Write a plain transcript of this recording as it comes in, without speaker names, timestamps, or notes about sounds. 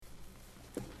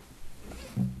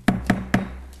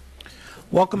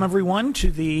Welcome, everyone, to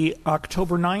the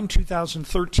October 9,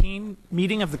 2013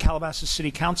 meeting of the Calabasas City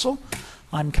Council.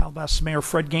 I'm Calabasas Mayor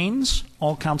Fred Gaines.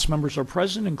 All council members are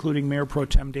present, including Mayor Pro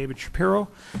Tem David Shapiro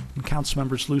and council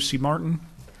members Lucy Martin,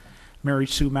 Mary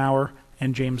Sue Maurer,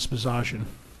 and James Bazagian.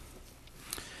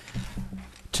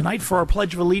 Tonight, for our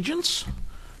Pledge of Allegiance,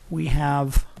 we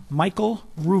have Michael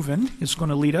Reuven is going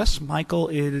to lead us.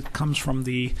 Michael comes from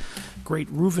the great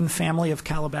Reuven family of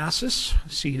Calabasas. I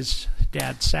see his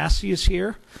dad, Sassy, is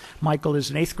here. Michael is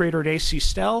an 8th grader at AC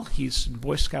Stell. He's in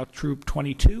Boy Scout Troop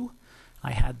 22.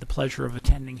 I had the pleasure of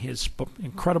attending his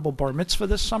incredible bar mitzvah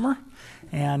this summer.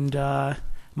 And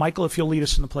Michael, if you'll lead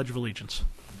us in the Pledge of Allegiance.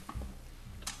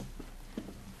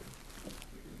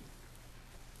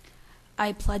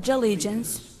 I pledge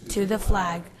allegiance to the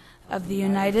flag of the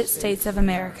United States of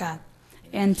America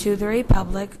and to the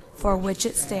republic for which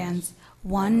it stands,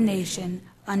 one nation,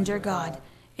 under God,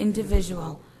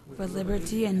 indivisible, with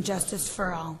liberty and justice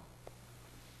for all.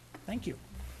 Thank you.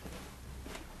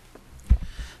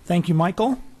 Thank you,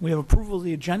 Michael. We have approval of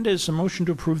the agenda. Is there a motion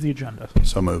to approve the agenda?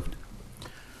 So moved.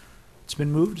 It's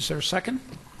been moved. Is there a second?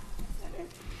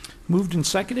 Moved and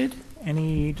seconded.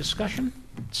 Any discussion?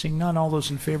 Seeing none, all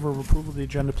those in favor of approval of the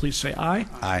agenda, please say aye.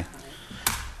 Aye.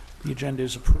 The agenda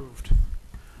is approved.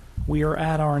 We are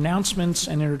at our announcements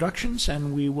and introductions,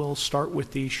 and we will start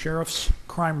with the Sheriff's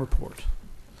Crime Report.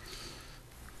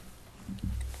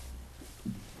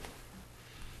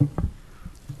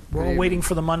 We're all waiting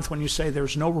for the month when you say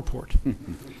there's no report.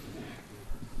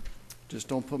 Just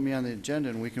don't put me on the agenda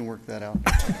and we can work that out.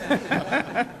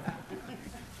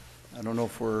 I don't know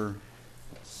if we're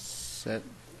set.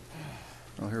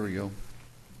 Oh, here we go.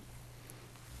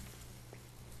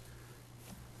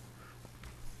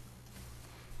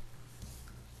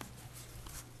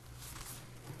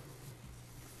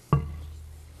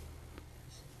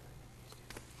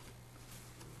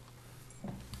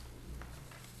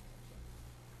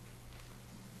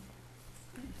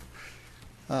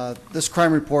 This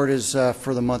crime report is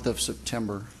for the month of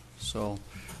September. So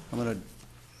I'm going to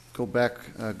go back,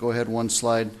 go ahead one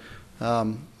slide.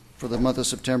 For the month of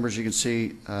September, as you can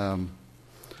see,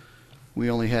 we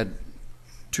only had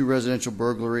 2 residential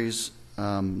burglaries,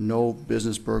 no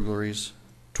business burglaries,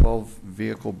 12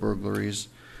 vehicle burglaries,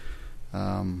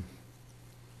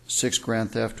 6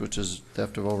 grand theft, which is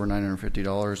theft of over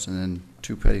 $950, and then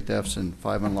 2 petty thefts and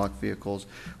 5 unlocked vehicles.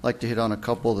 I'd like to hit on a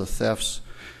couple of the thefts.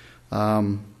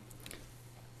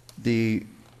 The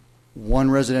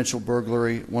one residential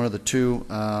burglary, one of the 2,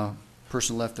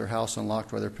 person left their house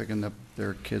unlocked while they're picking up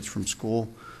their kids from school.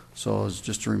 So it's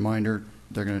just a reminder,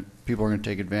 people are going to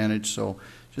take advantage. So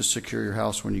just secure your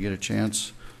house when you get a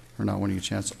chance, or not when you get a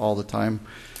chance, all the time.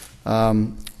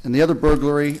 And the other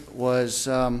burglary was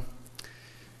an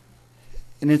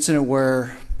incident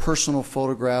where personal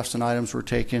photographs and items were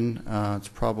taken. It's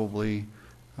probably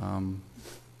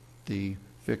the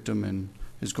victim and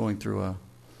is going through a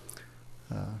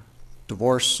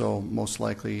divorce, so most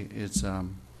likely it's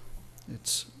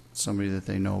somebody that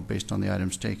they know based on the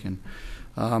items taken.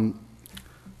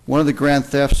 One of the grand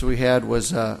thefts we had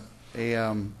was at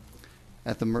the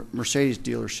Mercedes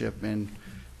dealership, and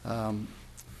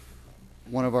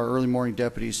one of our early morning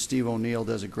deputies, Steve O'Neill,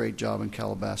 does a great job in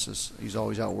Calabasas. He's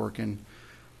always out working.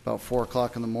 About 4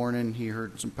 o'clock in the morning, he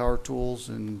heard some power tools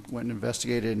and went and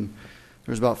investigated, and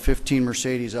there was about 15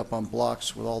 Mercedes up on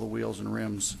blocks with all the wheels and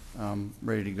rims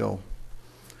ready to go.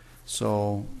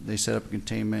 So they set up a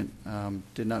containment,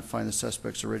 did not find the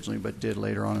suspects originally, but did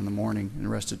later on in the morning, and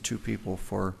arrested 2 people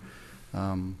for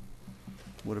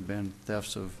would have been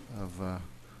thefts of a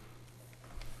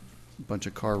bunch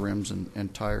of car rims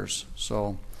and tires.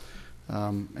 So,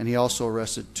 and he also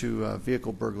arrested 2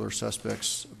 vehicle burglar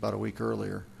suspects about a week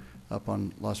earlier up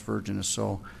on Las Virgenes.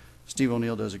 So Steve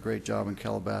O'Neill does a great job in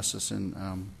Calabasas, and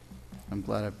I'm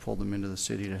glad I pulled him into the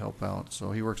city to help out.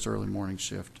 So he works early morning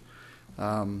shift.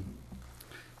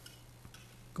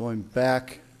 Going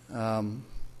back a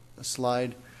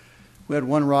slide, we had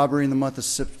 1 robbery in the month of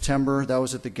September. That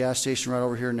was at the gas station right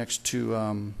over here next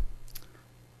to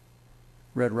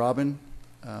Red Robin.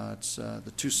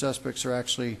 The 2 suspects are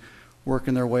actually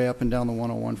working their way up and down the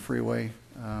 101 freeway,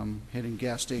 hitting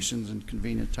gas stations and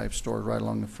convenient type stores right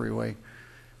along the freeway.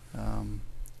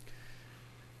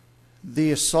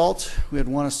 The assault, we had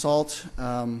 1 assault.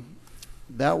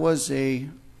 That was a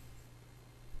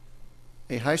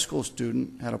high school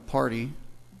student had a party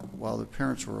while the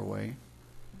parents were away,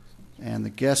 and the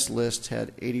guest list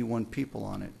had 81 people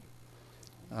on it.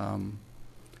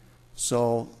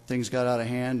 So things got out of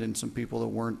hand, and some people that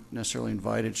weren't necessarily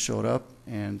invited showed up,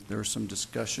 and there was some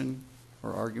discussion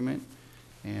or argument,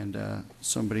 and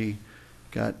somebody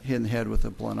got hit in the head with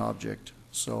a blunt object.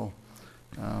 So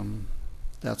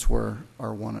that's where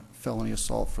our one felony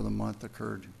assault for the month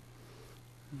occurred.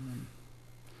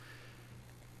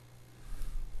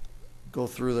 Go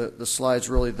through the slides.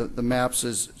 Really, the maps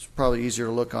is probably easier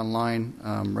to look online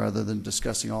rather than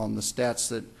discussing all of them. The stats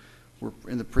that were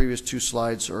in the previous 2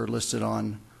 slides are listed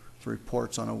on the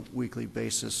reports on a weekly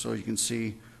basis, so you can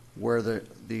see where the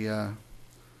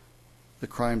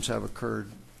crimes have occurred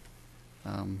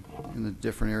in the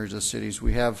different areas of the cities.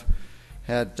 We have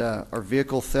had our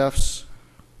vehicle thefts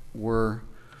are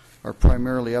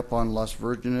primarily up on Las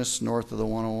Virgenes, north of the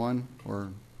 101, or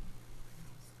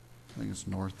I think it's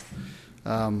north.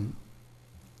 And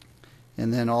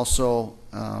then also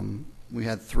we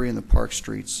had 3 in the Park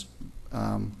Streets.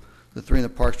 The 3 in the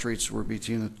Park Streets were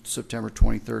between the September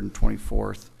 23rd and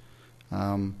 24th.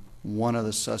 One of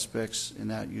the suspects in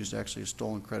that used actually a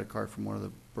stolen credit card from one of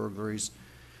the burglaries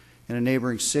in a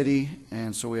neighboring city,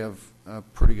 and so we have a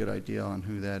pretty good idea on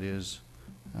who that is.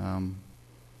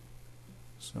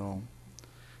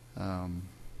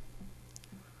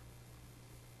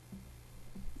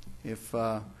 If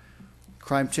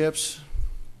crime tips,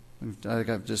 like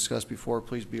I've discussed before,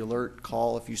 please be alert.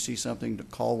 Call if you see something.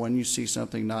 Call when you see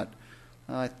something. Not,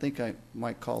 I think I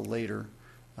might call later.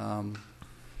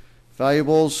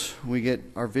 Valuables, we get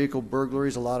our vehicle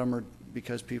burglaries. A lot of them are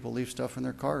because people leave stuff in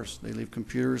their cars. They leave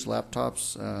computers,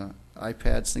 laptops,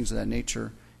 iPads, things of that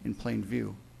nature in plain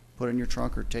view. Put it in your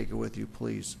trunk or take it with you,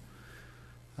 please.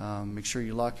 Make sure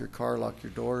you lock your car, lock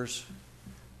your doors.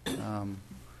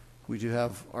 We do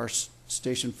have our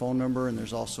station phone number, and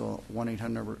there's also a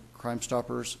 1-800 Crime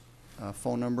Stoppers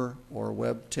phone number or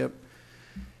web tip.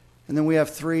 And then we have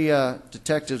 3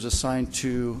 detectives assigned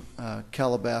to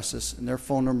Calabasas, and their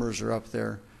phone numbers are up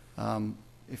there.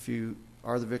 If you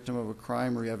are the victim of a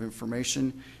crime or you have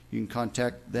information, you can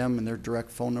contact them, and their direct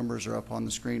phone numbers are up on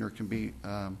the screen, or can be,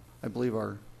 I believe,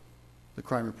 the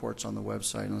crime reports on the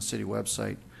website, on the city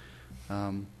website.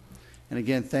 And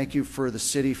again, thank you for the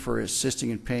city for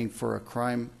assisting and paying for a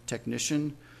crime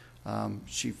technician.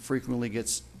 She frequently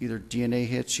gets either DNA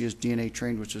hits. She is DNA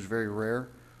trained, which is very rare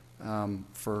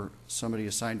for somebody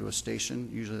assigned to a station.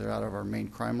 Usually they're out of our main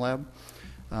crime lab.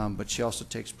 But she also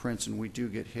takes prints, and we do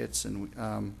get hits, and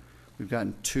we've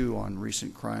gotten 2 on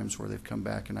recent crimes where they've come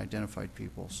back and identified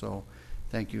people. So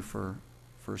thank you for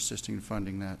assisting and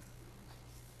funding that.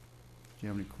 Do you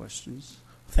have any questions?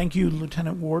 Thank you,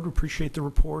 Lieutenant Ward. Appreciate the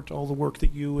report, all the work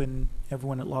that you and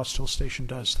everyone at Lost Hill Station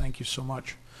does. Thank you so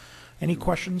much. Any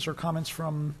questions or comments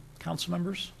from council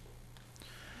members?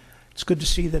 It's good to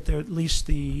see that at least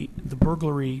the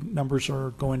burglary numbers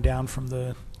are going down from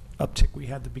the uptick we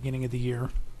had at the beginning of the year.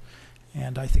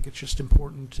 And I think it's just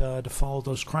important to follow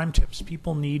those crime tips.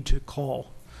 People need to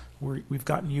call. We've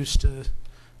gotten used to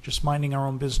just minding our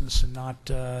own business and not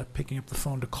picking up the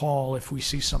phone to call if we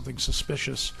see something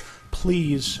suspicious.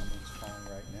 Please,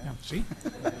 yeah, see,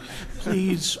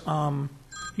 please,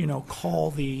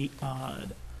 call the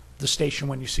station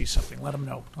when you see something. Let them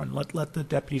know, and let the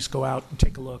deputies go out and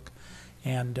take a look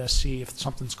and see if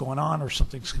something's going on or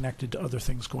something's connected to other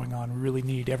things going on. We really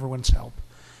need everyone's help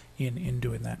in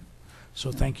doing that.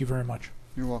 So thank you very much.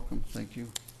 You're welcome. Thank you.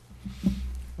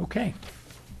 Okay.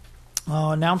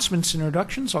 Announcements and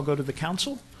introductions. I'll go to the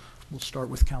council. We'll start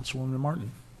with Councilwoman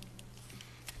Martin.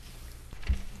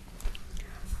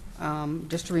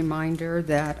 Just a reminder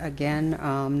that, again,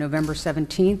 November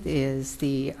 17th is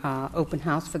the open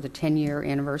house for the 10-year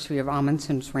anniversary of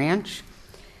Amundsen's Ranch.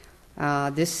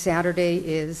 This Saturday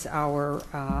is our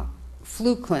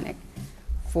flu clinic.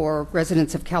 For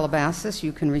residents of Calabasas,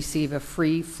 you can receive a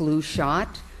free flu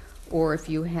shot, or if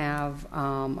you have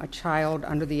a child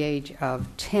under the age of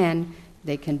 10,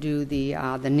 they can do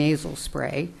the nasal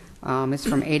spray. It's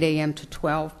from 8 a.m. to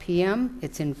 12 p.m.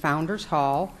 It's in Founders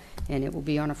Hall, and it will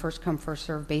be on a first-come,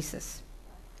 first-served basis.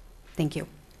 Thank you.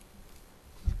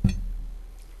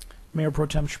 Mayor Pro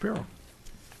Tem Shapiro.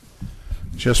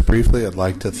 Just briefly, I'd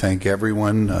like to thank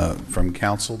everyone from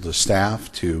council to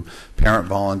staff to parent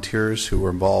volunteers who were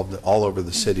involved all over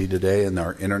the city today in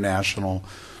our International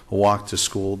Walk to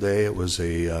School Day. It was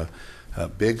a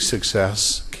big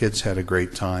success. Kids had a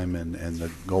great time, and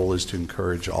the goal is to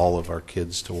encourage all of our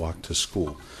kids to walk to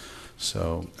school.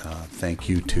 So thank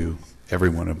you to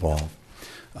everyone involved.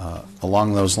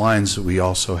 Along those lines, we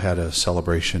also had a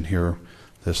celebration here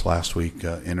this last week,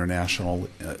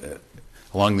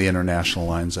 along the international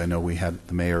lines. I know we had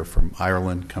the mayor from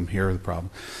Ireland come here.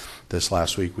 This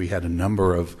last week we had a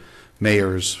number of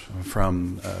mayors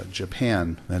from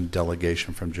Japan, and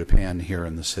delegation from Japan here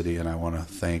in the city, and I want to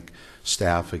thank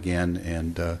staff again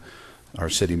and our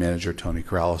city manager, Tony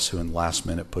Corrales, who in last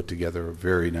minute put together a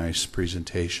very nice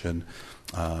presentation,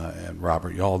 and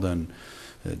Robert Yalden,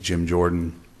 Jim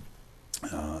Jordan,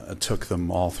 took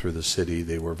them all through the city.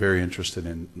 They were very interested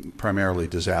in primarily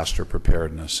disaster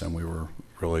preparedness, and we were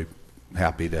really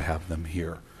happy to have them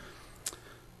here.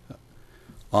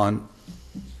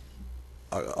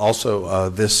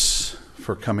 This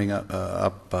for coming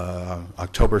up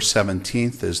October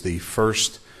 17th is the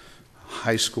first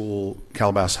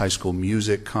Calabasas High School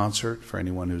music concert. For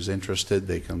anyone who's interested,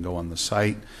 they can go on the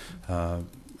site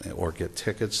or get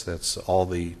tickets. That's all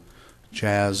the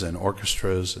jazz and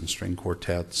orchestras and string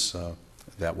quartets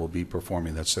that will be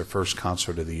performing. That's their first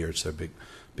concert of the year. It's their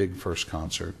big first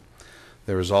concert.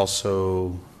 There is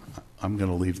also, I'm going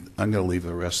to leave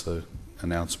the rest of the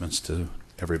announcements to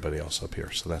everybody else up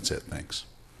here. So that's it. Thanks.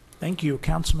 Thank you.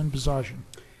 Councilman Bazagian.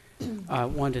 I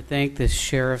want to thank the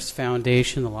Sheriff's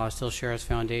Foundation, the Lost Hill Sheriff's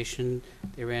Foundation.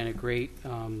 They ran a great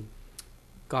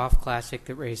golf classic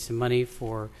that raised some money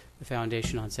for the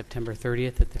foundation on September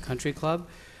 30th at the Country Club.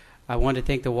 I want to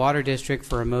thank the Water District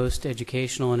for a most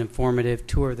educational and informative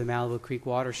tour of the Malibu Creek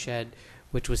watershed,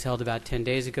 which was held about 10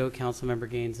 days ago. Councilmember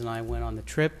Gaines and I went on the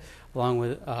trip, along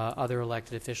with other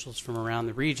elected officials from around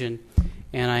the region.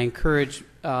 And I encourage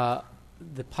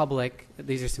the public,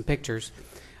 these are some pictures,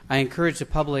 I encourage the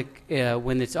public,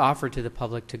 when it's offered to the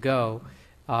public, to go,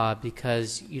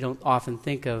 because you don't often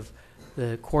think of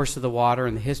the course of the water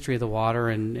and the history of the water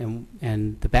and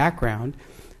the background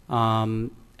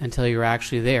until you're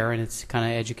actually there, and it's kind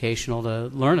of educational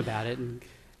to learn about it,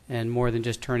 and more than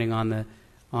just turning on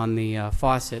the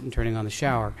faucet and turning on the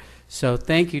shower. So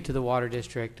thank you to the Water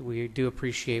District. We do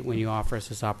appreciate when you offer us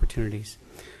those opportunities.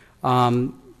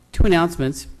 Two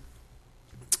announcements.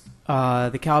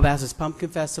 The Calabasas Pumpkin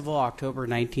Festival, October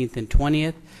 19th and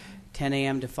 20th, 10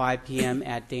 a.m. to 5 p.m.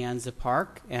 at De Anza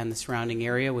Park and the surrounding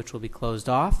area, which will be closed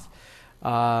off.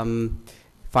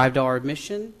 $5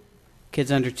 admission,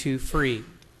 kids under 2 free.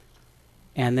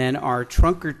 And then our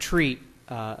Trunk or Treat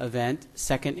event,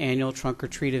 second annual Trunk or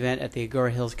Treat event at the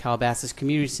Agoura Hills Calabasas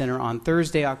Community Center on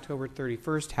Thursday, October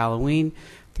 31st, Halloween,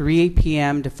 3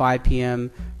 p.m. to 5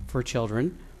 p.m. for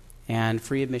children, and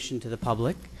free admission to the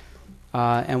public.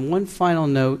 And one final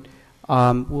note, we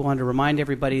want to remind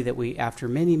everybody that we, after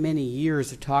many, many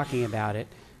years of talking about it,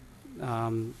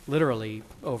 literally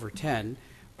over 10,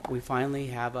 we finally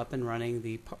have up and running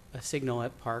the signal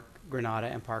at Park Granada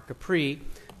and Park Capri.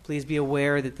 Please be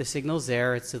aware that the signal's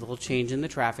there. It's a little change in the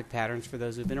traffic patterns for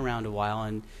those who've been around a while,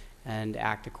 and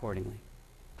act accordingly.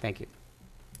 Thank you.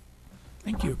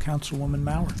 Thank you. Councilwoman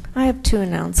Maurer. I have 2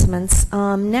 announcements.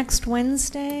 Next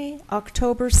Wednesday,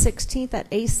 October 16th at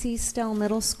A.C. Stell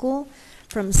Middle School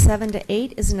from 7 to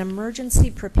 8 is an emergency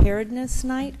preparedness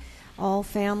night. All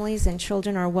families and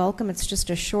children are welcome. It's just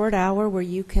a short hour where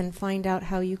you can find out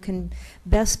how you can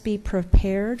best be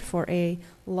prepared for a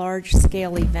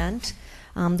large-scale event.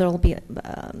 There will be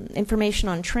information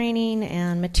on training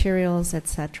and materials,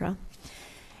 etc.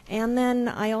 And then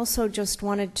I also just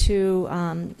wanted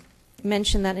to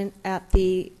mention that at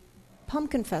the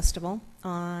Pumpkin Festival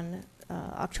on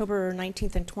October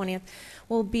 19th and 20th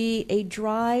will be a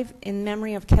drive in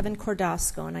memory of Kevin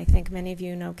Cordasco, and I think many of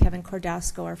you know Kevin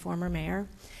Cordasco, our former mayor,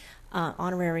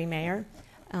 honorary mayor,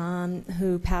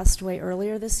 who passed away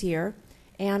earlier this year.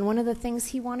 And one of the things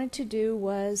he wanted to do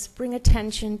was bring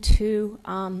attention to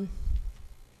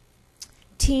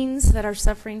teens that are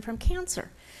suffering from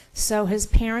cancer. So his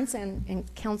parents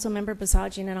and Councilmember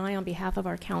Bazagian and I, on behalf of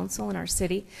our council and our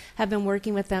city, have been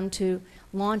working with them to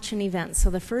launch an event. So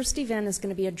the first event is going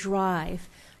to be a drive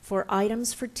for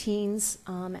items for teens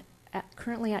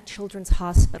currently at Children's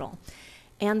Hospital.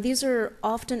 And these are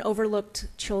often overlooked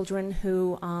children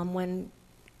who, when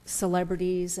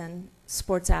celebrities and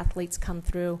sports athletes come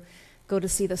through, go to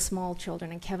see the small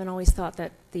children. And Kevin always thought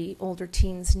that the older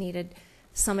teens needed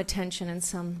some attention and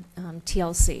some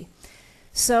TLC.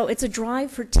 So it's a drive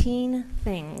for teen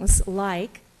things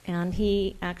like, and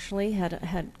he actually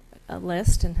had a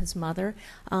list, and his mother,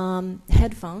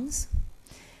 headphones,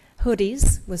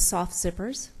 hoodies with soft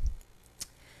zippers,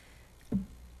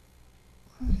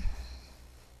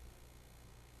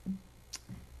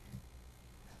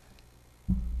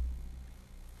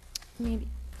 maybe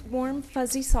warm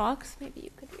fuzzy socks, maybe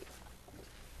you could read.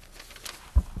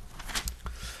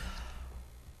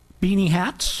 Beanie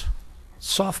hats,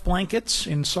 soft blankets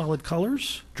in solid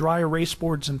colors, dry erase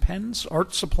boards and pens,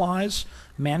 art supplies,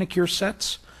 manicure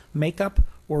sets, makeup,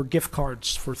 or gift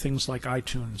cards for things like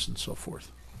iTunes and so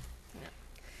forth.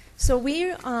 So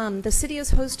the city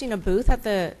is hosting a booth at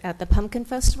the Pumpkin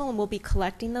Festival, and we'll be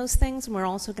collecting those things. And we're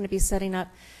also going to be setting up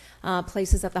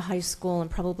places at the high school and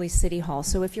probably City Hall.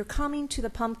 So if you're coming to the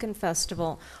Pumpkin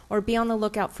Festival, or be on the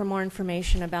lookout for more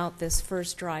information about this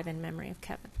first drive in memory of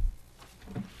Kevin.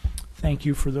 Thank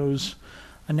you for those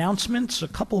announcements. A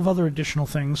couple of other additional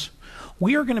things.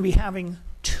 We are going to be having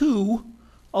 2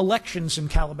 elections in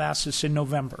Calabasas in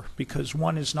November because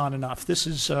 1 is not enough. This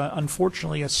is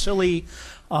unfortunately a silly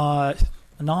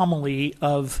anomaly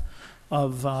of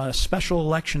special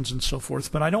elections and so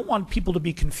forth, but I don't want people to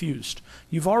be confused.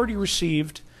 You've already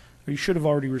received, or you should have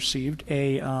already received,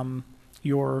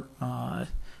 your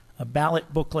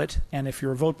ballot booklet, and if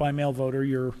you're a vote-by-mail voter,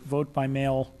 your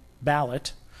vote-by-mail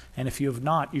ballot, and if you have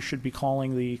not, you should be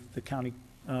calling the county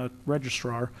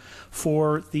registrar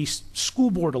for the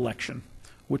school board election,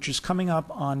 which is coming up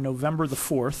on November the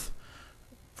 4th.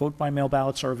 Vote-by-mail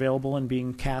ballots are available and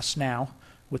being cast now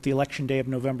with the election day of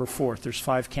November 4th. There's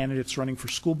 5 candidates running for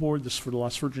school board. This is for the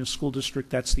Las Virgenes School District.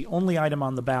 That's the only item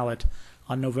on the ballot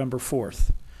on November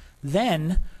 4th.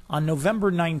 Then, on November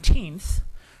 19th,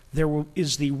 there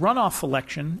is the runoff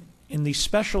election in the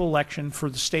special election for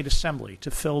the State Assembly to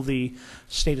fill the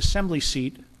State Assembly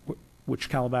seat, which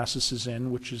Calabasas is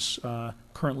in, which is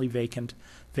currently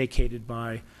vacated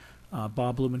by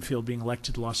Bob Blumenfield being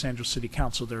elected to Los Angeles City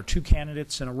Council. There are 2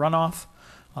 candidates in a runoff,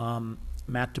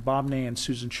 Matt DeBobne and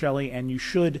Susan Shelley, and you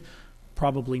should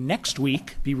probably next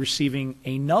week be receiving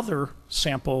another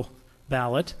sample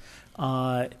ballot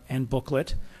and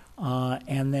booklet,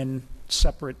 and then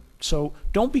separate. So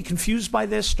don't be confused by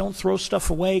this. Don't throw stuff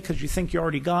away because you think you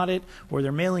already got it, or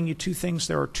they're mailing you 2 things.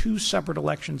 There are 2 separate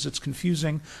elections. It's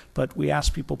confusing, but we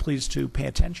ask people please to pay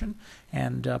attention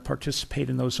and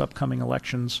participate in those upcoming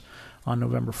elections on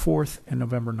November 4th and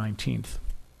November 19th.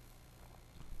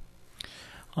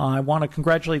 I want to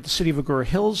congratulate the City of Agoura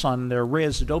Hills on their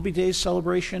Reyes Adobe Days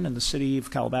celebration, and the City of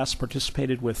Calabasas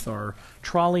participated with our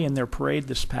trolley in their parade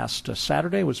this past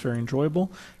Saturday. It was very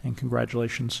enjoyable, and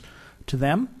congratulations to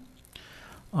them.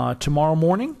 Tomorrow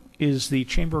morning is the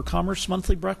Chamber of Commerce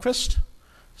monthly breakfast,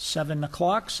 7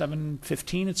 o'clock,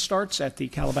 7:15 it starts at the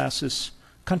Calabasas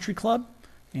Country Club,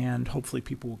 and hopefully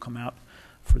people will come out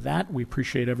for that. We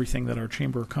appreciate everything that our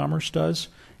Chamber of Commerce does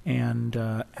and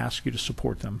ask you to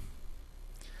support them.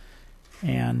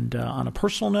 And on a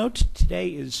personal note, today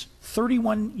is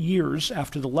 31 years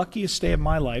after the luckiest day of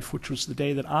my life, which was the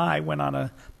day that I went on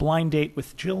a blind date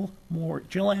with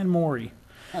Jill-Ann Morey.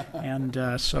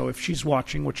 And so if she's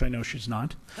watching, which I know she's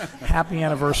not, happy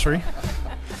anniversary.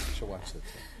 She'll watch this.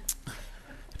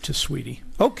 To Sweetie.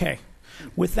 Okay.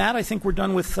 With that, I think we're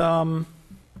done with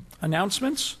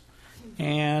announcements,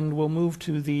 and we'll move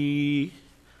to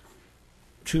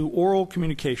oral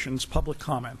communications, public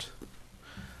comment.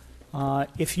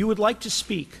 If you would like to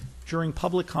speak during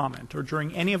public comment or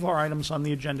during any of our items on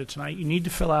the agenda tonight, you need to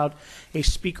fill out a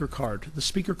speaker card. The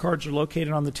speaker cards are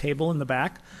located on the table in the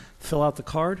back. Fill out the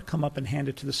card, come up and hand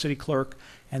it to the city clerk,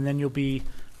 and then you'll be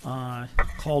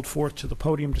called forth to the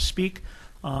podium to speak.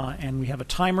 And we have a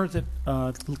timer that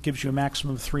gives you a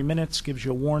maximum of 3 minutes, gives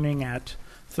you a warning at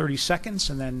 30 seconds,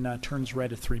 and then turns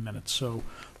red at 3 minutes. So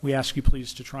we ask you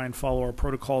please to try and follow our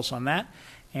protocols on that.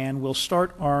 And we'll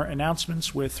start our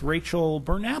announcements with Rachel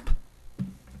Burnap,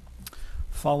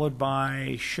 followed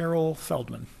by Cheryl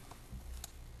Feldman.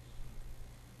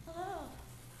 Hello.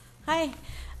 Hi.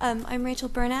 I'm Rachel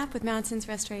Burnap with Mountains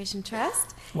Restoration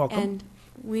Trust. Welcome. And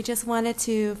we just wanted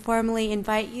to formally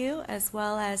invite you, as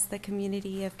well as the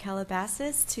community of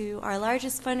Calabasas, to our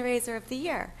largest fundraiser of the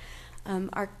year.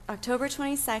 Our October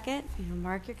 22nd,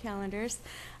 mark your calendars,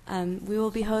 we will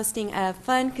be hosting a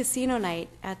fun casino night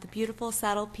at the beautiful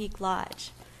Saddle Peak Lodge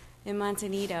in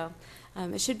Montanito.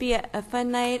 It should be a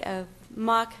fun night of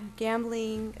mock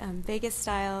gambling,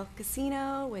 Vegas-style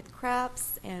casino with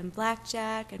craps and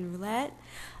blackjack and roulette.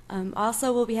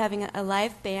 Also, we'll be having a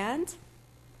live band,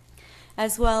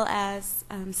 as well as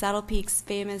Saddle Peak's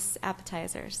famous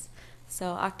appetizers.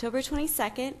 So October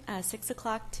 22nd, 6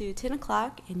 o'clock to 10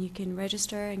 o'clock, and you can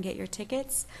register and get your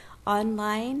tickets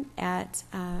online at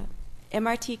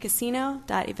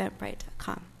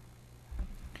mrtcasino.eventbrite.com.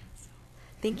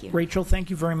 Thank you. Rachel, thank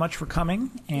you very much for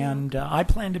coming. And I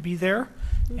plan to be there.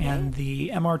 Okay. And the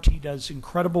MRT does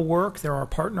incredible work. They're our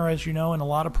partner, as you know, in a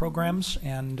lot of programs.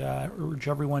 And urge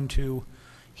everyone to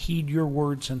heed your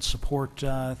words and support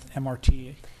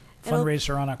MRT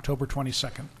fundraiser on October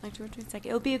 22nd. October 22nd.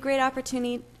 It will be a great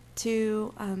opportunity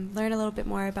to learn a little bit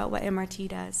more about what MRT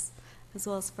does, as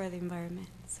well as for the environment.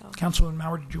 So, Councilwoman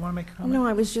Maurer, did you want to make a comment? No,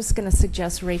 I was just going to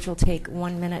suggest Rachel take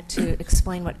 1 minute to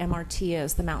explain what MRT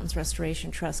is, the Mountains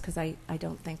Restoration Trust, because I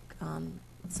don't think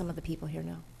some of the people here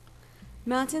know.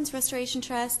 Mountains Restoration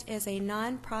Trust is a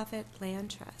nonprofit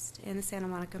land trust in the Santa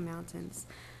Monica Mountains.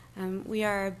 We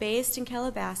are based in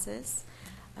Calabasas.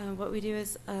 What we do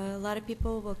is a lot of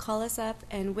people will call us up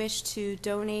and wish to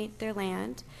donate their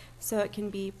land so it can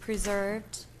be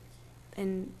preserved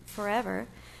and forever,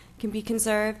 can be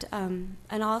conserved. And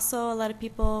also a lot of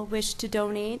people wish to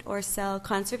donate or sell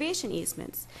conservation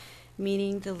easements,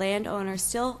 meaning the landowner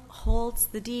still holds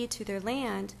the deed to their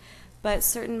land, but a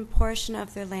certain portion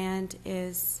of their land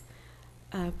is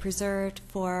preserved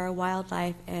for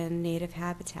wildlife and native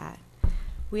habitat.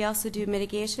 We also do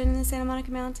mitigation in the Santa Monica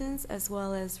Mountains, as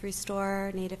well as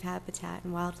restore native habitat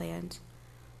and wildland.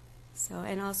 So,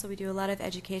 and also we do a lot of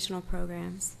educational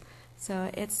programs. So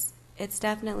it's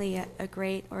definitely a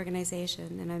great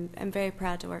organization, and I'm very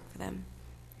proud to work for them.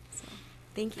 So,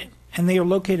 thank you. And they are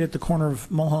located at the corner of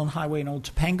Mulholland Highway and Old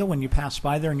Topanga. When you pass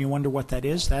by there and you wonder what that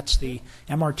is, that's the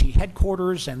MRT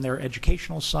headquarters and their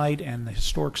educational site and the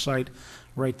historic site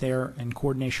right there in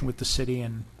coordination with the city.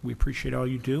 And we appreciate all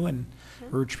you do and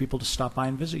urge people to stop by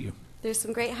and visit you. There's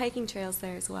some great hiking trails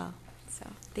there as well. So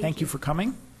Thank you for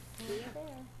coming.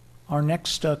 Our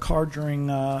next card during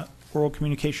oral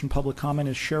communication public comment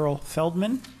is Cheryl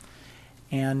Feldman.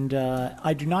 And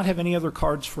I do not have any other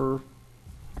cards for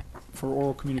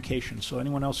oral communication. So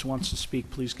anyone else who wants to speak,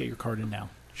 please get your card in now.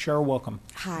 Cheryl, welcome.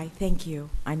 Hi, thank you.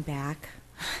 I'm back.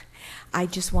 I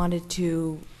just wanted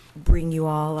to bring you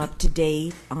all up to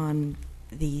date on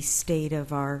the state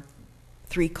of our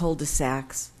 3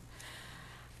 cul-de-sacs.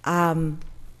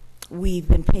 We've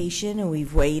been patient and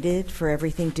we've waited for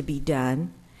everything to be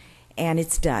done, and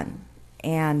it's done.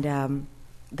 And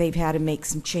they've had to make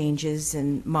some changes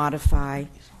and modify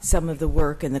some of the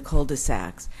work in the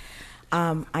cul-de-sacs.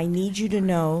 I need you to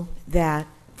know that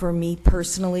for me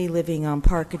personally, living on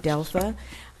Park Adelpha,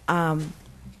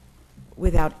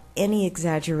 without any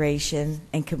exaggeration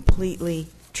and completely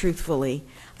truthfully,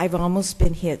 I've almost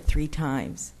been hit 3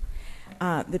 times.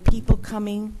 The people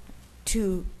coming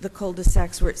to the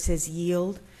cul-de-sacs where it says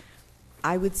yield,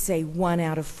 I would say 1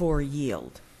 out of 4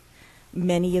 yield.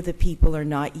 Many of the people are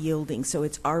not yielding, so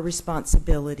it's our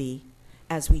responsibility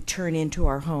as we turn into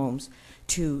our homes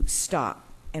to stop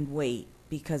and wait,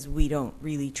 because we don't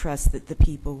really trust that the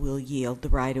people will yield the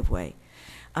right-of-way.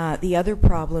 The other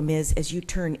problem is, as you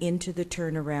turn into the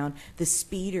turnaround, the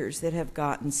speeders that have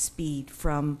gotten speed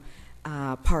from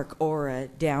Park Aura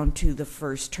down to the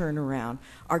first turnaround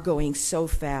are going so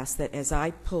fast that as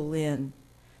I pull in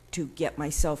to get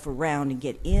myself around and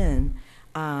get in,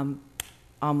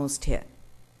 almost hit.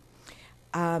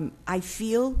 I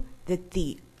feel that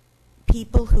the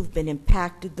people who've been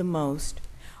impacted the most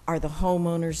are the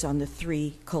homeowners on the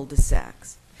 3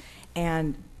 cul-de-sacs.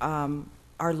 And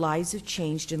our lives have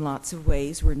changed in lots of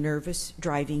ways. We're nervous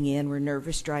driving in, we're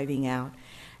nervous driving out.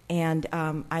 And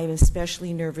I'm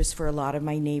especially nervous for a lot of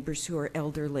my neighbors who are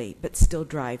elderly but still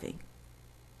driving.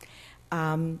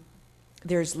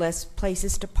 There's less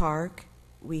places to park.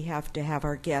 We have to have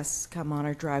our guests come on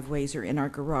our driveways or in our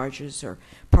garages or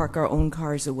park our own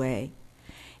cars away.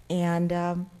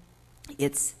 And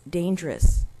it's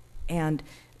dangerous. And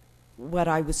what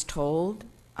I was told,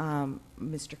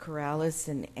 Mr. Corrales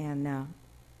and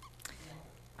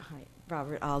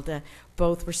Robert Alda,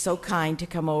 both were so kind to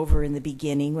come over in the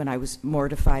beginning when I was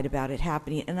mortified about it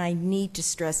happening. And I need to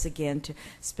stress again to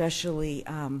especially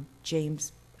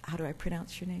James, how do I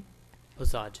pronounce your name?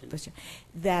 Osagen.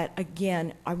 That,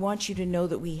 again, I want you to know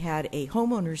that we had a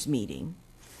homeowners meeting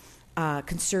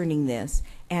concerning this,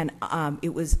 and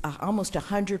it was almost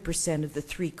 100% of the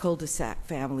 3 cul-de-sac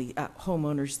family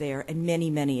homeowners there, and many,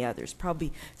 many others.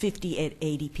 Probably 50,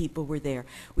 80 people were there.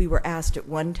 We were asked at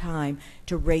one time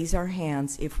to raise our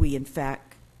hands if we, in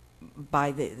fact,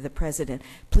 by the president,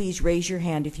 please raise your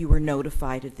hand if you were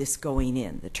notified of this going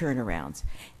in, the turnarounds.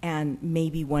 And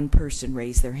maybe one person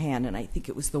raised their hand, and I think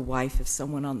it was the wife of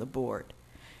someone on the board.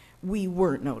 We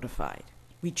weren't notified.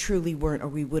 We truly weren't, or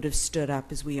we would have stood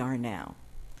up as we are now.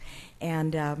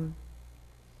 And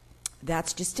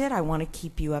that's just it. I want to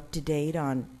keep you up to date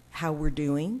on how we're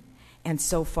doing, and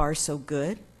so far so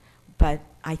good, but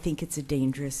I think it's a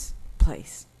dangerous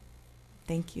place.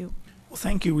 Thank you. Well,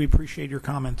 thank you. We appreciate your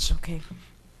comments. Okay.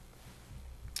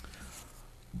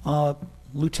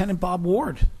 Lieutenant Bob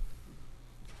Ward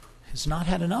has not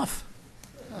had enough.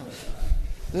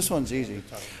 This one's easy.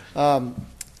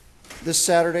 This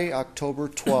Saturday, October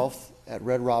 12th, at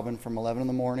Red Robin from 11 in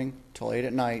the morning till 8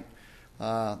 at night,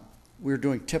 we're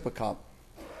doing Tip-A-Cop.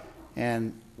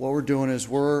 And what we're doing is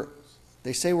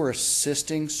they say we're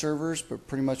assisting servers, but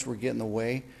pretty much we're getting in the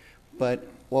way. But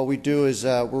what we do is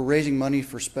we're raising money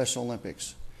for Special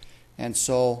Olympics. And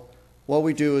so what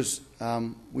we do is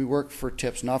we work for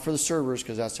tips, not for the servers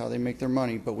because that's how they make their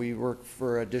money, but we work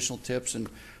for additional tips and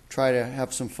try to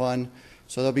have some fun.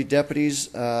 So there'll be deputies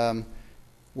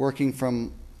working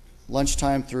from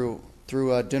lunchtime through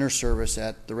dinner service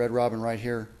at the Red Robin right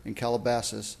here in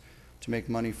Calabasas to make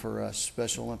money for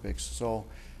Special Olympics. So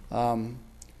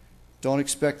don't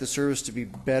expect the service to be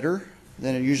better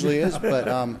than it usually is, but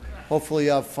hopefully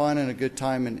you have fun and a good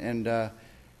time, and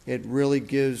it really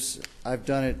gives, I've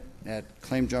done it at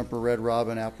Claim Jumper, Red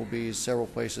Robin, Applebee's, several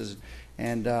places,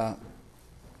 and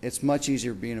it's much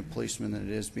easier being a policeman than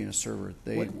it is being a server.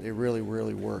 They really,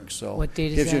 really work. So What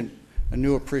date it is gives that? you a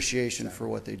new appreciation for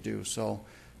what they do. So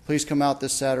please come out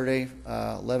this Saturday,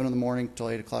 11 in the morning till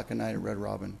 8 o'clock at night at Red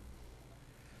Robin.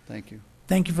 Thank you.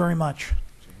 Thank you very much.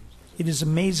 It is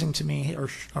amazing to me,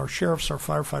 our sheriffs, our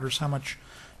firefighters, how much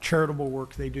charitable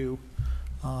work they do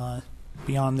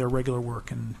beyond their regular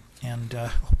work, and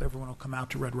hope everyone will come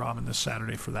out to Red Robin this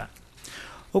Saturday for that.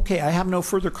 Okay, I have no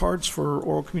further cards for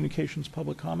oral communications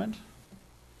public comment,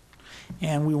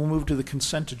 and we will move to the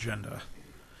consent agenda.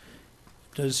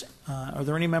 Are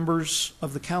there any members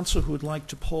of the council who would like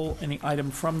to pull any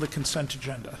item from the consent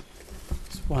agenda?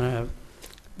 Just want to,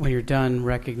 when you're done,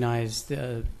 recognize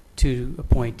the two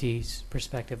appointees,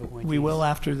 prospective appointees. We will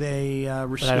after they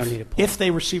receive, But I don't need a poll. if they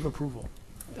receive approval.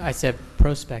 I said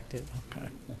prospective. Okay.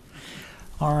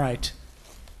 All right.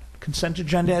 Consent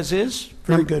agenda as is.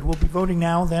 Very good. We'll be voting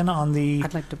now then on the...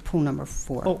 I'd like to pull number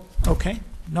 4. Oh, okay.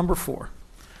 Number 4.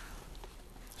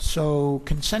 So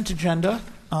consent agenda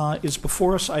is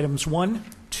before us, items 1,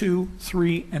 2,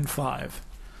 3, and 5.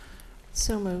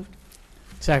 So moved.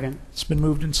 Second. It's been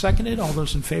moved and seconded. All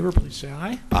those in favor, please say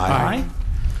aye. Aye.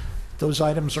 Those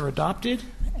items are adopted,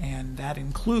 and that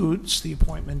includes the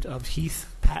appointment of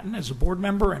Heath Patton as a board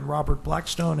member and Robert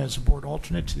Blackstone as a board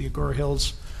alternate to the Agoura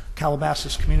Hills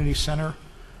Calabasas Community Center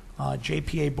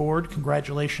JPA board.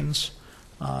 Congratulations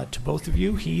to both of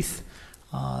you. Heath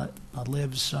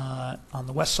lives on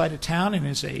the west side of town and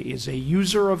is a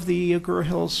user of the Agoura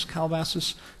Hills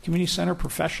Calabasas Community Center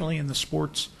professionally in the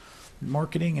sports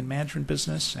marketing and management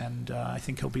business, and I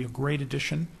think he'll be a great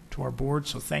addition to our board.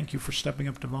 So thank you for stepping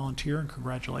up to volunteer, and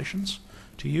congratulations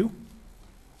to you.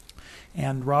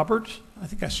 And Robert, I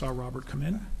think I saw Robert come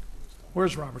in.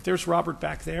 Where's Robert? There's Robert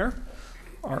back there,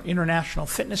 our international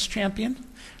fitness champion,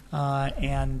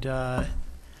 and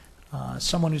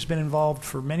someone who's been involved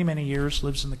for many, many years,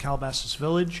 lives in the Calabasas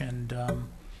Village, and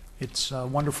it's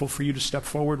wonderful for you to step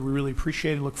forward. We really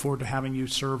appreciate it. Look forward to having you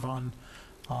serve on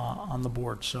the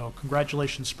board. So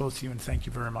congratulations, both of you, and thank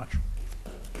you very much.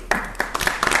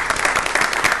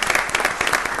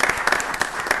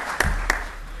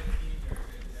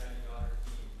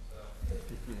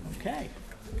 Okay.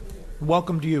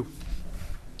 Welcome to you.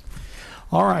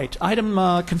 All right.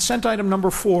 Consent item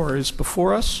number 4 is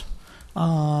before us.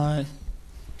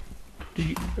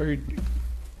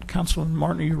 Councilman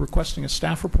Martin, are you requesting a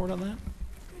staff report on that?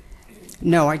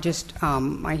 No, I just,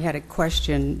 I had a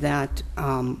question that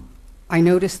I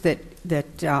noticed that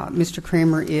Mr.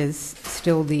 Kramer is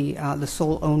still the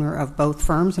sole owner of both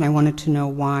firms, and I wanted to know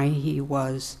why he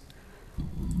was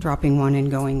dropping one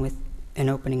and going with and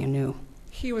opening a new.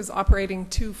 He was operating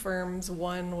 2 firms.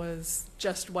 One was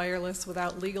just wireless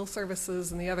without legal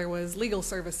services, and the other was legal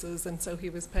services, and so he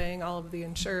was paying all of the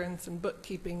insurance and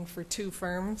bookkeeping for 2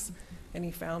 firms, and he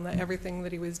found that everything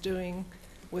that he was doing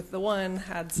with the one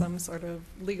had some sort of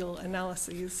legal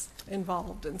analyses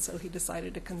involved, and so he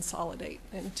decided to consolidate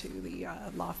into the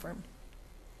law firm.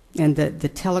 And the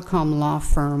telecom law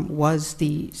firm was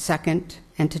the second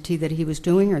entity that he was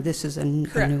doing, or this is a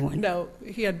new one? No,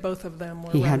 he had both of them.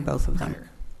 He had both of them. Higher.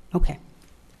 Okay.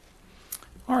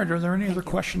 All right. Are there any other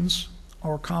questions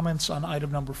or comments on item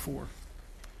number 4?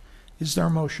 Is there a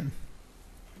motion?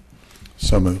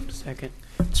 So moved. Second.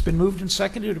 It's been moved and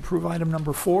seconded to approve item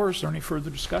number 4. Is there any further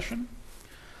discussion?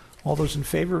 All those in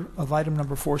favor of item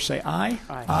number 4 say aye.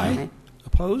 Aye. Aye.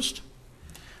 Opposed?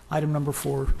 Item number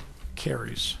 4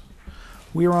 carries.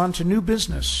 We are on to new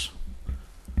business.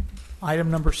 Item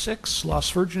number 6,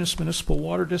 Las Virgenes Municipal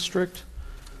Water District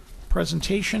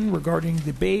presentation regarding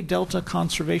the Bay Delta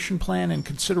Conservation Plan and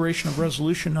consideration of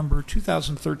resolution number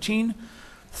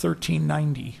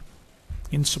 2013-1390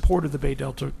 in support of the Bay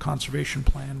Delta Conservation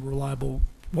Plan, reliable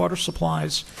water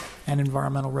supplies, and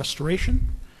environmental restoration.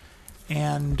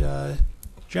 And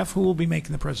Jeff, who will be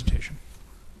making the presentation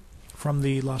from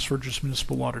the Las Virgenes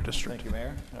Municipal Water District? Thank you,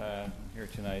 Mayor. I'm here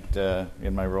tonight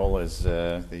in my role as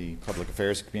the Public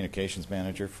Affairs Communications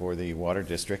Manager for the Water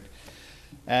District.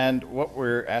 And what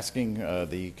we're asking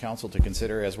the Council to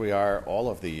consider, as we are all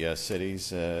of the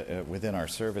cities within our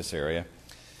service area,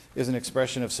 is an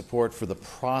expression of support for the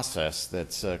process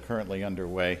that's currently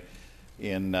underway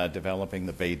in developing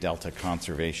the Bay Delta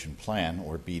Conservation Plan,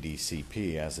 or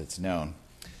BDCP as it's known.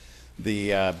 The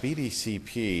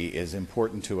BDCP is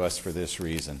important to us for this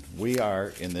reason. We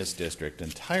are, in this district,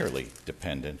 entirely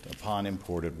dependent upon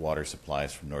imported water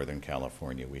supplies from Northern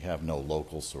California. We have no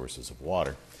local sources of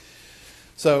water.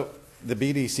 So the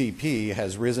BDCP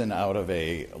has risen out of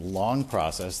a long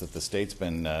process that the state's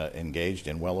been engaged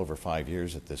in, well over 5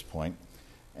 years at this point.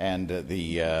 And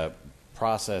the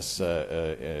process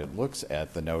looks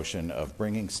at the notion of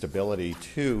bringing stability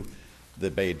to the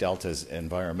Bay Delta's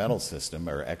environmental system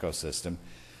or ecosystem,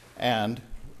 and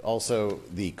also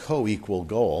the co-equal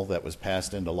goal that was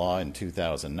passed into law in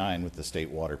 2009 with the state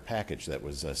water package that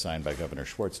was signed by Governor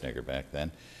Schwarzenegger back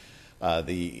then.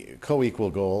 The co-equal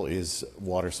goal is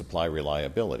water supply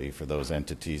reliability for those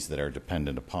entities that are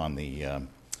dependent upon the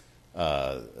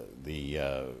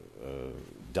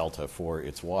Delta for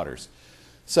its waters.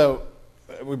 So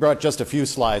we brought just a few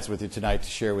slides with you tonight to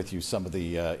share with you some of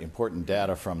the important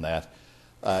data from that.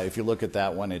 If you look at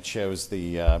that one, it shows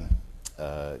the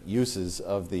uses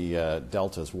of the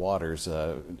Delta's waters.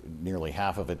 Nearly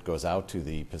half of it goes out to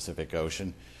the Pacific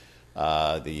Ocean.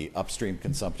 The upstream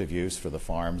consumptive use for the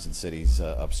farms and cities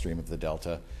upstream of the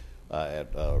Delta at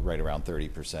right around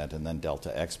 30%, and then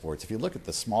Delta exports. If you look at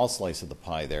the small slice of the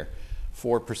pie there,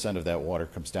 4% of that water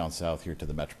comes down south here to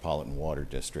the Metropolitan Water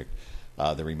District.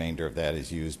 The remainder of that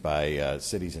is used by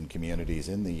cities and communities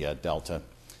in the Delta,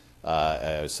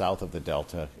 south of the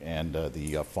Delta, and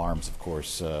the farms, of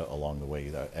course, along the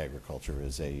way. Agriculture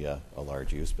is a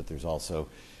large use, but there's also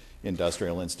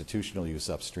industrial institutional use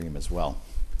upstream as well.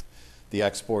 The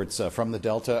exports from the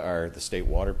Delta are the State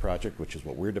Water Project, which is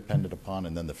what we're dependent upon,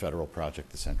 and then the federal project,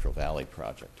 the Central Valley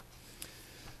Project.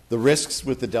 The risks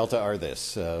with the Delta are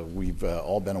this. We've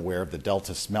all been aware of the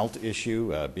Delta smelt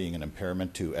issue being an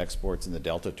impairment to exports in the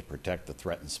Delta to protect the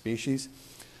threatened species.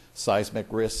 Seismic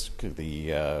risk,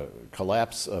 the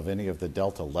collapse of any of the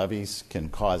Delta levees can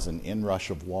cause an inrush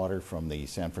of water from the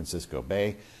San Francisco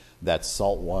Bay. That's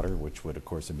salt water, which would, of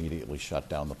course, immediately shut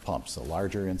down the pumps. A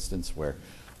larger instance where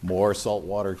more salt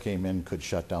water came in could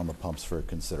shut down the pumps for a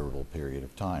considerable period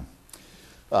of time.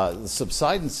 The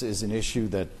subsidence is an issue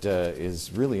that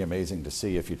is really amazing to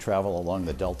see if you travel along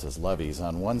the Delta's levees.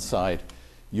 On one side,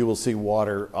 you will see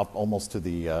water up almost to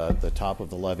the top of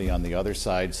the levee. On the other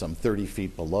side, some 30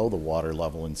 feet below the water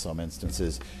level in some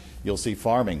instances, you'll see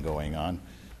farming going on.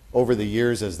 Over the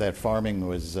years, as that farming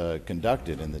was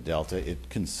conducted in the Delta, it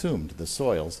consumed the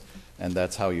soils, and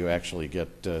that's how you actually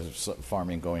get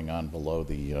farming going on below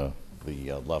the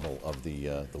level of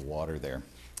the water there.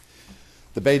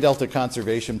 The Bay Delta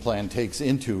Conservation Plan takes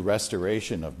into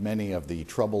restoration of many of the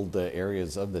troubled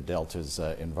areas of the Delta's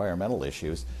environmental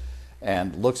issues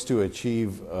and looks to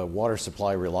achieve water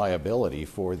supply reliability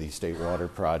for the State Water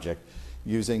Project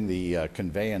using the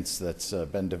conveyance that's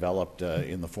been developed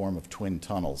in the form of twin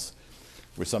tunnels.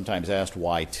 We're sometimes asked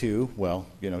why two? Well,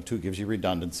 you know, two gives you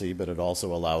redundancy, but it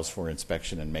also allows for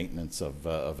inspection and maintenance of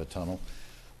a tunnel.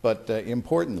 But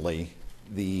importantly,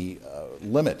 the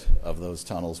limit of those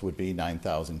tunnels would be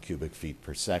 9,000 cubic feet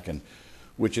per second,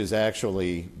 which is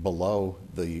actually below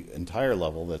the entire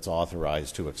level that's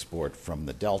authorized to export from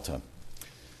the Delta.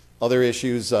 Other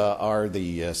issues are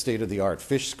the state-of-the-art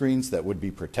fish screens that would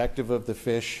be protective of the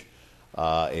fish,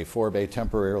 a forebay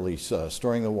temporarily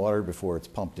storing the water before it's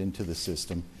pumped into the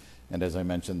system, and as I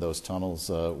mentioned, those tunnels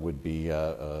would be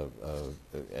those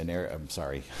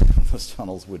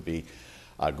tunnels would be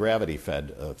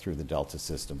gravity-fed through the Delta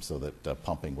system so that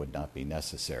pumping would not be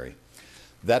necessary.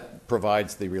 That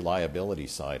provides the reliability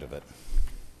side of it.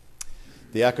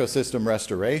 The ecosystem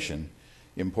restoration,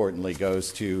 importantly,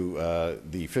 goes to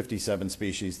the 57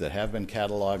 species that have been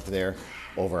cataloged there,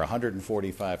 over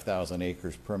 145,000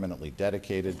 acres permanently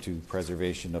dedicated to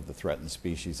preservation of the threatened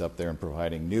species up there and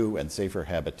providing new and safer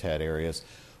habitat areas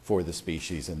for the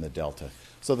species in the Delta.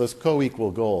 So those co-equal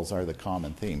goals are the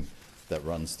common theme that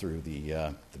runs through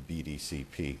the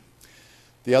BDCP.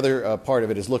 The other part of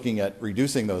it is looking at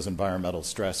reducing those environmental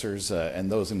stressors,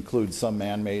 and those include some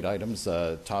man-made items,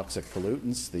 toxic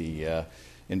pollutants, the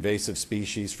invasive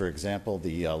species, for example,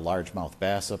 the largemouth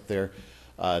bass up there.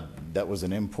 That was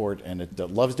an import, and it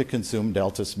loves to consume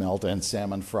Delta smelt and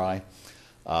salmon fry.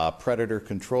 Predator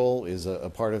control is a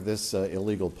part of this.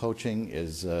 Illegal poaching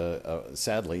is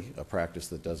sadly a practice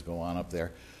that does go on up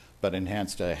there, but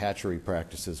enhanced hatchery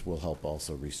practices will help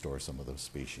also restore some of those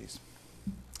species.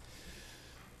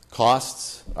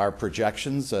 Costs are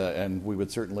projections, and we would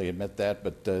certainly admit that,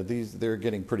 but they're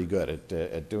getting pretty good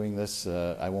at doing this.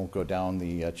 I won't go down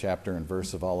the chapter and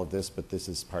verse of all of this, but this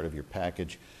is part of your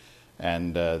package,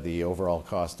 and the overall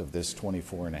cost of this,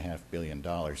 $24.5 billion.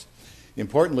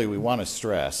 Importantly, we want to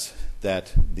stress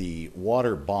that the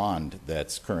water bond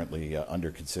that's currently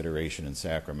under consideration in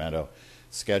Sacramento,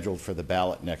 scheduled for the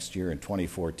ballot next year in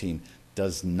 2014,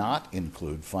 does not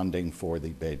include funding for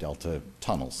the Bay Delta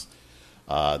tunnels.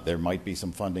 There might be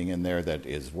some funding in there that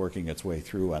is working its way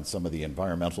through on some of the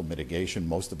environmental mitigation.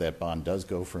 Most of that bond does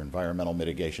go for environmental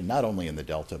mitigation, not only in the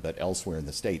Delta, but elsewhere in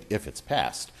the state if it's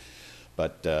passed.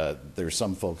 But there's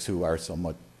some folks who are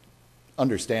somewhat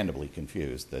understandably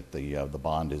confused that the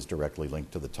bond is directly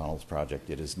linked to the tunnels project.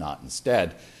 It is not.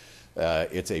 Instead,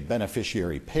 it's a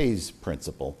beneficiary pays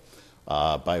principle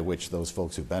by which those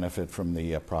folks who benefit from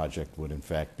the project would in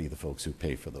fact be the folks who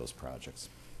pay for those projects,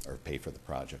 or pay for the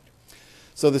project.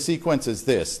 So the sequence is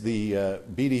this. The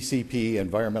BDCP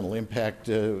environmental impact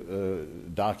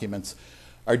documents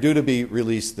are due to be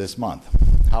released this month.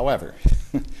 However,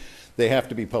 they have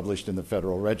to be published in the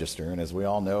Federal Register, and as we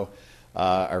all know,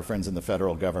 our friends in the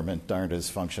federal government aren't as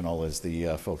functional as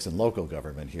the folks in local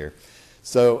government here.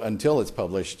 So until it's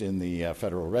published in the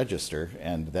Federal Register,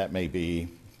 and that may be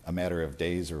a matter of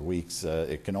days or weeks,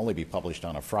 it can only be published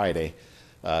on a Friday,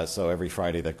 so every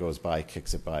Friday that goes by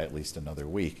kicks it by at least another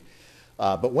week.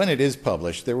 But when it is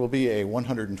published, there will be a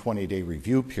 120-day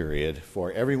review period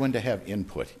for everyone to have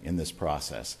input in this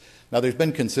process. Now, there's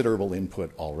been considerable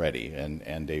input already,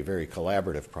 and a very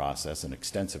collaborative process, an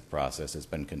extensive process has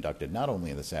been conducted not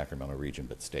only in the Sacramento region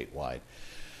but statewide.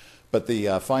 But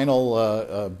the final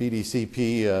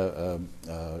BDCP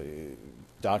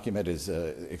document is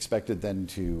expected then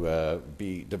to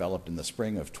be developed in the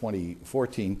spring of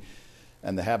 2014.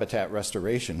 And the habitat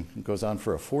restoration goes on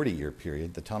for a 40-year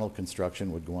period. The tunnel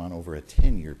construction would go on over a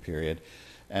 10-year period,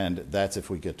 and that's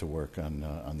if we get to work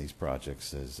on these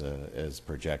projects as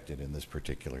projected in this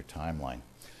particular timeline.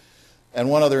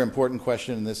 And one other important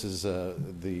question, and this is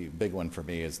the big one for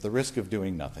me, is the risk of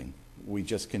doing nothing. We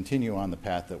just continue on the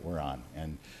path that we're on.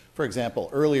 And for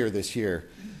example, earlier this year,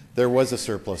 there was a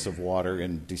surplus of water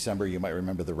in December. You might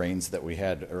remember the rains that we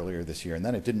had earlier this year, and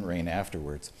then it didn't rain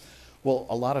afterwards. Well,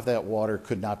 a lot of that water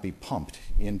could not be pumped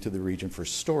into the region for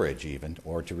storage even,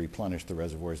 or to replenish the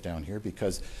reservoirs down here,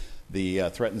 because the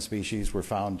threatened species were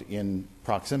found in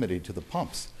proximity to the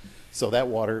pumps. So that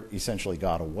water essentially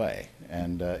got away,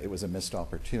 and it was a missed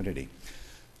opportunity.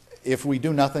 If we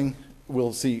do nothing,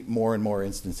 we'll see more and more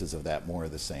instances of that, more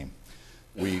of the same.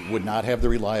 We would not have the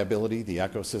reliability, the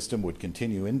ecosystem would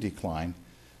continue in decline,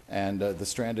 and the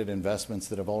stranded investments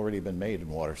that have already been made in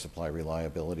water supply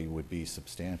reliability would be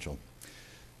substantial.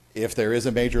 If there is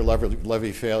a major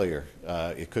levee failure,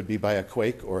 it could be by a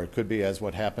quake, or it could be as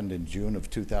what happened in June of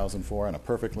 2004 on a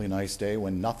perfectly nice day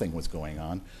when nothing was going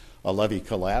on. A levee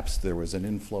collapsed, there was an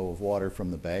inflow of water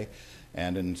from the bay,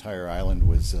 and an entire island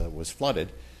was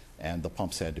flooded, and the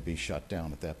pumps had to be shut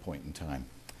down at that point in time.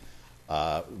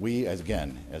 We, as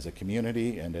a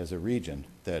community and as a region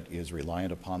that is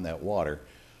reliant upon that water,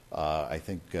 I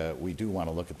think we do want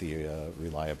to look at the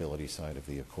reliability side of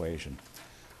the equation.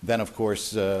 Then, of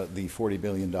course, the $40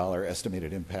 billion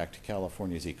estimated impact to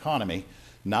California's economy,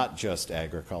 not just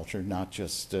agriculture, not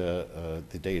just the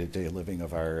day-to-day living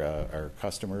of our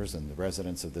customers and the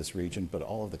residents of this region, but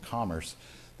all of the commerce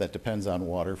that depends on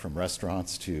water, from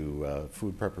restaurants to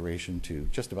food preparation to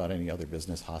just about any other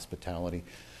business, hospitality.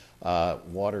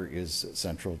 Water is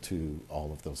central to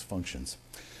all of those functions.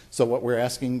 So what we're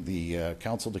asking the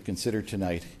council to consider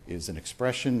tonight is an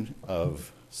expression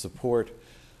of support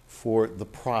for the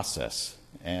process,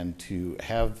 and to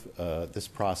have this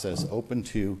process open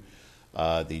to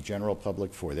the general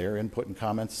public for their input and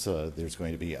comments. There's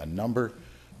going to be a number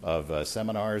of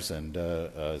seminars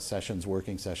and sessions,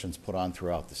 working sessions put on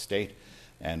throughout the state,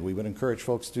 and we would encourage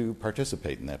folks to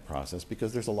participate in that process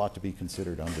because there's a lot to be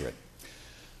considered under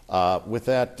it. With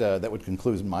that, that would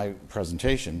conclude my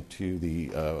presentation to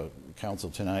the council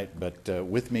tonight, but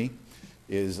with me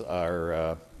is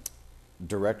our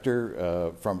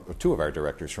director, two of our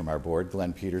directors from our board,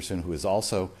 Glenn Peterson, who is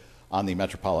also on the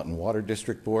Metropolitan Water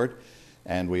District Board,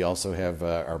 and we also have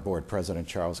our board president,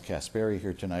 Charles Caspary,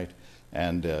 here tonight,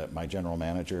 and my general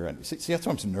manager. And see, that's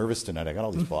why I'm so nervous tonight. I got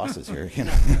all these bosses here. You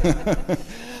know,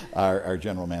 our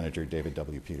general manager, David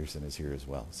W. Peterson, is here as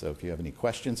well. So if you have any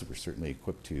questions, we're certainly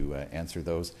equipped to answer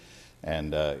those.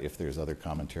 And if there's other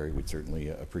commentary, we'd certainly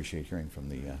appreciate hearing from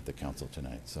the council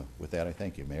tonight. So with that, I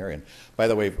thank you, Mayor. And by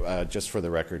the way, just for the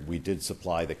record, we did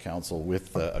supply the council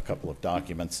with a couple of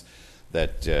documents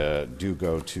that do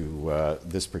go to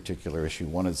this particular issue.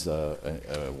 One is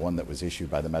one that was issued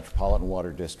by the Metropolitan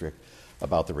Water District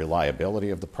about the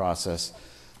reliability of the process,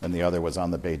 and the other was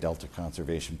on the Bay Delta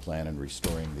Conservation Plan and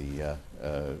restoring the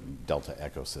Delta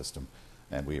ecosystem.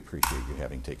 And we appreciate you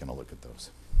having taken a look at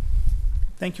those.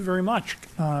 Thank you very much.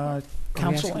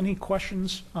 Council, yes. any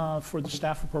questions for the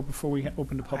staff report before we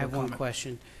open to I public have one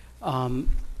comment? question.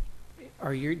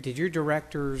 Did your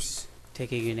directors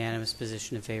take a unanimous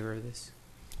position in favor of this?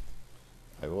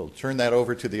 I will turn that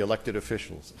over to the elected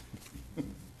officials. My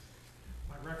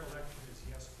recollection is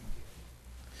yes,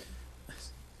 we did.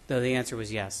 Though the answer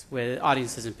was yes. Well, the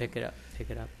audience doesn't pick it up.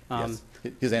 Yes.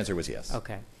 His answer was yes.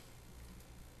 Okay.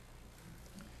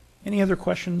 Any other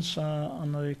questions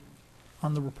on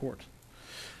the report?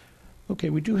 Okay,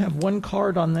 we do have one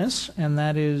card on this, and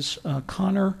that is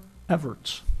Connor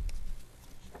Everts.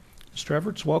 Mr.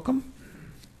 Everts, welcome.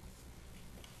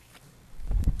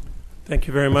 Thank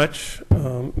you very much,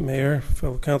 Mayor,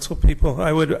 fellow council people.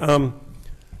 I would.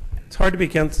 It's hard to be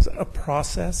against a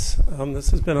process.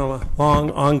 This has been a long,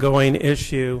 ongoing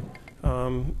issue.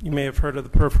 You may have heard of the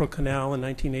peripheral canal in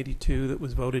 1982 that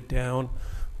was voted down.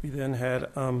 We then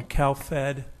had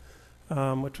CalFed,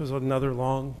 which was another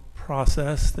long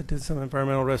process that did some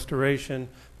environmental restoration,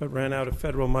 but ran out of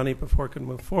federal money before it could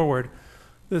move forward.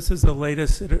 This is the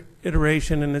latest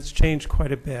iteration, and it's changed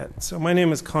quite a bit. So my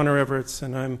name is Connor Everts,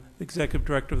 and I'm the Executive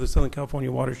Director of the Southern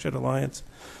California Watershed Alliance.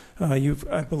 You've,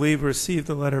 I believe, received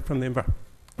a letter from the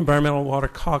Environmental Water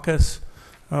Caucus,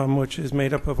 which is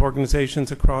made up of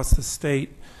organizations across the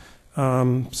state.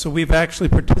 So we've actually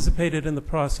participated in the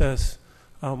process.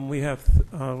 We have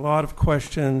a lot of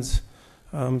questions,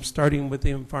 starting with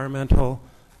the environmental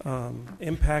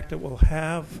impact it will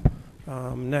have.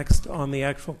 Next, on the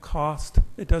actual cost,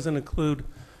 it doesn't include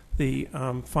the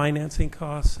financing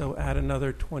costs, so add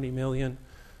another $20 million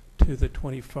to the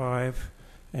 25,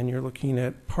 and you're looking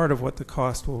at part of what the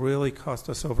cost will really cost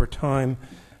us over time.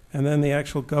 And then the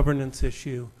actual governance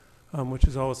issue, which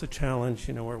is always a challenge,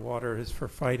 you know, where water is for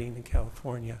fighting in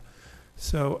California.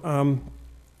 So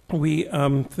we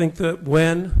think that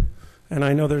when, and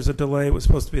I know there's a delay, it was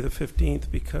supposed to be the 15th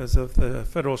because of the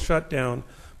federal shutdown,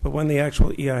 but when the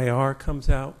actual EIR comes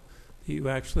out, you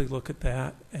actually look at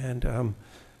that. And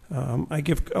I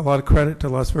give a lot of credit to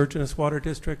Las Virgenes Water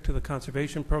District, to the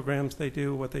conservation programs they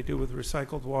do, what they do with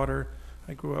recycled water.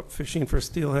 I grew up fishing for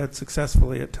steelhead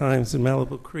successfully at times in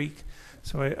Malibu Creek,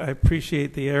 so I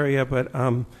appreciate the area, but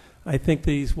I think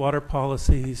these water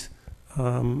policies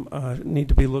need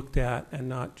to be looked at and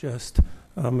not just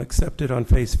accepted on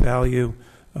face value.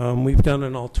 We've done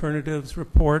an alternatives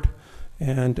report,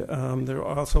 and there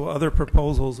are also other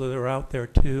proposals that are out there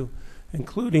too,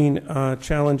 including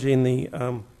challenging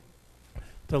the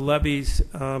levees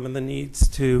and the needs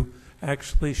to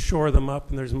actually shore them up,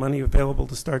 and there's money available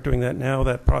to start doing that now.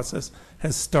 That process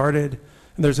has started.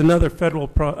 And there's another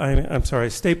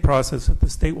state process at the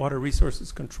State Water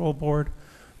Resources Control Board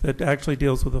that actually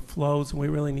deals with the flows, and we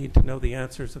really need to know the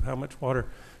answers of how much water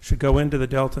should go into the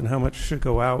Delta and how much should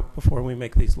go out before we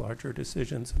make these larger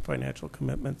decisions and financial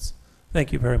commitments.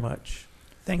 Thank you very much.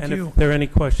 Thank and you. If there are any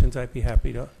questions, I'd be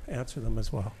happy to answer them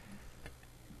as well.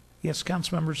 Yes,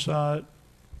 council members,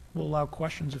 we'll allow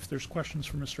questions if there's questions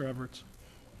for Mr. Everts.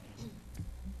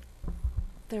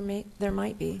 There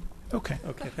might be. Okay.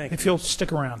 Okay, thank If you. you'll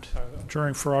stick around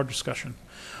for our discussion.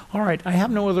 All right, I have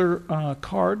no other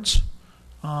cards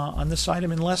on this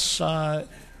item unless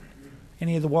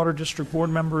any of the Water District Board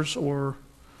members or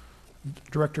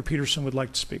Director Peterson would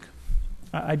like to speak.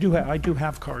 I do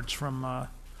have cards from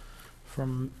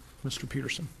Mr.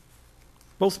 Peterson,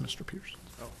 both Mr. Peterson.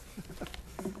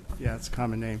 Yeah, it's a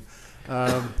common name.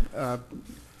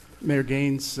 Mayor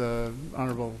Gaines,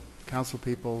 honorable council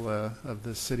people of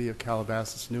the city of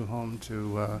Calabasas, new home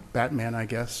to Batman, I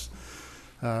guess.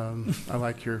 I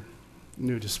like your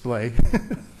new display.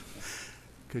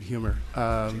 Good humor.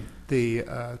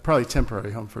 Probably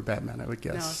temporary home for Batman, I would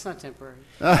guess. No, it's not temporary.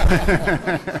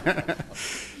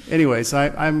 Anyways,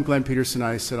 I'm Glenn Peterson.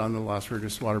 I sit on the Las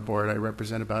Virgenes Water Board. I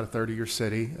represent about a third of your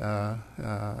city.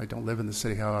 I don't live in the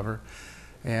city, however.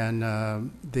 And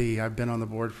I've been on the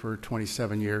board for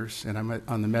 27 years, and I'm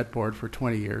on the Met Board for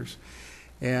 20 years.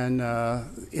 And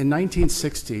in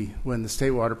 1960, when the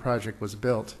State Water Project was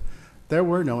built, there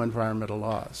were no environmental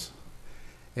laws.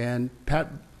 And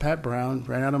Pat Brown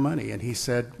ran out of money, and he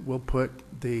said, we'll put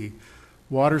the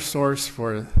water source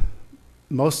for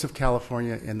most of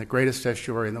California in the greatest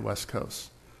estuary in the West Coast,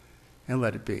 and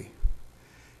let it be.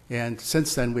 And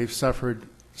since then, we've suffered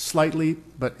slightly,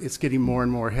 but it's getting more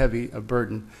and more heavy a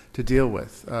burden to deal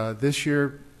with. This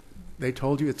year, they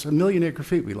told you it's 1 million acre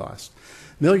feet we lost.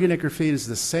 1 million acre feet is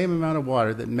the same amount of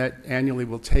water that Met annually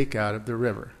will take out of the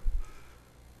river.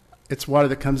 It's water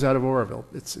that comes out of Oroville.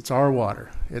 It's our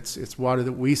water. It's water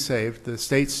that we saved, the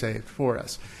state saved for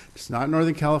us. It's not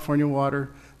Northern California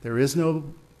water. There is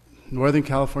no Northern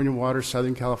California water,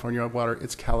 Southern California water.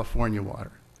 It's California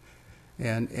water.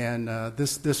 and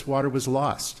this water was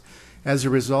lost. As a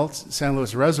result, San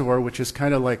Luis Reservoir, which is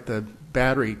kind of like the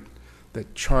battery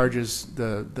that charges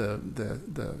the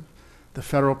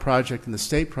federal project and the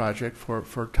state project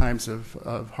for times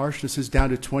of harshness, is down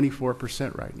to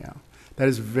 24% right now. That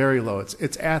is very low.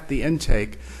 It's at the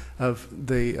intake of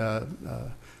the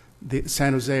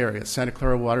San Jose area, Santa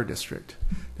Clara Water District.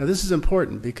 Now, this is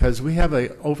important because we have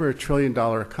over $1 trillion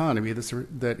economy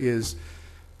that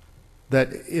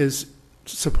is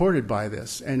supported by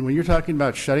this. And when you're talking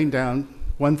about shutting down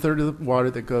 1/3 of the water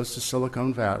that goes to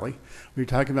Silicon Valley, when you're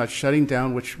talking about shutting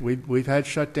down, which we've had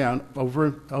shut down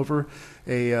over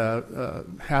a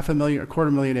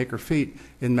 250,000 acre feet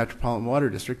in Metropolitan Water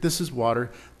District, this is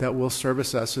water that will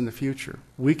service us in the future.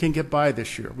 We can get by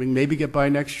this year. We can maybe get by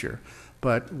next year.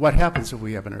 But what happens if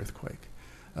we have an earthquake?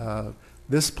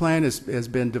 This plan has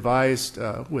been devised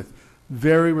with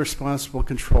very responsible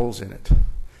controls in it.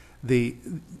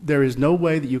 There is no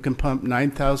way that you can pump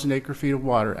 9,000 acre feet of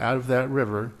water out of that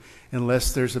river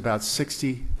unless there's about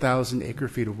 60,000 acre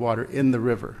feet of water in the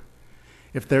river.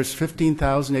 If there's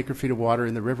 15,000 acre feet of water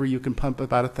in the river, you can pump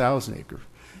about 1,000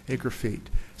 acre feet.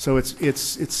 So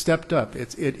it's stepped up.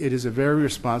 It is a very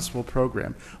responsible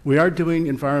program. We are doing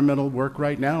environmental work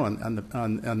right now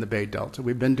on the Bay Delta.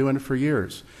 We've been doing it for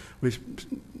years.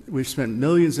 We've spent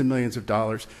millions and millions of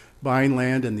dollars buying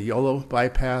land in the Yolo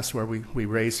bypass where we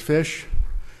raise fish.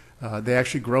 They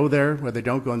actually grow there where they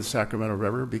don't go in the Sacramento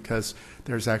River because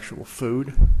there's actual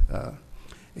food.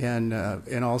 And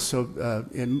also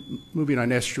in moving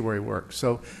on estuary work.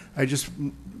 So I just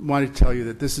wanted to tell you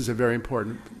that this is a very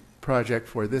important project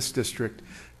for this district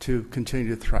to continue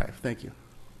to thrive. Thank you.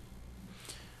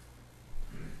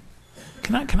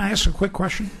 Can I ask a quick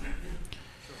question?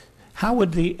 How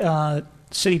would the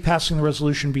city passing the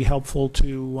resolution be helpful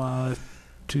to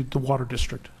the water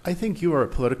district? I think you are a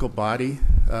political body.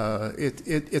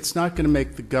 It's not going to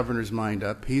make the governor's mind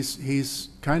up. He's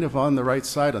kind of on the right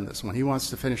side on this one. He wants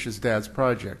to finish his dad's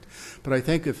project. But I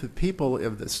think if the people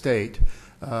of the state,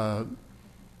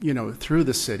 through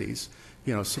the cities,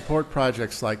 support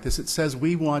projects like this, it says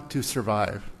we want to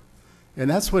survive. And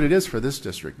that's what it is for this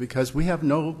district, because we have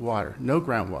no water, no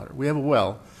groundwater. We have a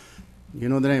well. You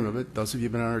know the name of it. Those of you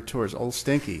who've been on our tours, Old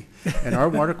Stinky. And our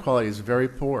water quality is very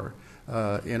poor.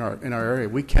 In our area,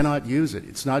 we cannot use it.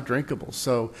 It's not drinkable.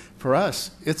 So for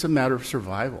us, it's a matter of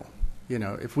survival.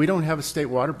 If we don't have a state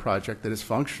water project that is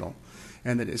functional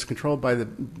and that is controlled by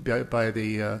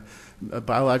the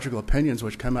biological opinions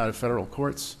which come out of federal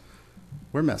courts,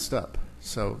 we're messed up.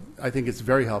 So I think it's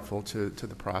very helpful to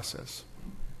the process.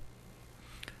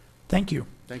 Thank you.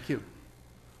 Thank you.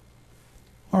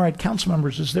 All right, council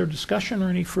members, is there discussion or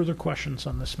any further questions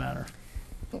on this matter?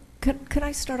 Could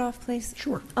I start off, please?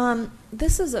 Sure.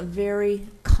 This is a very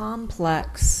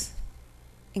complex,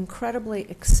 incredibly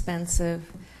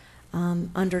expensive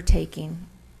undertaking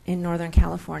in Northern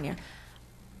California.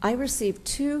 I received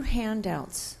 2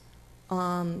 handouts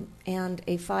and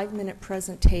a 5-minute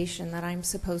presentation that I'm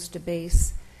supposed to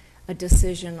base a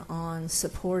decision on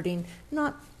supporting,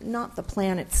 not the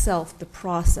plan itself, the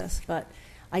process, but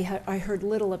I heard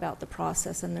little about the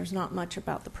process, and there's not much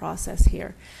about the process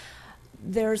here.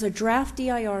 There's a draft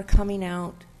DIR coming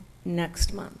out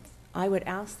next month. I would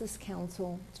ask this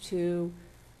council to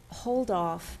hold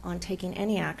off on taking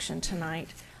any action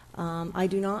tonight. I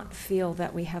do not feel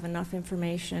that we have enough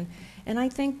information, and I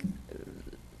think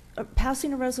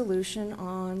passing a resolution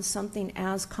on something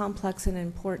as complex and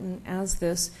important as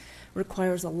this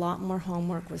requires a lot more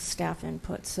homework with staff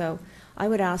input. So I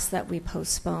would ask that we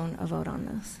postpone a vote on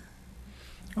this.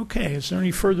 Okay, is there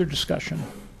any further discussion?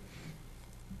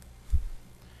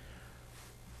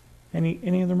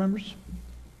 Any other members?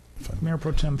 Mayor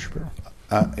Pro Tem Shapiro.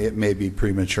 It may be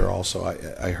premature also.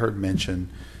 I heard mention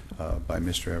by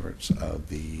Mr. Everts of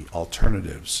the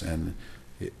alternatives, and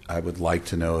I would like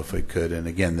to know if we could, and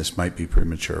again, this might be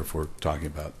premature if we're talking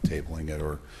about tabling it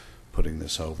or putting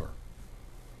this over.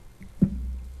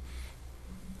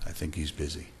 I think he's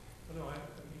busy. No, I'd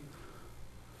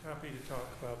be happy to talk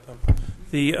about them.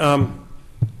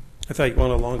 I thought you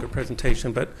wanted a longer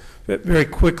presentation, but very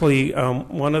quickly,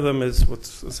 one of them is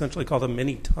what's essentially called a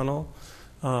mini tunnel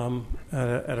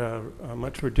at a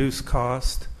much reduced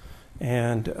cost,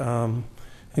 and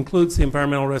includes the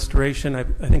environmental restoration. I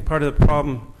think part of the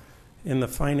problem in the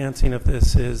financing of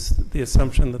this is the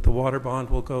assumption that the water bond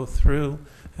will go through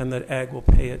and that ag will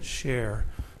pay its share.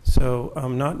 So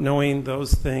not knowing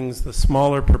those things, the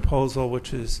smaller proposal,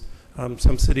 which is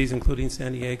some cities, including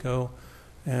San Diego,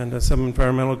 and some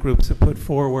environmental groups have put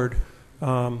forward,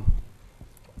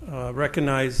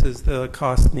 recognizes the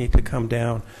costs need to come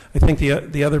down. I think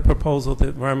the other proposal that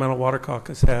Environmental Water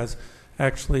Caucus has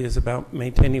actually is about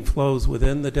maintaining flows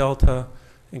within the delta,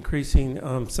 increasing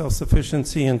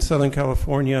self-sufficiency in Southern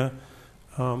California.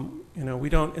 We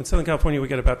don't, in Southern California, we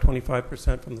get about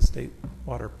 25% from the state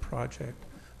water project.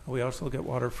 We also get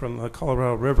water from the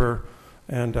Colorado River,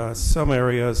 and some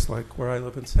areas, like where I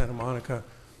live in Santa Monica,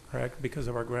 are, because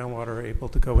of our groundwater, are able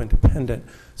to go independent.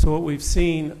 So what we've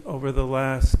seen over the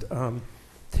last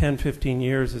 10, 15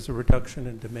 years is a reduction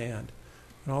in demand.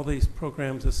 And all these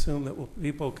programs assume that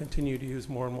people continue to use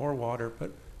more and more water,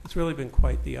 but it's really been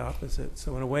quite the opposite.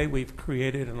 So in a way, we've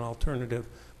created an alternative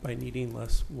by needing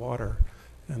less water.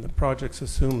 And the projects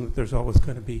assume that there's always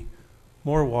going to be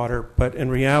more water, but in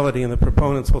reality, and the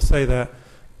proponents will say that,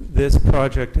 this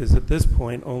project is at this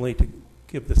point only to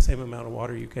give the same amount of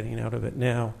water you're getting out of it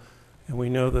now. And we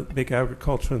know that big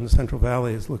agriculture in the Central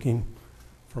Valley is looking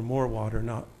for more water,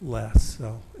 not less.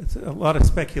 So it's a lot of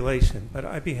speculation, but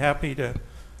I'd be happy to,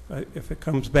 if it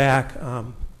comes back,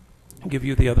 give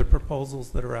you the other proposals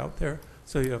that are out there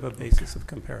so you have a basis of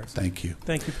comparison. Thank you.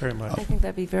 Thank you very much. I think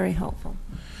that'd be very helpful.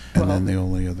 And then the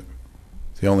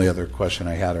only other question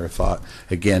I had or thought,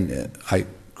 again, I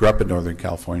grew up in Northern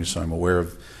California, so I'm aware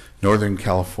of Northern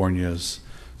California's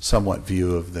somewhat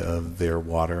view of their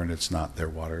water, and it's not their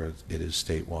water, it is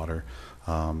state water.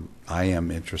 I am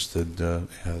interested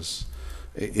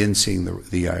in seeing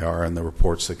the EIR and the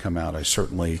reports that come out. I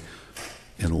certainly,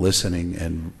 in listening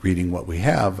and reading what we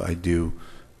have, I do,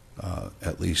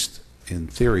 at least in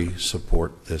theory,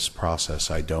 support this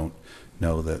process. I don't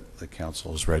know that the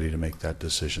council is ready to make that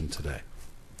decision today.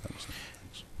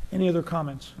 Any other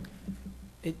comments?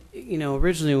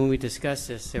 Originally when we discussed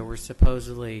this, there were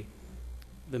supposedly,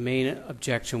 the main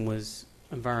objection was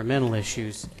environmental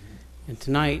issues. And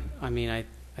tonight, I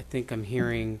think I'm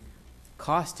hearing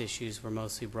cost issues were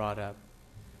mostly brought up.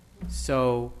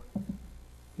 So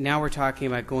now we're talking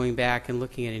about going back and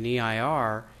looking at an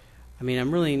EIR.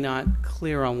 I'm really not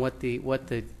clear on what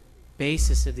the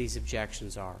basis of these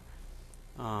objections are.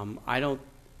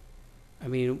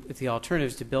 If the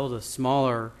alternative is to build a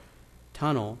smaller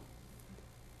tunnel,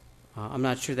 I'm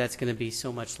not sure that's going to be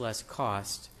so much less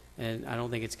cost, and I don't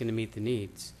think it's going to meet the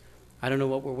needs. I don't know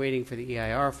what we're waiting for the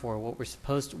EIR for. What we're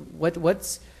supposed to,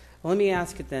 let me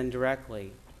ask it then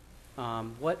directly.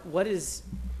 What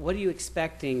are you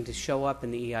expecting to show up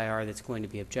in the EIR that's going to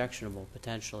be objectionable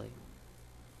potentially?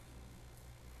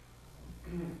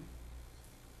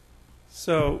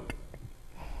 So,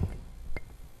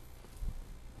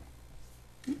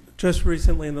 just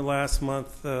recently in the last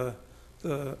month, the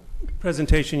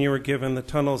presentation you were given, the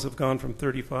tunnels have gone from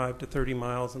 35 to 30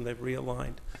 miles, and they've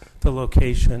realigned the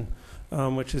location,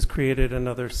 which has created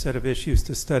another set of issues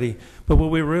to study. But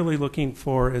what we're really looking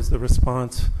for is the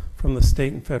response from the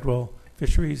state and federal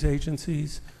fisheries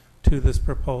agencies to this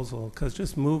proposal, because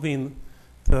just moving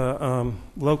the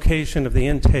location of the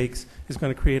intakes is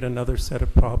going to create another set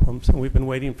of problems, and we've been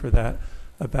waiting for that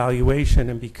evaluation.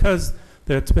 And because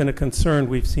that's been a concern,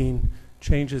 we've seen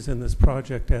changes in this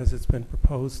project as it's been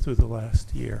proposed through the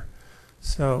last year.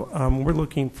 So we're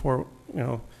looking for,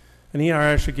 an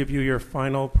EIR should give you your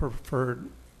final preferred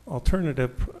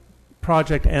alternative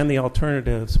project and the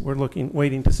alternatives. We're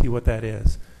waiting to see what that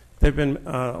is. There've been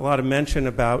a lot of mention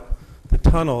about the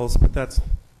tunnels, but that's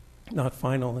not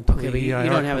final until the EIR you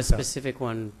don't have a comes out. specific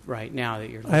one right now that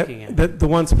you're looking at. The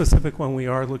one specific one we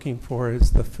are looking for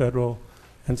is the federal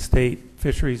and state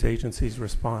fisheries agencies'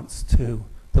 response to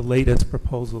the latest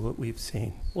proposal that we've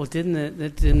seen. Well, didn't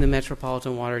the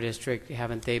Metropolitan Water District,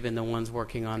 haven't they been the ones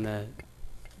working on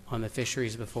the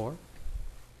fisheries before?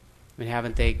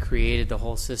 Haven't they created the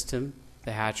whole system,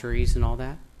 the hatcheries and all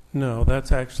that? No,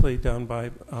 that's actually done by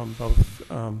both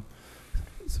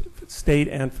state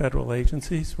and federal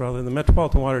agencies. Rather, the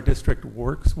Metropolitan Water District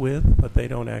works with, but they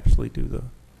don't actually do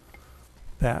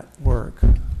that work.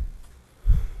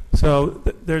 So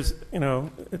there's,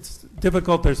 it's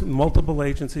difficult. There's multiple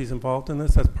agencies involved in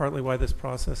this. That's partly why this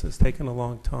process has taken a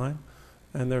long time.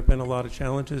 And there have been a lot of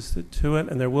challenges to it,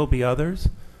 and there will be others.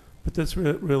 But this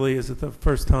really is the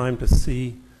first time to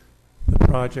see the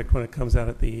project when it comes out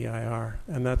at the EIR.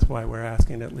 And that's why we're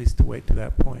asking at least to wait to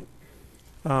that point.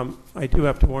 I do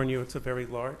have to warn you, it's a very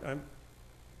large, I'm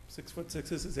 6'6",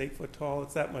 this is 8 foot tall.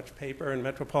 It's that much paper, and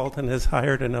Metropolitan has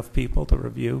hired enough people to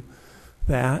review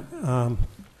that.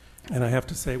 And I have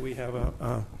to say we have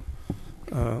a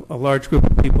large group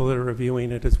of people that are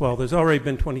reviewing it as well. There's already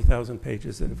been 20,000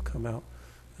 pages that have come out,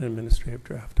 an administrative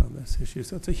draft on this issue.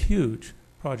 So it's a huge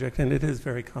project, and it is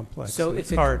very complex. So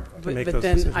it's hard to make those But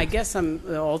then decisions. I guess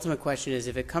the ultimate question is,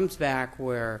 if it comes back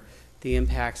where the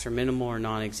impacts are minimal or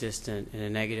non-existent in a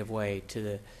negative way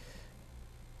to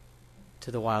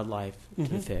the wildlife, to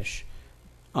the fish,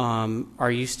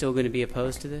 are you still going to be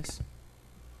opposed to this?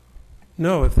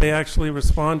 No, if they actually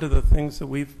respond to the things that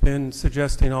we've been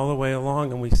suggesting all the way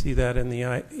along, and we see that in the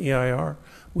EIR,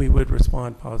 we would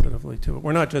respond positively to it.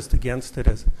 We're not just against it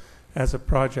as a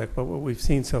project, but what we've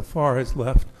seen so far has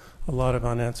left a lot of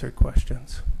unanswered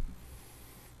questions.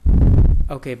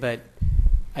 Okay, but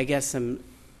I guess it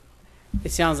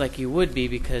sounds like you would be,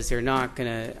 because they're not going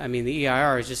to, I mean, the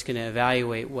EIR is just going to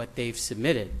evaluate what they've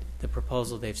submitted, the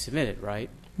proposal they've submitted, right?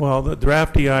 Well, the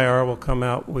draft EIR will come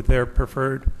out with their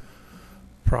preferred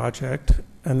project,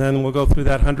 and then we'll go through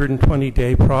that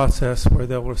 120-day process where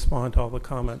they'll respond to all the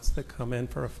comments that come in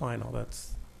for a final.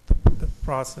 That's the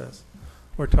process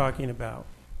we're talking about.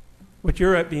 What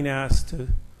you're being asked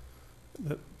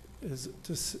is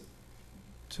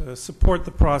to support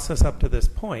the process up to this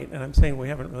point, and I'm saying we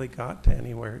haven't really got to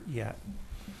anywhere yet.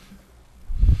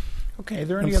 Okay, are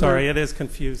there any I'm sorry, it is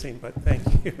confusing, but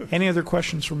thank you. Any other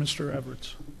questions for Mr.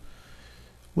 Everts?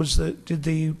 Did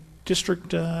the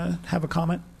district have a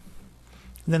comment?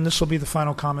 And then this will be the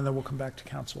final comment, then we'll come back to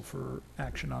council for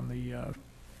action on the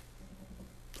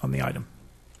item.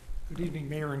 Good evening,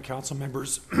 Mayor and council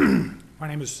members. My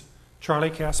name is Charlie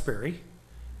Caspary.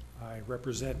 I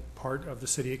represent part of the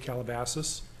city of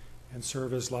Calabasas and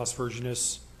serve as Las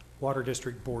Virgenes Water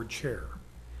District Board Chair.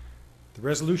 The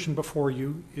resolution before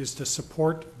you is to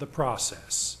support the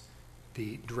process.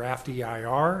 The draft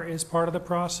EIR is part of the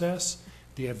process.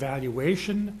 The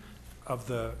evaluation of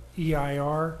the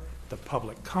EIR, the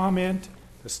public comment,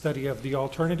 the study of the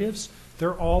alternatives,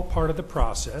 they're all part of the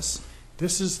process.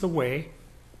 This is the way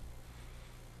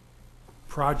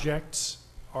projects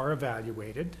are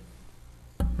evaluated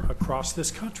across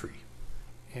this country.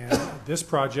 And this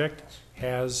project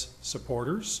has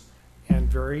supporters and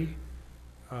very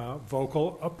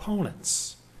vocal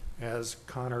opponents. As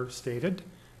Connor stated,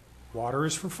 water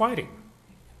is for fighting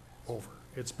over.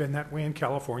 It's been that way in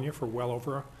California for well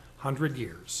over 100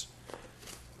 years.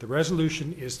 The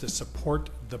resolution is to support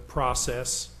the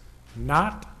process,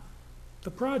 not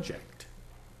the project.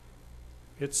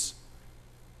 If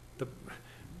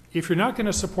you're not going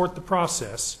to support the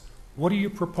process, what do you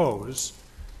propose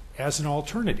as an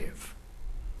alternative?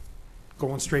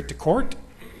 Going straight to court?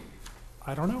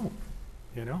 I don't know,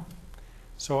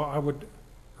 So I would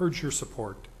urge your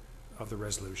support of the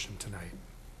resolution tonight.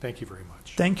 Thank you very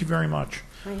much. Thank you very much.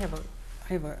 I have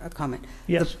a comment.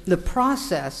 Yes. The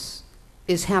process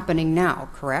is happening now,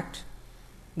 correct?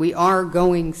 We are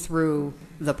going through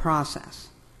the process.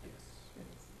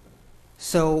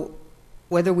 So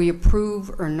whether we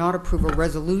approve or not approve a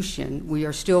resolution, we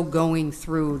are still going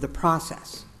through the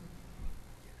process.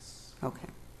 Okay.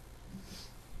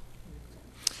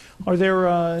 Are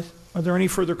there any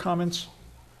further comments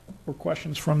or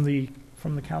questions from the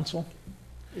council?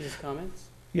 Is comments?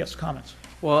 Yes, comments.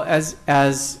 Well, as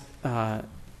Charles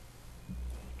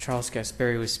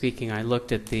Gasperi was speaking, I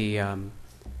looked at the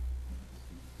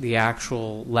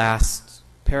actual last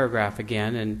paragraph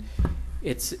again, and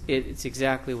it's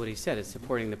exactly what he said. It's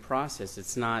supporting the process.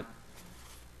 It's not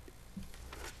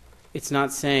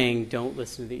saying don't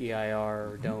listen to the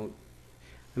EIR or don't.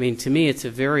 I mean, to me, it's a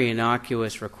very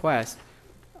innocuous request.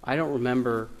 I don't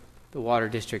remember the Water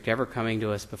District ever coming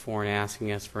to us before and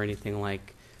asking us for anything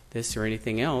like this or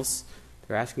anything else.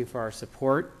 They're asking for our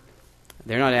support.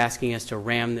 They're not asking us to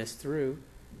ram this through.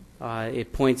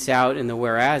 It points out in the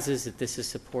whereases that this is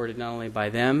supported not only by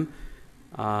them,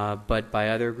 but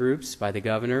by other groups, by the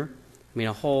governor. I mean,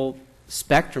 a whole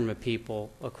spectrum of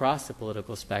people across the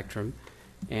political spectrum,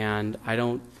 and I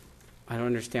don't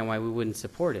understand why we wouldn't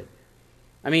support it.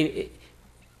 I mean,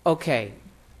 okay,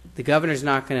 the governor's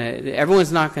not going to,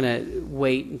 everyone's not going to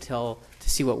wait to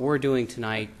see what we're doing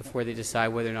tonight before they decide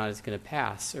whether or not it's going to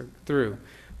pass or through.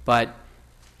 But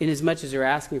in as much as they're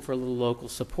asking for a little local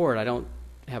support, I don't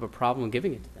have a problem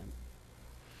giving it to them.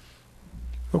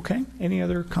 Okay. Any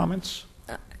other comments?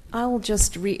 I will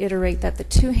just reiterate that the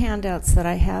two handouts that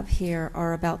I have here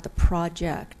are about the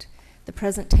project. The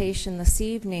presentation this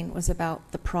evening was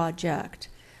about the project.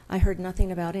 I heard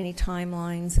nothing about any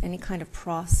timelines, any kind of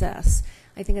process.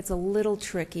 I think it's a little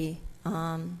tricky.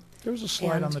 There was a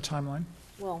slide on the timeline.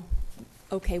 Well,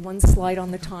 okay, one slide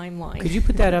on the timeline. Could you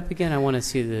put that up again? I want to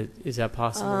see is that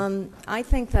possible? I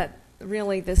think that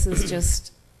really this is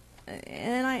just,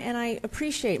 and I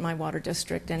appreciate my water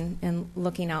district and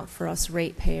looking out for us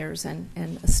ratepayers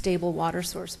and a stable water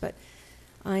source, but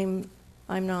I'm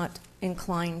not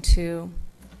inclined to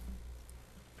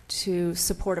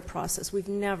support a process. We've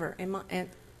never,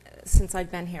 since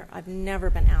I've been here, I've never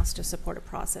been asked to support a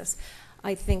process.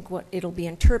 I think what it'll be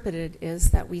interpreted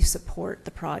is that we support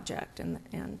the project, and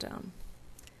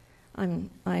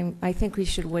I think we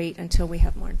should wait until we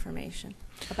have more information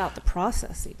about the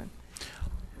process even.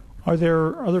 Are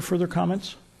there other further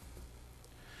comments?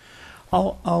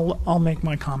 I'll make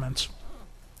my comments.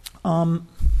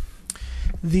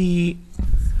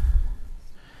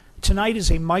 Tonight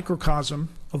is a microcosm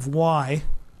of why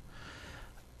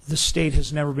the state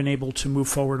has never been able to move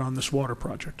forward on this water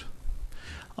project.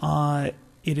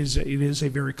 It is a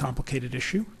very complicated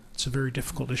issue. It's a very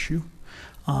difficult issue.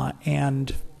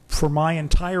 And for my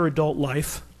entire adult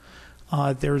life,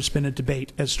 there's been a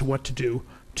debate as to what to do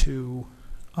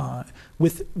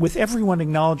with everyone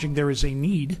acknowledging there is a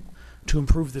need to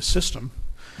improve the system.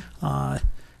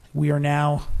 We are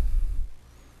now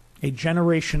a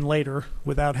generation later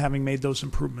without having made those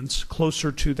improvements,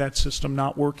 closer to that system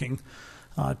not working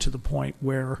to the point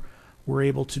where we're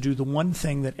able to do the one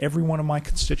thing that every one of my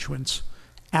constituents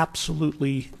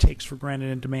absolutely takes for granted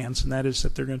and demands, and that is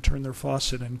that they're going to turn their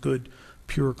faucet and good,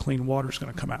 pure, clean water is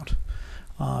going to come out.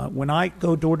 When I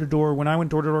go door to door, when I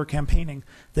went door to door campaigning,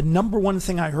 the number one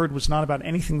thing I heard was not about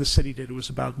anything the city did. It was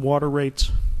about water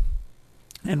rates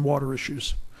and water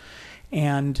issues.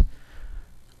 And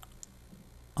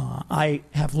I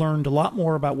have learned a lot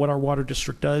more about what our water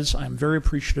district does. I'm very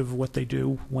appreciative of what they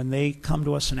do. When they come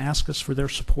to us and ask us for their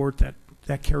support,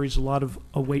 that carries a lot of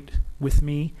weight with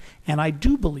me. And I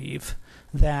do believe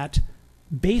that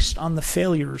based on the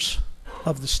failures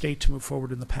of the state to move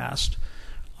forward in the past,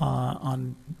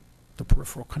 on the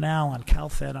peripheral canal, on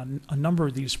CalFed, on a number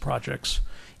of these projects,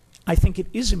 I think it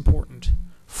is important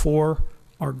for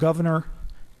our governor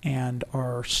and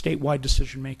our statewide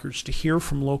decision makers to hear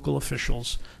from local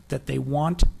officials that they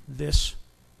want this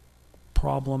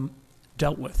problem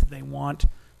dealt with. They want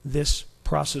this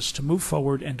process to move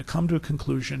forward and to come to a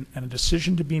conclusion and a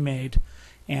decision to be made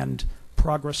and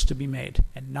progress to be made,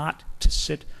 and not to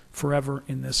sit forever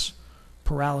in this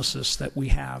paralysis that we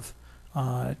have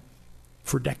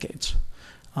for decades.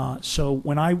 So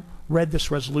when I read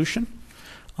this resolution,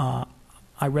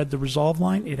 I read the resolve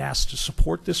line. It asked to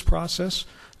support this process,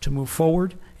 to move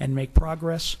forward and make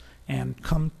progress and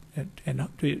come and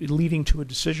leading to a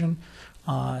decision.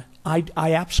 I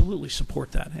absolutely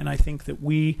support that, and I think that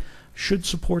we should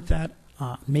support that.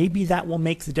 Maybe that will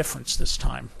make the difference this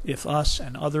time if us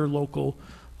and other local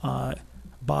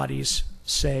bodies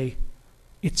say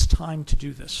it's time to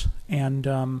do this. And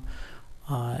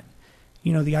the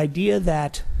idea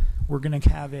that we're going to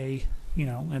have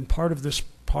and part of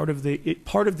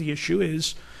the issue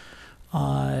is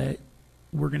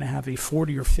we're going to have a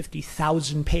 40 or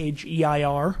 50,000 page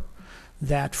EIR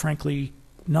that, frankly,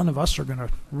 none of us are going to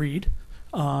read,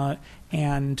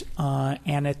 and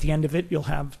at the end of it, you'll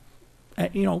have,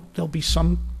 there'll be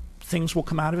some things will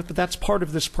come out of it, but that's part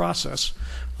of this process.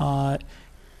 But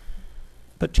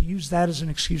to use that as an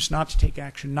excuse not to take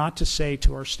action, not to say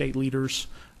to our state leaders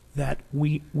that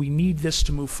we need this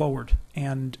to move forward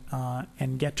and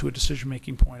get to a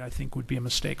decision-making point, I think would be a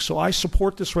mistake. So I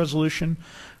support this resolution.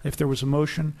 If there was a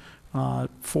motion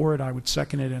for it, I would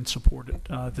second it and support it,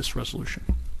 this resolution.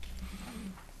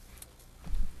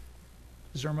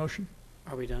 Is there a motion?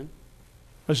 Are we done?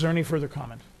 Is there any further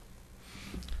comment?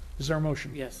 Is there a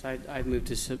motion? Yes, I move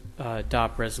to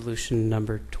adopt resolution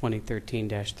number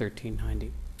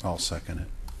 2013-1390. I'll second it.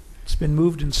 It's been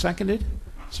moved and seconded.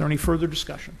 Is there any further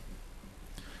discussion?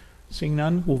 Seeing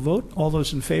none, we'll vote. All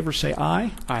those in favor say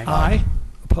aye. Aye. Aye.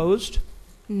 Opposed?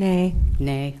 Nay.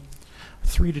 Nay.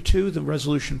 3-2, the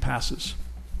resolution passes.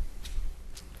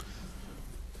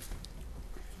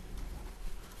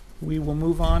 We will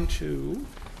move on to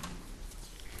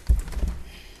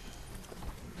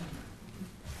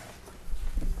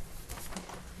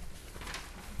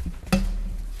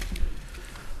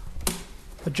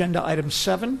agenda item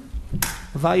 7,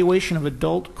 evaluation of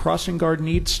adult crossing guard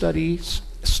needs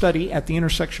study at the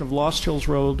intersection of Lost Hills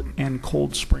Road and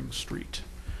Cold Spring Street.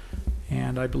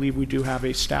 And I believe we do have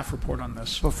a staff report on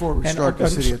this. Before we start, the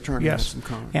city attorney has some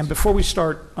comments. And before we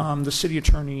start, the city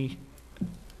attorney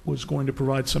was going to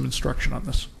provide some instruction on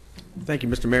this. Thank you,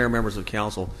 Mr. Mayor, members of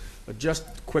council. Just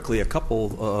quickly, a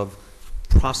couple of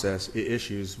process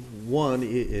issues.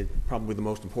 One, probably the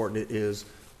most important, is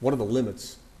what are the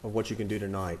limits of what you can do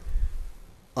tonight?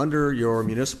 Under your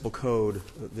municipal code,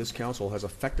 this council has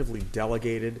effectively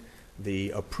delegated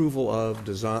the approval of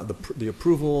design, the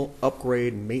approval,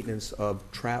 upgrade, and maintenance of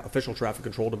official traffic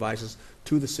control devices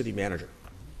to the city manager.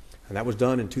 And that was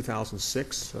done in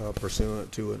 2006,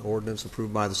 pursuant to an ordinance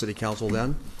approved by the city council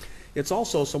then. It's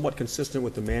also somewhat consistent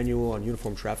with the manual on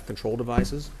uniform traffic control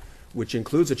devices, which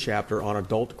includes a chapter on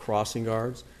adult crossing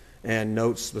guards and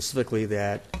notes specifically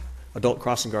that adult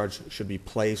crossing guards should be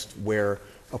placed where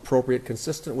appropriate,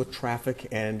 consistent with traffic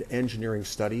and engineering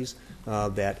studies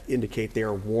that indicate they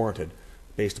are warranted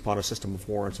based upon a system of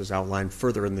warrants as outlined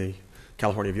further in the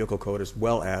California Vehicle Code, as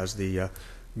well as the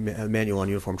Manual on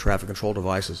Uniform Traffic Control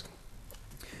Devices.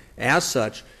 As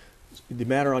such, the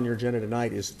matter on your agenda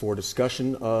tonight is for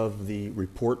discussion of the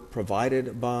report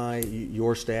provided by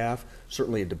your staff,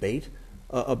 certainly a debate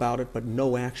about it, but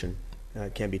no action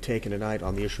can be taken tonight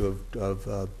on the issue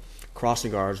of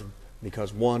crossing guards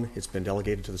because, one, it's been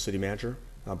delegated to the city manager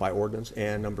by ordinance,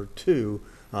 and number two,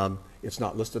 it's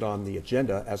not listed on the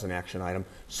agenda as an action item.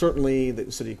 Certainly,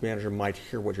 the city manager might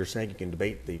hear what you're saying. You can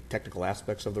debate the technical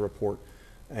aspects of the report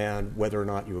and whether or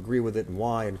not you agree with it and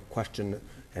why, and question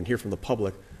and hear from the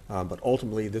public. But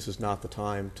ultimately, this is not the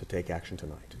time to take action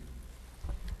tonight.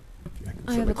 I can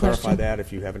certainly clarify that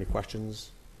if you have any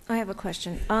questions. I have a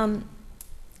question.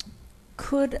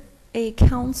 Could a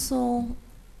council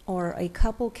or a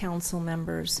couple council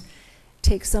members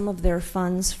take some of their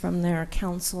funds from their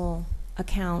council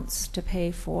accounts to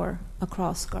pay for a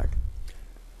cross guard?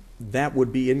 That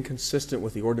would be inconsistent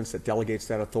with the ordinance that delegates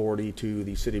that authority to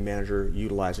the city manager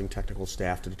utilizing technical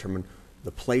staff to determine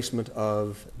the placement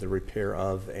of, the repair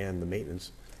of, and the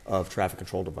maintenance of traffic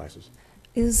control devices,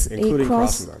 including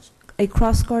crossing guards. A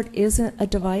cross guard is a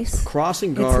device? A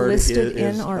crossing guard it's listed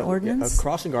in our ordinance? A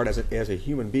crossing guard as a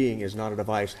human being is not a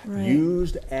device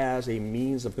used as a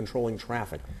means of controlling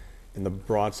traffic. In the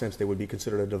broad sense, they would be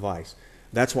considered a device.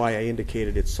 That's why I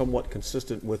indicated it's somewhat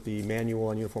consistent with the Manual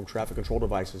on Uniform Traffic Control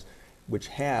Devices, which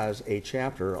has a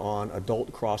chapter on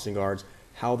adult crossing guards,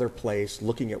 how they're placed,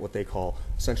 looking at what they call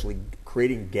essentially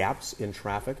creating gaps in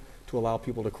traffic to allow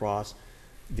people to cross,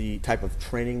 the type of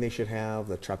training they should have,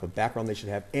 the type of background they should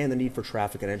have, and the need for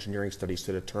traffic and engineering studies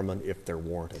to determine if they're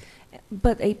warranted.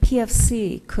 But a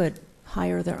PFC could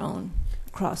hire their own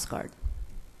cross guard.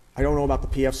 I don't know about the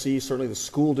PFC. Certainly the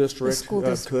school district,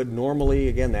 could. Normally,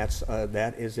 again,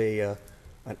 that is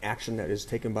an action that is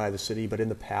taken by the city, but in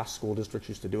the past, school districts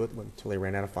used to do it until they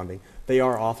ran out of funding.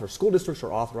 School districts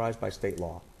are authorized by state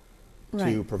law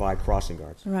to provide crossing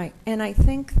guards. Right, and I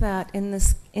think that in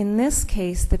this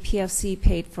case, the PFC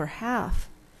paid for half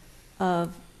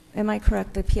of, am I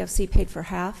correct, the PFC paid for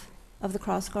half of the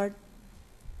cross guard?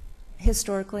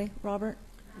 Historically, Robert?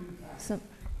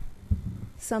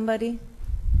 Somebody?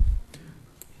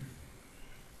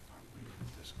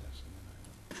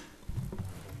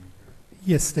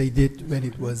 Yes, they did when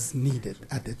it was needed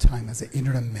at the time as an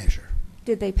interim measure.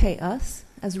 Did they pay us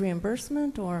as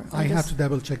reimbursement, or? I have to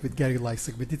double check with Gary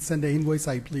Lysick. We did send the invoice.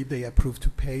 I believe they approved to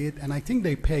pay it, and I think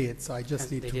they pay it, so I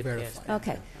just need to verify.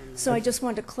 Okay, so I just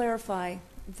wanted to clarify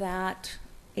that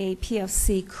a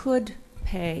PFC could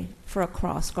pay for a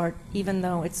cross guard, even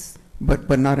though it's...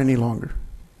 But not any longer.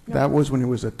 No. That was when it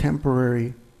was a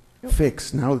temporary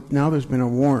fix. Now there's been a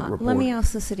warrant report. Let me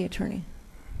ask the city attorney.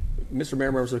 Mr.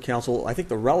 Mayor, members of the council, I think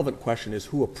the relevant question is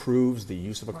who approves the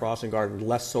use of a crossing guard,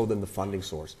 less so than the funding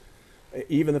source.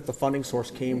 Even if the funding source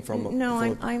came from... No,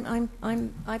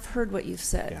 I've heard what you've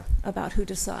said about who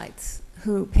decides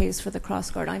who pays for the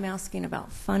cross guard. I'm asking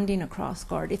about funding a cross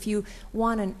guard. If you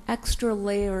want an extra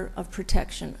layer of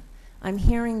protection, I'm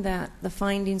hearing that the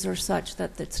findings are such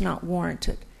that it's not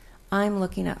warranted. I'm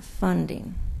looking at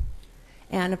funding.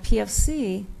 And a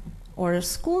PFC or a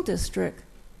school district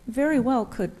very well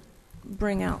could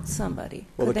bring out somebody.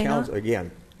 Well, the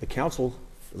council,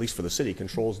 at least for the city,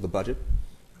 controls the budget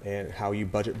and how you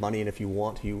budget money, and if you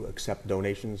want to accept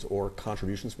donations or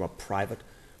contributions from a private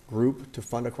group to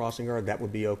fund a crossing guard, that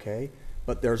would be okay.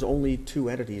 But there's only two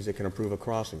entities that can approve a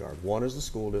crossing guard. One is the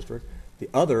school district. The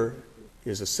other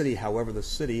is the city. However, the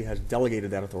city has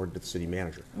delegated that authority to the city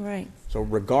manager. Right. So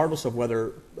regardless of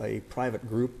whether a private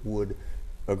group would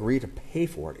agree to pay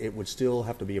for it, it would still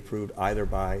have to be approved either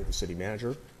by the city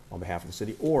manager on behalf of the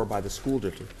city or by the school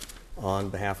district on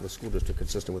behalf of the school district,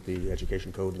 consistent with the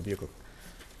education code and the vehicle.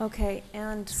 Okay,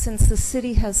 and since the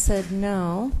city has said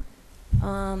no,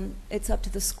 it's up to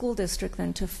the school district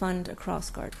then to fund a cross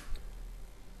guard.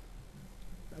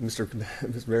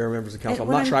 Mr. Mayor, members of the council,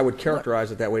 I'm not sure I would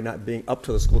characterize it that way, not being up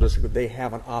to the school district, but they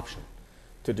have an option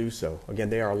to do so. Again,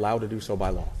 they are allowed to do so by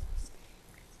law.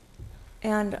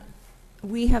 And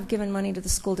we have given money to the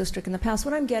school district in the past.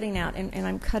 What I'm getting at, and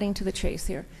I'm cutting to the chase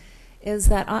here, is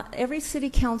that every city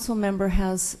council member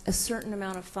has a certain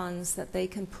amount of funds that they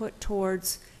can put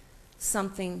towards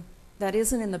something that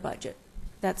isn't in the budget,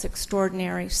 that's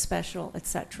extraordinary, special,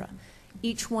 etc.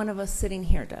 Each one of us sitting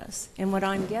here does. And what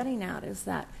I'm getting at is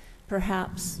that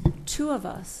perhaps two of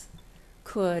us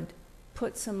could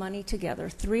put some money together,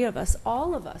 three of us,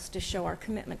 all of us, to show our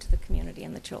commitment to the community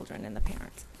and the children and the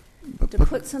parents, to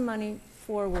put some money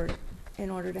forward in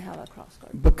order to have a cross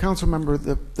guard. But council member,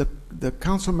 the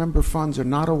council member funds are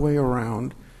not a way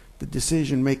around the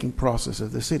decision-making process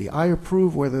of the city. I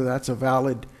approve whether that's a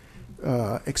valid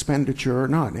expenditure or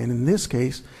not. And in this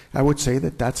case, I would say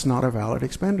that that's not a valid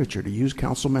expenditure, to use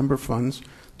council member funds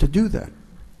to do that,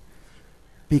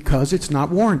 because it's not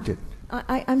warranted.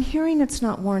 I'm hearing it's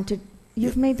not warranted.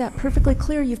 You've made that perfectly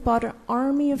clear. You've brought an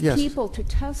army of Yes. people to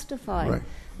testify Right.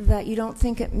 that you don't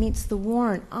think it meets the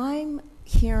warrant. I'm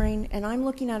hearing, and I'm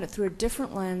looking at it through a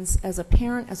different lens, as a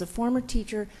parent, as a former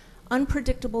teacher,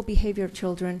 unpredictable behavior of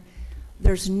children.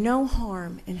 There's no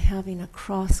harm in having a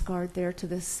cross guard there to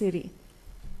the city.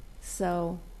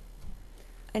 So,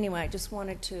 anyway, I just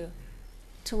wanted to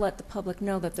let the public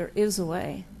know that there is a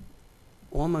way.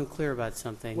 Well, I'm unclear about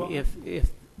something. Well,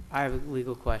 If I have a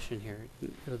legal question here,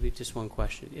 it'll be just one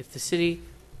question. If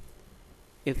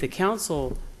the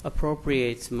council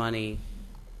appropriates money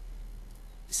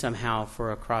somehow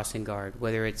for a crossing guard,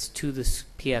 whether it's to the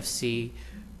PFC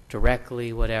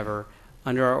directly, whatever,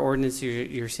 under our ordinance,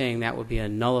 you're saying that would be a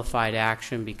nullified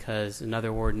action because another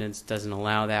ordinance doesn't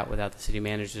allow that without the city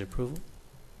manager's approval?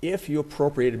 If you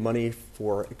appropriated money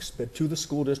to the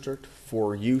school district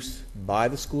for use by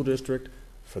the school district,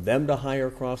 for them to hire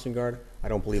a crossing guard, I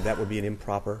don't believe that would be an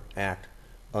improper act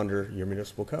under your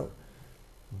municipal code.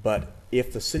 But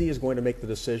if the city is going to make the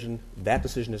decision, that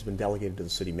decision has been delegated to the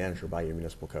city manager by your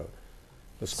municipal code.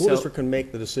 The school district can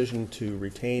make the decision to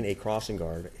retain a crossing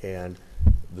guard, and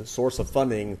the source of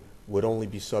funding would only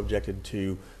be subjected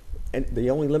to, and the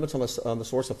only limits on the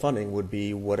source of funding would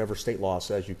be whatever state law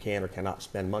says you can or cannot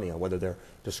spend money on, whether they're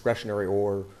discretionary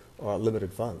or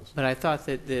limited funds. But I thought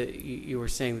that you were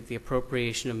saying that the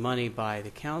appropriation of money by the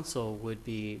council would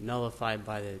be nullified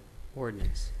by the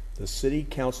ordinance. The city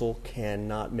council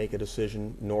cannot make a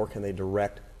decision, nor can they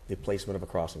direct the placement of a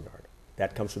crossing guard.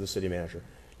 That comes from the city manager.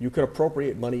 You could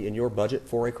appropriate money in your budget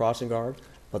for a crossing guard,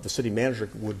 but the city manager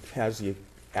has the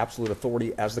absolute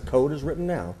authority, as the code is written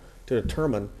now, to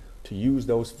determine to use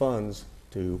those funds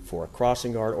for a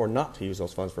crossing guard or not to use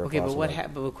those funds for a crossing guard. Okay,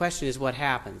 but the question is what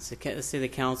happens? Let's say the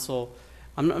council,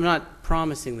 I'm not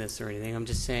promising this or anything, I'm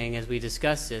just saying as we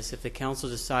discuss this, if the council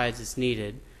decides it's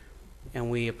needed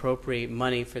and we appropriate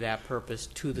money for that purpose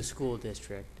to the school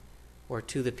district or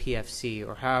to the PFC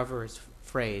or however it's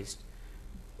phrased,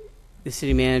 the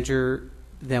city manager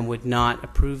then would not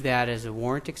approve that as a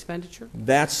warrant expenditure?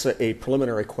 That's a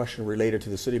preliminary question related to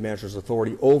the city manager's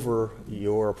authority over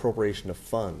your appropriation of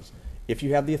funds. If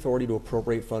you have the authority to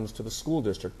appropriate funds to the school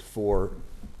district for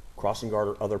crossing guard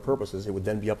or other purposes, it would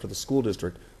then be up to the school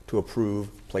district to approve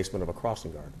placement of a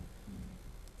crossing guard.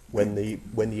 When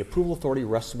the approval authority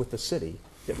rests with the city,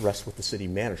 it rests with the city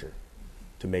manager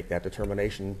to make that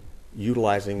determination,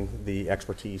 utilizing the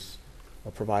expertise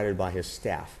provided by his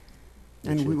staff.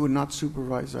 And we would not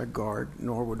supervise that guard,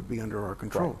 nor would it be under our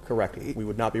control. Correct. We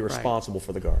would not be responsible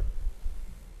for the guard.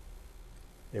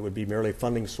 It would be merely a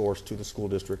funding source to the school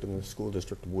district, and the school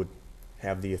district would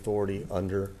have the authority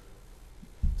under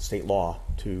state law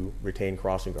to retain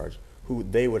crossing guards, who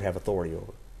they would have authority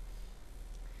over.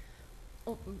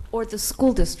 Or the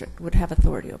school district would have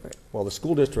authority over it. Well, the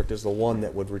school district is the one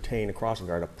that would retain a crossing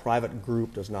guard. A private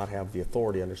group does not have the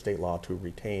authority under state law to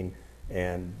retain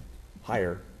and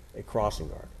hire a crossing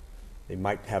guard. They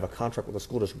might have a contract with the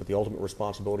school district, but the ultimate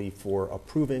responsibility for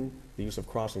approving the use of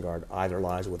crossing guard either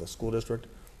lies with a school district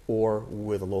or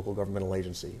with a local governmental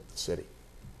agency, the city.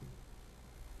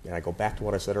 And I go back to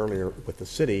what I said earlier, with the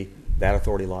city, that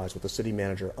authority lies with the city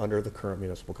manager under the current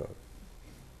municipal code.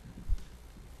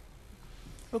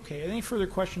 Okay, any further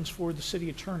questions for the city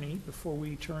attorney before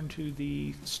we turn to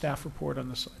the staff report on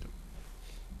this item?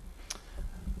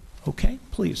 Okay,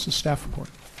 please, the staff report.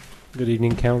 Good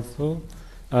evening, Council.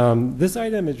 This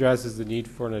item addresses the need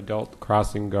for an adult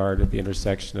crossing guard at the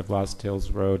intersection of Lost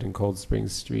Hills Road and Cold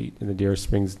Springs Street in the Deer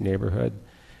Springs neighborhood.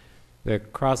 The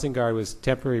crossing guard was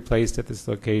temporarily placed at this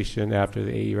location after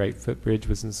the A.E. Wright footbridge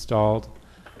was installed.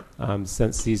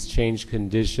 Since these changed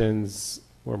conditions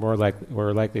were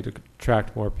likely to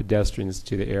attract more pedestrians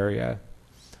to the area.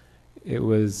 It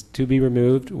was to be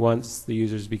removed once the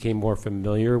users became more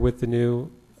familiar with the new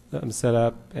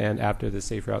setup and after the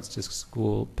Safe Routes to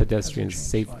School pedestrian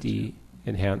safety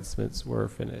enhancements were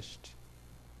finished.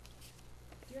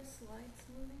 Do you have slides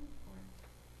moving?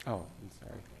 Oh, I'm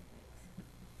sorry.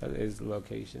 That is the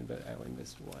location, but I only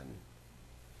missed one.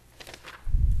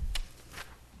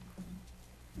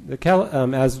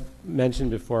 As mentioned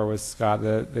before with Scott,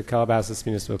 the Calabasas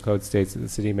Municipal Code states that the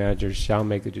city manager shall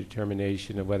make the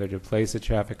determination of whether to place a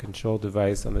traffic control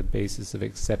device on the basis of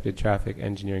accepted traffic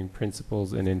engineering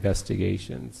principles and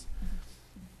investigations.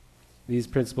 These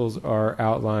principles are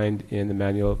outlined in the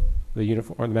manual the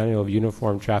Manual of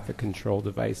Uniform Traffic Control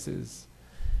Devices.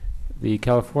 The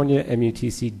California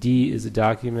MUTCD is a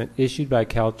document issued by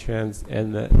Caltrans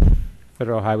and the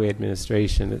Federal Highway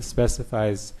Administration that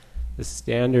specifies the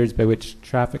standards by which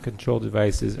traffic control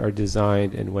devices are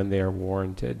designed and when they are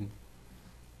warranted.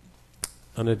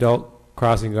 An adult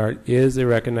crossing guard is a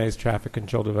recognized traffic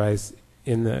control device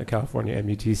in the California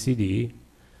MUTCD,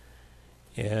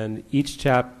 and each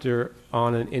chapter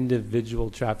on an individual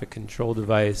traffic control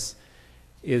device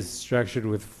is structured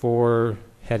with 4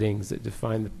 headings that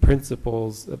define the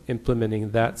principles of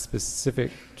implementing that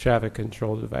specific traffic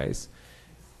control device.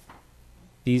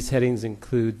 These headings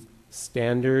include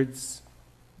standards,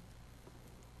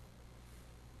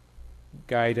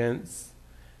 guidance,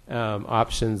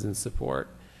 options, and support.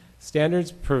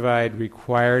 Standards provide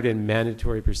required and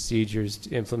mandatory procedures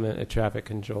to implement a traffic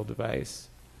control device.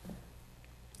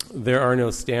 There are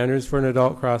no standards for an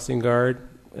adult crossing guard,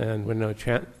 and when no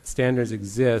standards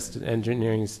exist, an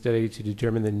engineering study to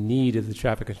determine the need of the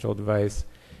traffic control device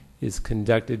is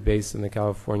conducted based on the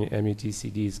California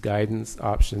MUTCD's guidance,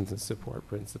 options, and support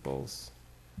principles.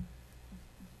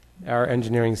 Our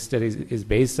engineering study is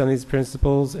based on these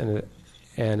principles and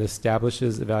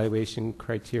establishes evaluation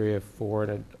criteria for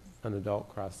an adult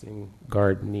crossing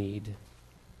guard need.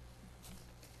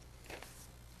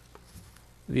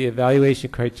 The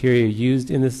evaluation criteria used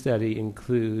in the study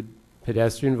include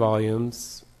pedestrian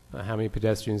volumes, how many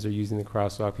pedestrians are using the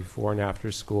crosswalk before and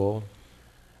after school,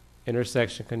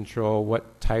 intersection control,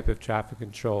 what type of traffic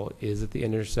control is at the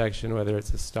intersection, whether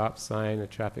it's a stop sign, a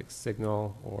traffic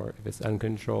signal, or if it's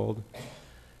uncontrolled,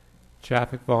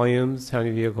 traffic volumes, how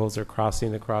many vehicles are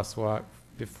crossing the crosswalk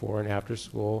before and after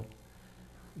school,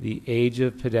 the age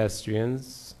of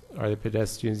pedestrians, are the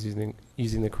pedestrians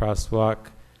using the crosswalk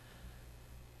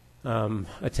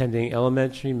attending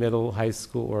elementary, middle, high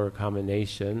school, or a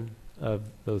combination of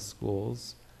those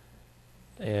schools.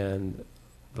 And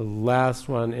the last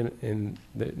one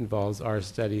that involves our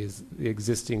study is the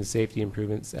existing safety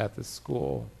improvements at the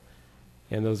school.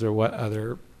 And those are what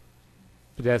other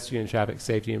pedestrian traffic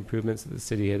safety improvements that the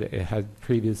city had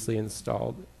previously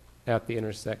installed at the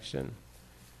intersection.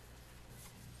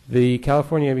 The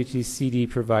California MUTCD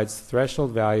provides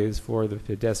threshold values for the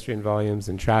pedestrian volumes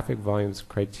and traffic volumes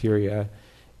criteria.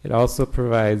 It also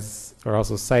provides or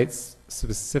also cites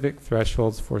specific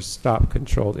thresholds for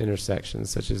stop-controlled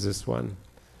intersections, such as this one.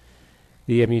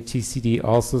 The MUTCD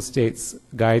also states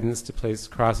guidance to place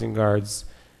crossing guards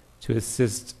to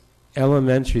assist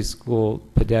elementary school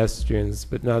pedestrians,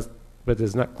 but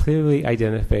does not clearly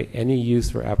identify any use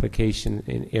for application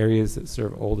in areas that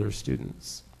serve older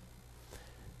students.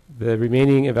 The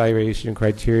remaining evaluation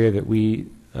criteria that we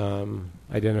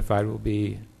identified will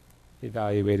be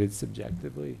evaluated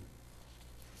subjectively.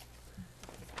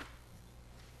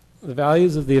 The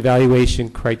values of the evaluation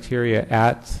criteria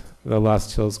at the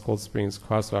Lost Hills Cold Springs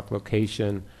crosswalk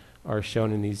location are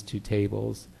shown in these 2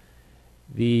 tables.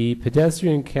 The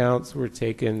pedestrian counts were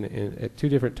taken at 2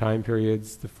 different time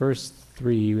periods. The first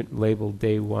 3, labeled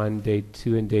Day 1, Day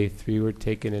 2, and Day 3, were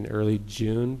taken in early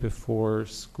June before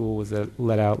school was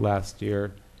let out last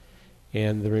year.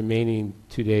 And the remaining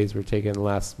 2 days were taken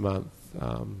last month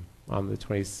on the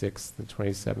 26th and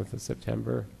 27th of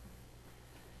September.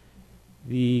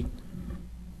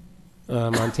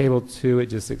 On Table 2, it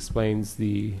just explains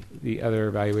the other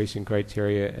evaluation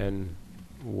criteria and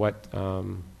what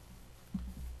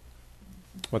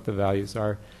the values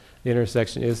are. The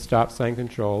intersection is stop sign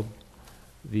controlled.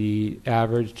 The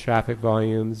average traffic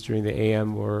volumes during the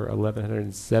AM were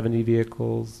 1,170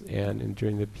 vehicles, and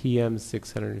during the PM,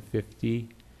 650.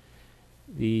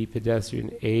 The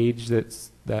pedestrian age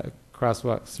that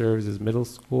crosswalk serves is middle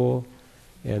school,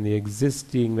 and the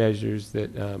existing measures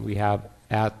that we have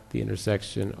at the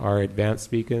intersection are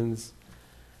advanced beacons,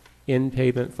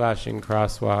 in-pavement flashing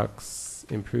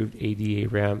crosswalks, improved ADA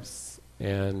ramps,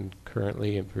 and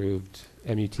currently improved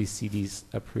MUTCD's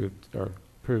approved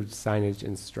signage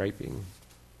and striping.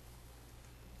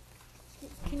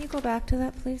 Can you go back to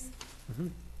that, please? Mm-hmm.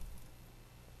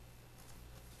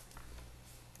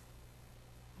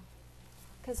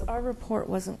 Because our report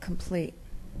wasn't complete.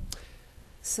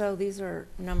 So these are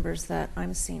numbers that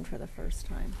I'm seeing for the first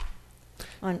time.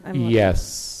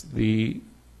 Yes, the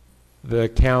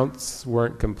counts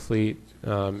weren't complete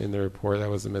in the report. That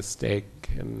was a mistake,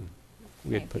 and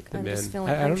we had put them in.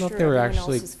 I don't know if they were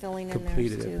actually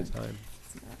completed at the time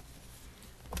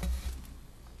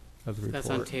of the report. That's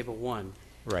on Table 1.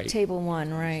 Right. Table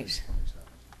 1, right.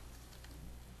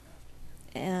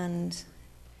 And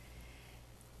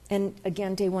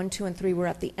again, Day 1, 2, and 3 were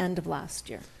at the end of last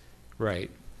year. Right.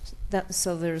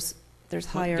 So there's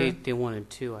higher. Day 1 and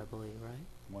 2, I believe, right?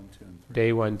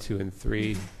 Day 1, 2, and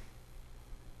 3.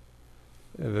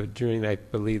 During, I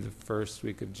believe, the first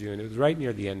week of June. It was right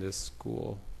near the end of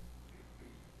school.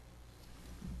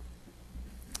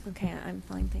 Okay, I'm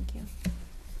fine, thank you.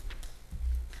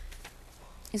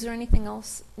 Is there anything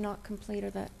else not complete or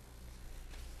that?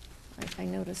 I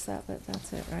noticed that, but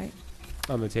that's it, right?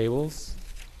 On the tables?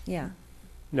 Yeah.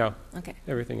 No. Okay.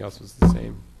 Everything else was the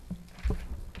same.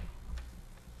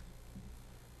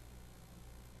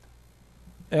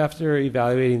 After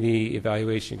evaluating the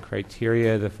evaluation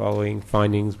criteria, the following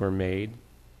findings were made.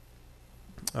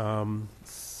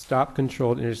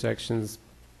 Stop-controlled intersections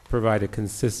provide a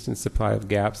consistent supply of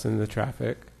gaps in the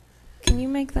traffic. Can you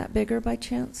make that bigger by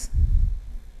chance?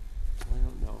 I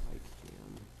don't know if I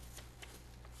can.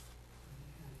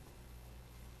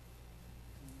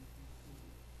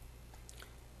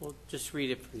 Well, just read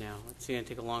it for now. It's going to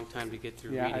take a long time to get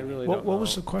through Yeah, reading I really it. don't What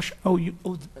was the question? Oh, you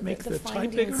make the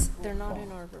type bigger? findings, they're not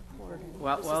in our report.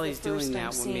 Well, This while is he's the first doing I'm that,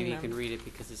 well, seeing maybe you them. can read it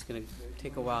because it's going to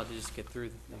take a while to just get through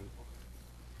the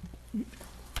thing.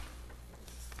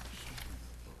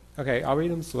 Okay, I'll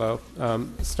read them slow.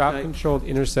 Stop-controlled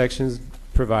intersections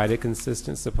provide a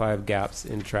consistent supply of gaps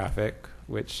in traffic,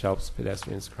 which helps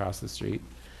pedestrians cross the street.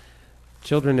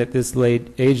 Children at this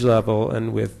late age level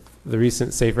and with the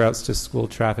recent Safe Routes to School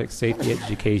traffic safety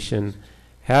education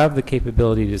have the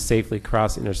capability to safely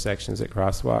cross intersections at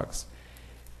crosswalks.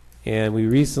 And we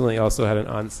recently also had an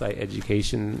on-site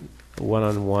education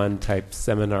one-on-one type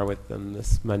seminar with them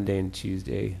this Monday and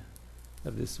Tuesday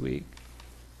of this week.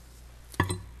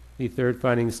 The third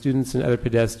finding, students and other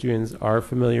pedestrians are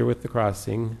familiar with the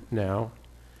crossing now.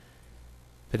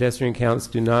 Pedestrian counts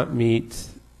do not meet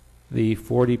the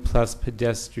 40-plus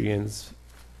pedestrians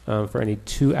for any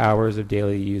 2 hours of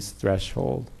daily use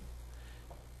threshold.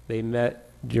 They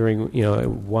met during,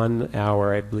 1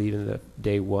 hour, I believe, in the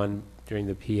day one during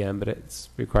the PM, but it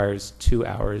requires 2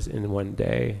 hours in one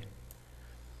day.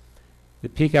 The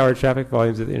peak hour traffic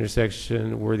volumes at the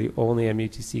intersection were the only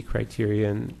MUTC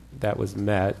criterion that was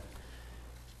met.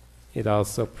 It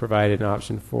also provided an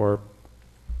option for,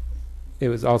 it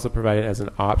was also provided as an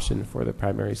option for the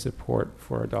primary support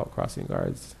for adult crossing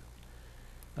guards,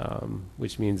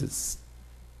 which means it's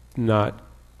not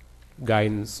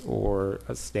guidance or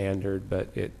a standard, but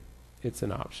it's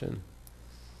an option.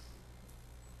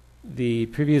 The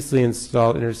previously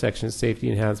installed intersection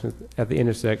safety enhancements at the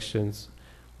intersections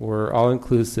were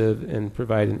all-inclusive and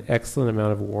provide an excellent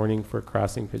amount of warning for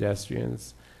crossing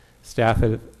pedestrians. Staff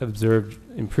had observed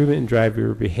improvement in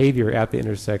driver behavior at the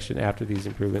intersection after these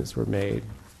improvements were made.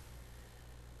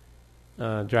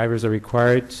 Drivers are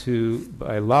required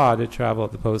by law to travel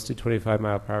at the posted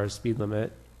 25-mile-per-hour speed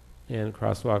limit, and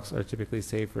crosswalks are typically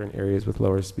safer in areas with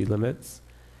lower speed limits.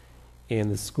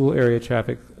 And the school area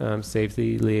traffic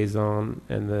safety liaison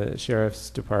and the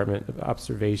Sheriff's Department of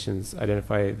Observations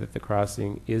identify that the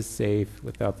crossing is safe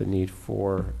without the need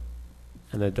for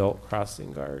an adult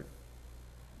crossing guard.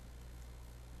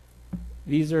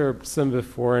 These are some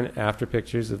before and after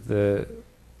pictures of the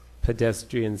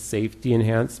pedestrian safety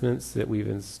enhancements that we've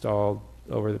installed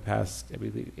over the past, I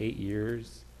believe, 8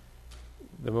 years.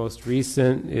 The most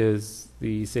recent is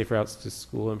the Safe Routes to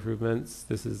School improvements.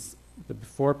 This is the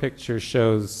before picture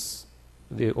shows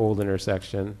the old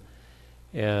intersection,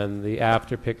 and the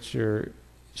after picture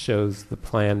shows the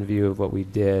plan view of what we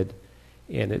did.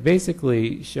 And it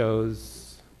basically shows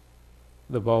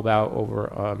the bulb out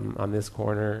over on this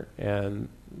corner and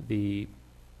the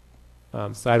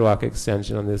sidewalk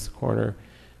extension on this corner,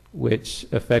 which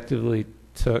effectively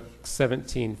took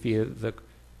 17 feet of the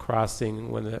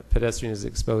crossing when the pedestrian is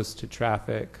exposed to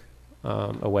traffic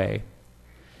away.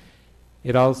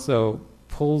 It also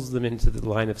pulls them into the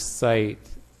line of sight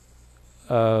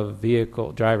of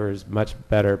vehicle drivers much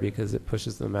better because it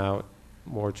pushes them out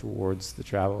more towards the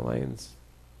travel lanes.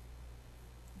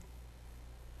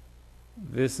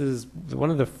 This is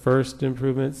one of the first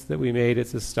improvements that we made.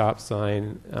 It's a stop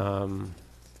sign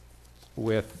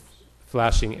with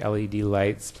flashing LED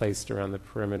lights placed around the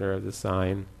perimeter of the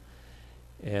sign,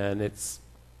 and it's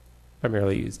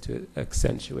primarily used to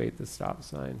accentuate the stop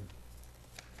sign.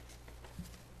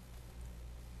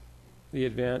 The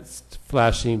advanced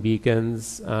flashing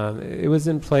beacons, it was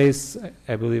in place,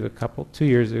 I believe, 2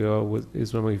 years ago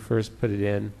is when we first put it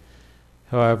in.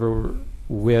 However,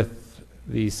 with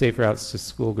the Safe Routes to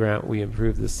School grant, we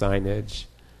improved the signage.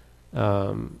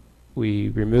 We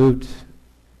removed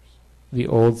the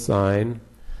old sign.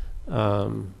 It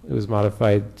was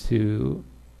modified to,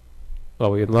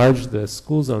 we enlarged the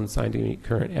school zone sign to meet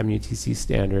current MUTC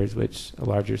standards, which a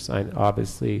larger sign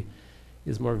obviously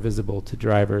is more visible to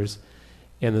drivers.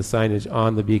 And the signage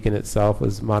on the beacon itself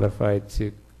was modified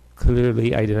to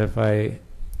clearly identify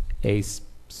a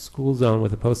school zone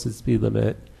with a posted speed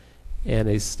limit and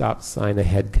a stop sign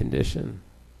ahead condition.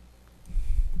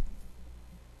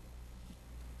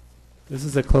 This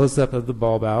is a close-up of the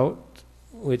bulb out,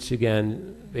 which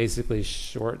again basically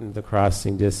shortened the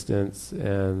crossing distance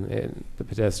and the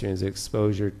pedestrians'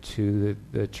 exposure to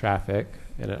the traffic,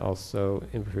 and it also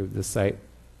improved the sight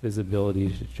visibility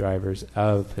to drivers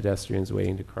of pedestrians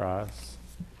waiting to cross.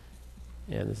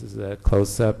 And this is a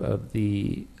close-up of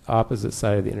the opposite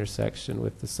side of the intersection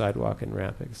with the sidewalk and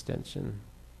ramp extension,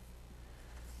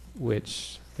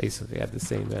 which basically had the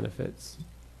same benefits.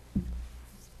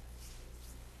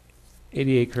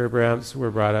 ADA curb ramps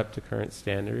were brought up to current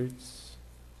standards.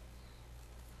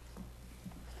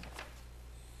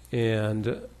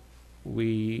 And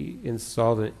we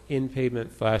installed an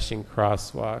in-pavement flashing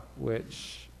crosswalk,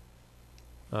 which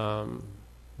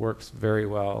works very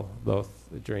well both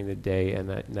during the day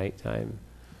and at nighttime.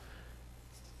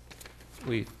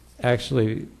 We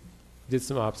actually did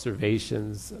some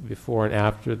observations before and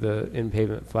after the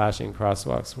in-pavement flashing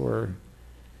crosswalks were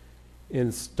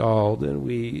installed, and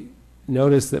we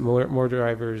noticed that more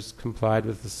drivers complied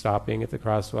with the stopping at the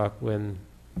crosswalk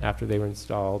after they were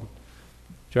installed.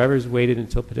 Drivers waited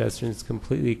until pedestrians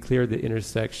completely cleared the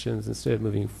intersections instead of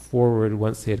moving forward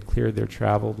once they had cleared their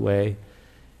traveled way,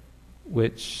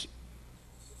 which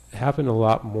happened a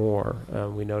lot more.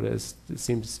 We noticed it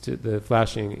seems to the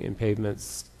flashing in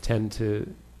pavements tend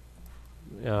to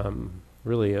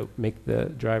really make the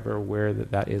driver aware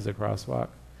that that is a crosswalk.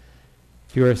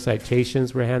 Fewer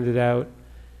citations were handed out.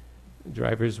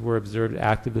 Drivers were observed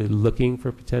actively looking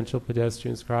for potential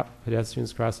pedestrians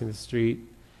crossing the street,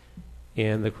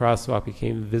 and the crosswalk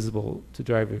became visible to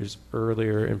drivers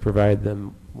earlier and provided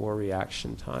them more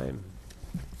reaction time.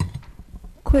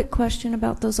 Quick question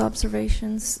about those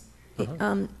observations.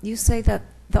 You say that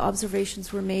the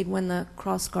observations were made when the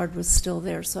cross guard was still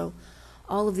there, so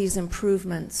all of these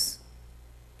improvements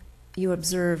you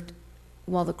observed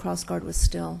while the cross guard was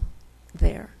still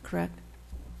there, correct?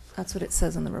 That's what it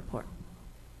says in the report.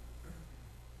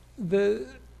 The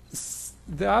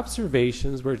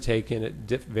observations were taken at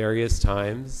various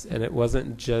times, and it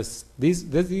wasn't just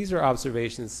these are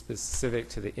observations specific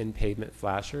to the in-pavement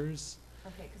flashers.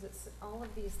 Okay, because it's all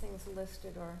of these things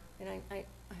listed, and I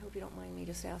hope you don't mind me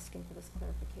just asking for this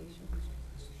clarification.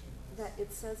 That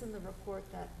it says in the report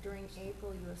that during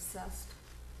April you assessed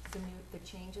the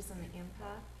changes and the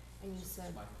impact, and you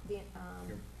said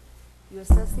you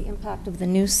assessed the impact of the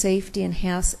new safety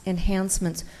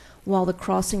enhancements while the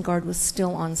crossing guard was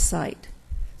still on site.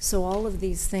 So all of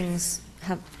these things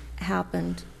have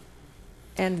happened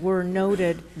and were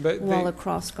noted while the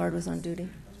cross guard was on duty.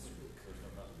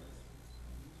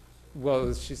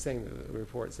 Well, she's saying the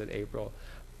report said April.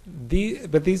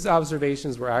 But these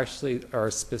observations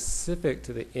are specific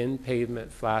to the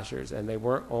in-pavement flashers, and they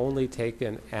weren't only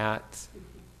taken at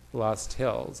Lost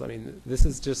Hills. I mean, this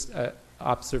is just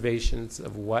observations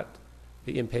of what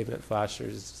the in-pavement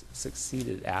flashers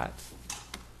succeeded at.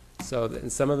 So,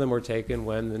 and some of them were taken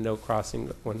when no crossing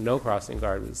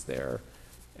guard was there,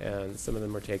 and some of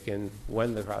them were taken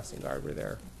when the crossing guard were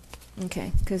there.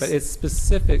 Okay, but it's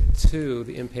specific to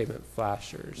the in-pavement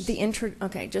flashers.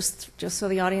 Okay, just so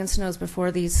the audience knows,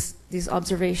 before these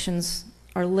observations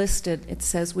are listed, it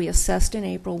says we assessed in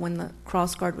April when the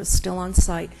cross guard was still on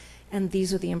site, and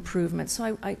these are the improvements.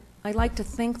 So I like to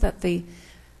think that the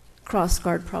cross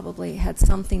guard probably had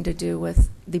something to do with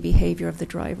the behavior of the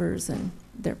drivers and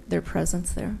their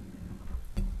presence there.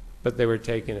 But they were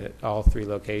taken at all three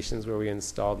locations where we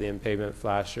installed the in-pavement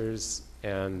flashers,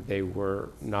 and they were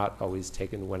not always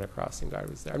taken when a crossing guard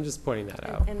was there. I'm just pointing that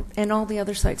out. And all the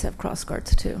other sites have cross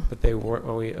guards too. But they weren't,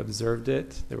 when we observed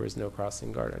it, there was no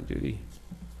crossing guard on duty.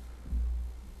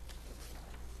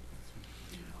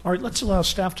 All right, let's allow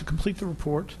staff to complete the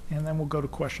report, and then we'll go to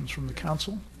questions from the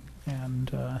council, and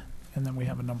then we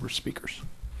have a number of speakers.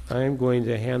 I'm going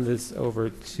to hand this over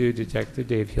to Detective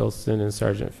Dave Hilson and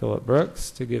Sergeant Philip Brooks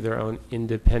to give their own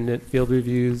independent field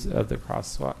reviews of the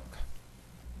crosswalk.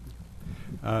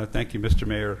 Thank you, Mr.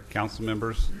 Mayor, council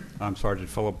members. I'm Sergeant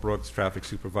Philip Brooks, Traffic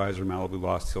Supervisor, Malibu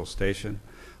Lost Hill Station.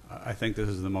 I think this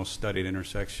is the most studied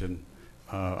intersection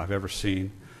I've ever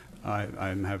seen.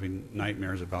 I'm having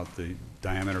nightmares about the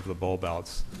diameter of the bulb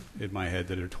outs in my head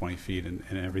that are 20 feet and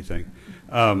everything.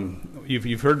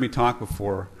 You've heard me talk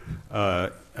before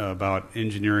about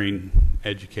engineering,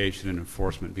 education, and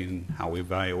enforcement being how we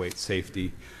evaluate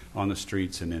safety on the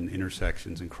streets and in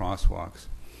intersections and crosswalks.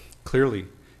 Clearly,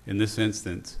 in this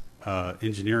instance,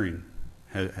 engineering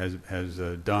has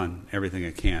done everything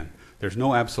it can. There's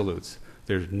no absolutes.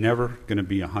 There's never going to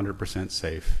be 100%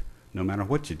 safe no matter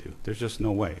what you do. There's just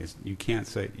no way. You can't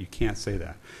say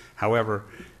that. However,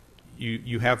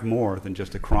 you have more than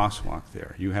just a crosswalk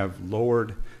there. You have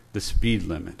lowered the speed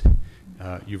limit.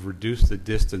 You've reduced the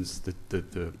distance that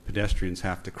the pedestrians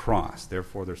have to cross.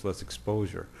 Therefore, there's less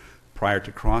exposure. Prior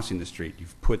to crossing the street,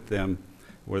 you've put them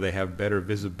where they have better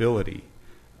visibility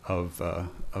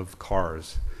of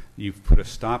cars. You've put a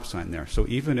stop sign there. So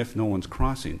even if no one's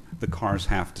crossing, the cars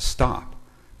have to stop.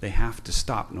 They have to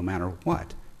stop no matter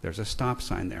what. There's a stop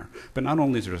sign there. But not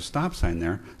only is there a stop sign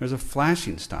there, there's a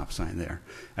flashing stop sign there.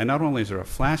 And not only is there a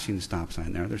flashing stop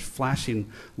sign there, there's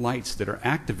flashing lights that are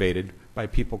activated by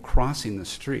people crossing the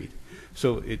street.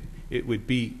 So it would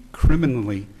be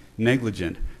criminally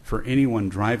negligent for anyone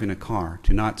driving a car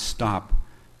to not stop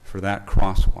for that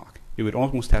crosswalk. It would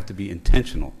almost have to be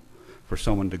intentional for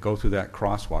someone to go through that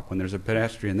crosswalk when there's a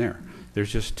pedestrian there.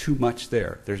 There's just too much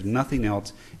there. There's nothing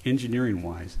else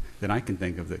engineering-wise that I can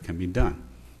think of that can be done.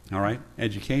 All right?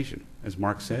 Education. As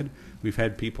Mark said, we've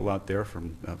had people out there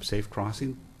from Safe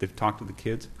Crossing. They've talked to the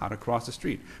kids how to cross the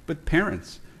street. But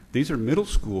parents, these are middle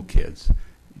school kids.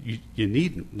 You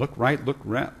need look right, look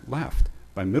left.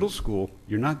 By middle school,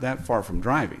 you're not that far from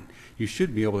driving. You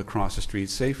should be able to cross the street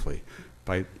safely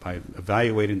by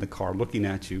evaluating the car, looking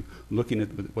at you, looking at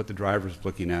what the driver's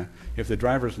looking at. If the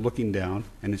driver's looking down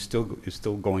and is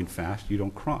still going fast, you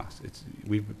don't cross.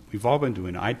 We've all been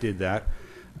doing it. I did that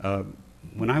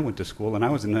when I went to school, and I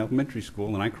was in elementary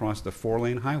school, and I crossed the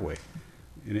 4-lane highway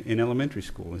in elementary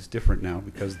school. It's different now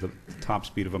because the top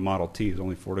speed of a Model T is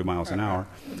only 40 miles an hour,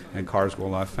 and cars go a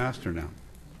lot faster now.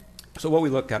 So what we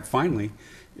look at finally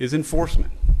is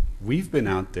enforcement. We've been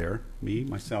out there, me,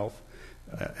 myself,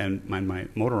 and my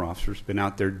motor officers been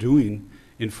out there doing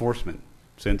enforcement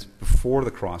since before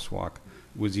the crosswalk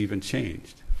was even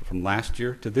changed, from last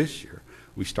year to this year.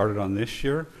 We started on this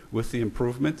year with the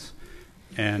improvements,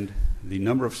 and the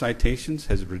number of citations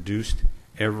has reduced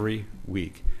every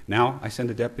week. Now I send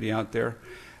a deputy out there.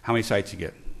 How many cites you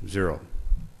get? 0.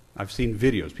 I've seen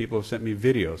videos. People have sent me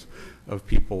videos of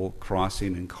people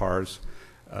crossing and cars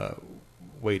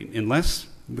waiting. Unless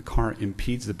the car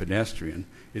impedes the pedestrian,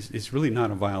 it's really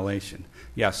not a violation.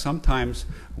 Yeah, sometimes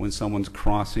when someone's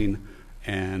crossing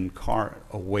and car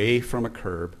away from a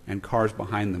curb and cars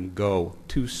behind them go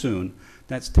too soon,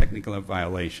 that's technically a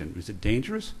violation. Is it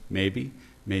dangerous? Maybe,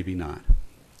 maybe not.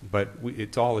 But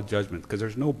it's all a judgment because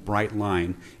there's no bright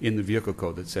line in the vehicle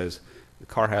code that says the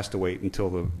car has to wait until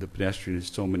the pedestrian is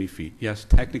so many feet. Yes,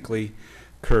 technically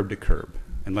curb to curb,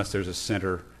 unless there's a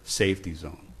center safety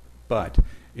zone. But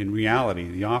in reality,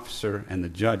 the officer and the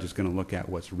judge is going to look at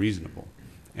what's reasonable.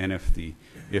 And if the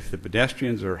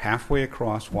pedestrians are halfway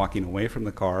across, walking away from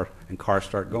the car, and cars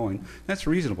start going, that's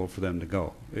reasonable for them to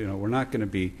go. We're not going to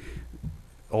be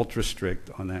ultra strict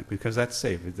on that because that's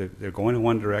safe. If they're going in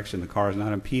one direction, the car is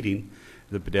not impeding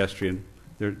the pedestrian,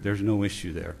 there's no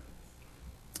issue there.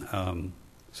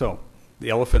 So the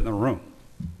elephant in the room,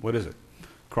 what is it?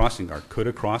 Crossing guard. Could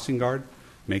a crossing guard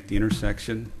make the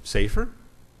intersection safer?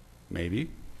 Maybe.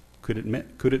 Could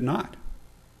it not?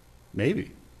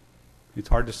 Maybe. It's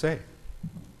hard to say.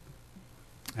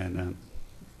 And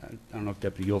I don't know if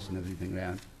Deputy Yulson has anything to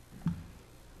add.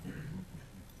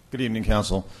 Good evening,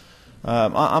 Council.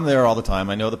 I'm there all the time.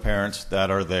 I know the parents that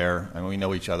are there, and we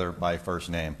know each other by first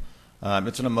name.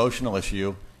 It's an emotional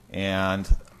issue, and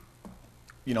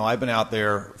I've been out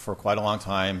there for quite a long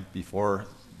time before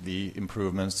the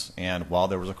improvements and while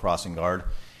there was a crossing guard,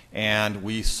 and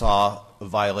we saw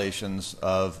violations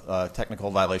of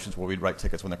technical violations where we'd write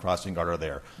tickets when the crossing guard are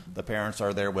there. The parents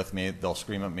are there with me. They'll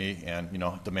scream at me and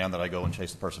demand that I go and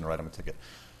chase the person to write them a ticket.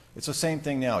 It's the same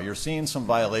thing now. You're seeing some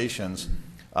violations.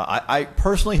 I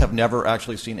personally have never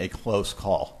actually seen a close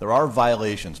call. There are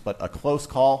violations, but a close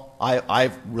call,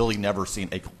 I've really never seen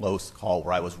a close call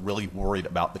where I was really worried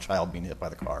about the child being hit by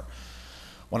the car.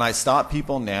 When I stop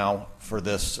people now for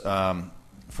this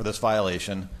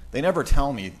violation, they never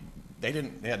tell me. They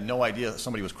had no idea that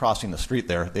somebody was crossing the street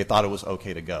there. They thought it was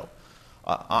okay to go.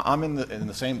 I'm in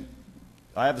the same.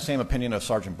 I have the same opinion of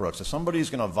Sergeant Brooks. If somebody's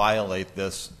going to violate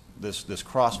this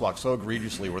crosswalk so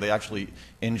egregiously where they actually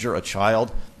injure a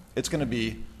child, it's going to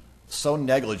be so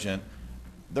negligent.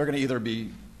 They're going to either be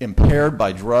impaired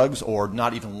by drugs or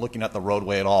not even looking at the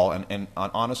roadway at all. And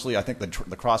honestly, I think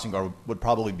the crossing guard would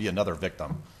probably be another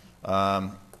victim.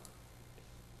 And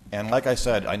like I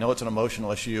said, I know it's an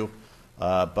emotional issue,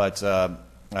 but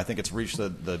I think it's reached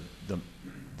the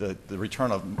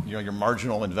return of your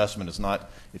marginal investment is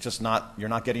not. It's just not. You're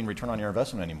not getting return on your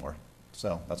investment anymore.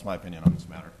 So that's my opinion on this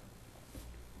matter.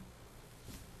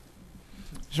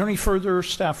 Is there any further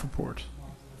staff report?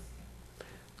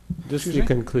 Just the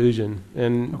conclusion.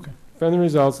 And from the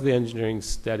results of the engineering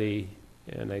study,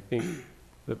 and I think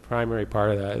the primary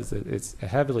part of that is that it's a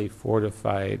heavily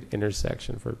fortified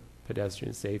intersection for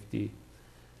pedestrian safety,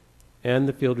 and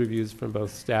the field reviews from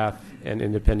both staff and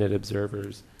independent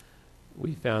observers,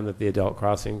 we found that the adult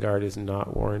crossing guard is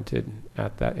not warranted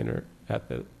at that at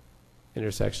the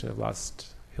intersection of Lost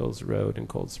Hills Road and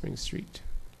Cold Spring Street.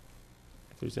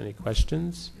 If there's any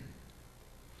questions.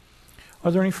 Are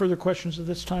there any further questions at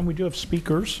this time? We do have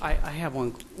speakers. I have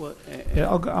one. Well,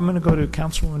 Yeah, I'm going to go to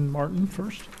Councilwoman Martin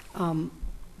first.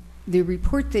 The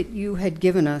report that you had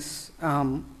given us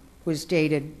was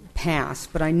dated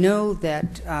past, but I know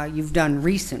that you've done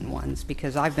recent ones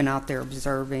because I've been out there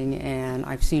observing, and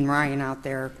I've seen Ryan out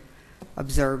there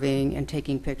observing and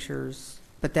taking pictures,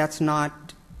 but that's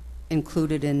not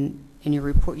included in your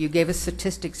report. You gave us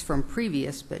statistics from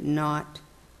previous, but not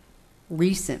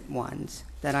recent ones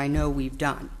that I know we've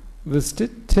done. The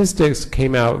statistics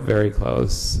came out very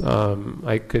close.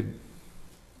 I could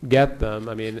get them.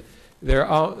 I mean, they're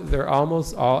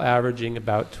almost all averaging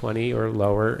about 20 or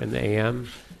lower in the AM,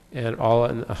 and all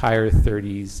in the higher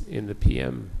 30s in the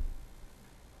PM.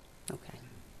 Okay.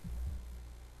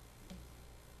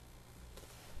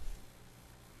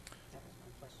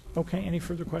 Okay, any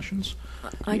further questions?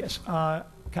 Yes,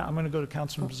 I'm going to go to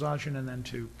Councilman Bazagian and then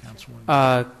to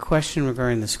Councilwoman. Question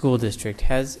regarding the school district.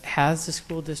 Has the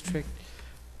school district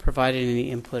provided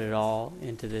any input at all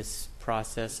into this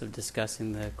process of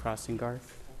discussing the crossing guard?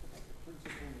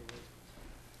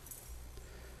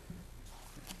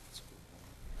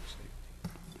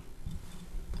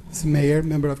 Mr. Mayor,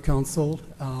 member of council,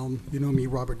 you know me,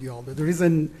 Robert Yalda. The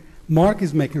reason Mark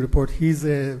is making a report, he's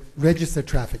a registered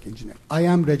traffic engineer. I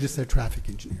am registered traffic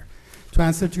engineer. To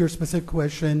answer to your specific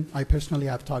question, I personally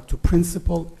have talked to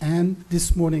principal, and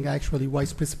this morning actually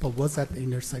vice principal was at the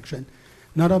intersection.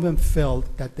 None of them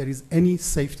felt that there is any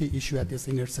safety issue at this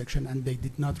intersection, and they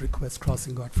did not request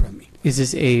crossing guard from me. Is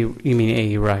this you mean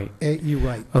AE Wright? AE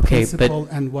Wright, Okay, principal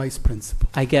but and vice principal.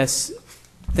 I guess,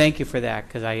 thank you for that,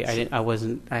 because I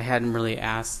hadn't really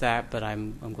asked that, but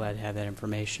I'm glad to have that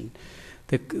information.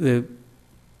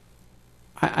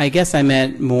 I guess I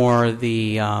meant more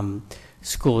the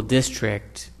school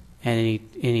district and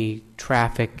any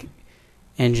traffic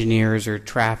engineers or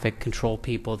traffic control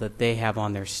people that they have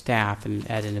on their staff and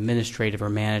at an administrative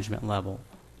or management level.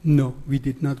 No, we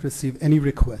did not receive any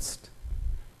request.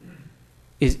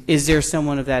 Is there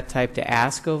someone of that type to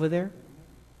ask over there?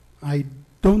 I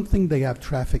don't think they have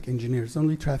traffic engineers.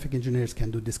 Only traffic engineers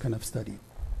can do this kind of study.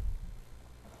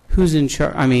 Who's in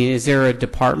charge? I mean, is there a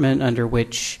department under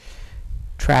which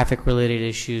traffic-related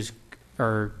issues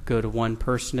go to one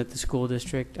person at the school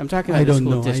district? I'm talking about the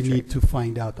school district. I need to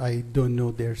find out. I don't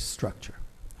know their structure.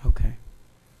 Okay.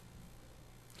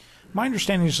 My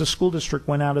understanding is the school district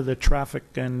went out of the traffic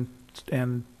and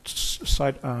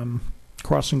side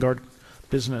crossing guard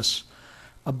business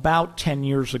about 10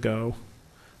 years ago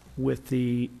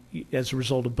as a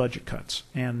result of budget cuts.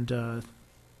 And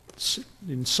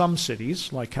in some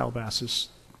cities, like Calabasas,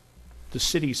 the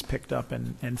cities picked up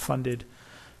and funded,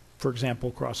 for example,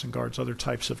 crossing guards, other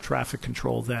types of traffic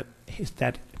control that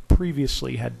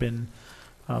previously had been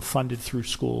funded through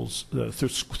schools,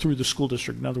 through the school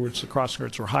district. In other words, the crossing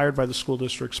guards were hired by the school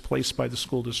districts, placed by the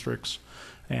school districts,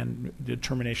 and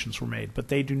determinations were made. But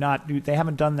they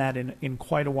haven't done that in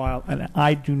quite a while, and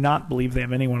I do not believe they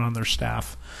have anyone on their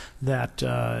staff that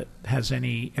has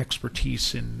any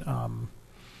expertise in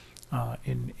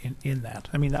that.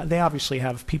 I mean, they obviously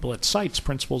have people at sites,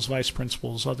 principals, vice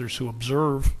principals, others who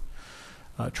observe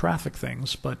traffic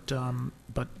things, but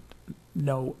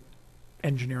no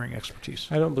engineering expertise.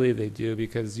 I don't believe they do,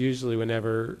 because usually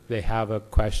whenever they have a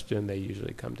question, they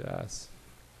usually come to us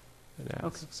and ask.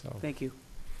 Okay. So. Thank you.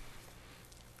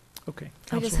 Okay.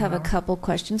 I just have a couple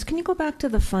questions. Can you go back to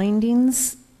the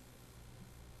findings?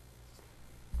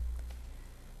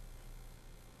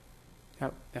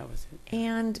 That was it.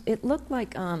 And it looked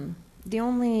like the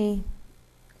only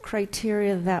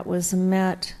criteria that was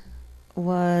met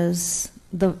was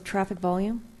the traffic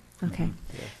volume. Okay.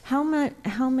 Mm-hmm. Yes.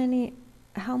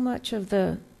 How much of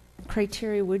the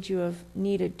criteria would you have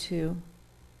needed to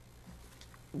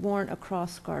warrant a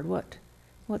cross guard?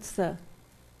 What's the?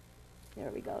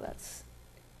 There we go. That's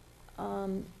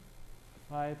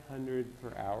 500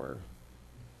 per hour.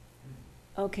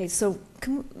 Okay. So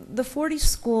the 40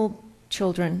 school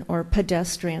children or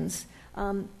pedestrians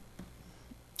in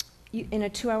a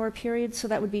 2-hour period, so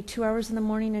that would be 2 hours in the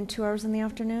morning and 2 hours in the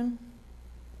afternoon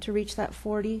to reach that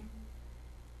 40?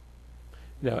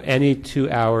 No, any 2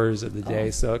 hours of the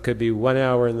day. So it could be 1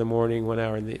 hour in the morning, 1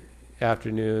 hour in the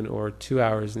afternoon, or 2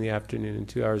 hours in the afternoon and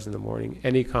 2 hours in the morning,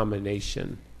 any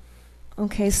combination.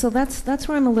 Okay, so that's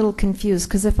where I'm a little confused,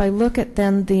 because if I look at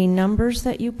then the numbers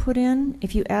that you put in,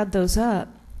 if you add those up,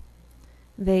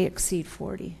 they exceed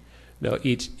 40. No,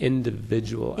 each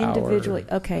individual Individually,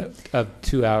 hour okay. of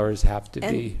 2 hours have to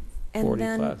be 40 and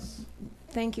then, plus.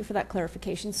 Thank you for that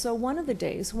clarification. So one of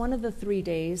the 3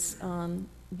 days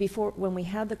before, when we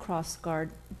had the cross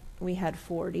guard, we had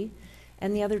 40,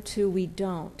 and the other 2 we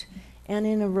don't. And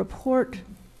in a report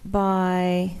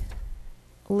by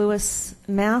Louis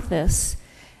Mathis,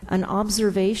 an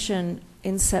observation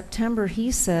in September,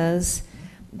 he says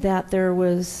that there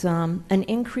was an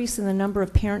increase in the number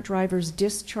of parent drivers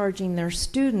discharging their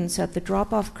students at the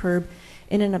drop-off curb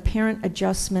in an apparent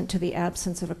adjustment to the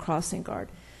absence of a crossing guard.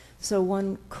 So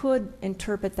one could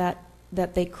interpret that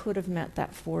they could have met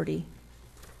that 40.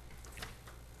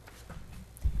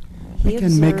 We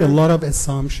can make a lot of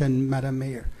assumption, Madam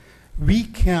Mayor. We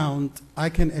count, I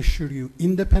can assure you,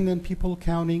 independent people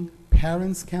counting,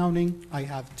 parents counting. I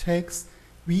have texts.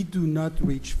 We do not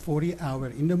reach 40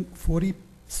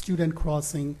 student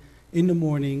crossing in the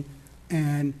morning,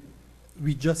 and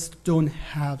we just don't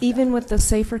have Even that. with the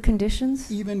safer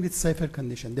conditions? Even with safer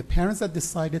condition. The parents that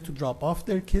decided to drop off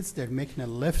their kids, they're making a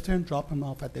left turn, drop them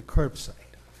off at the curbside.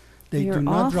 They do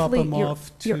not drop them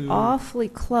off to... You're awfully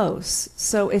close.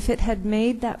 So if it had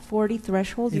made that 40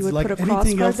 threshold, you would like put a cross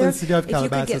anything guard else in there. the city of If you could get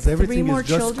Calabasas, everything 3 more is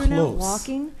just children out close.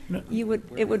 walking,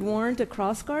 it would warrant a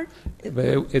cross guard?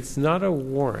 But it's not a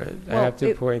warrant. I Well, have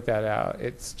to point that out.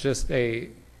 It's just they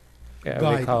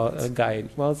call it a guide.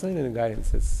 Well, it's not even a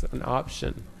guidance. It's an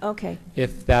option. Okay.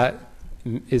 If that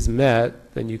is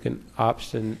met, then you can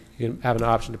have an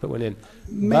option to put one in.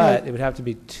 But it would have to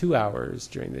be 2 hours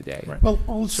during the day. Well,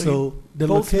 also, the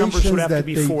both numbers would locations have to that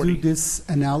be they 40. do this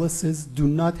analysis do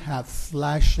not have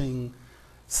flashing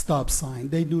stop sign.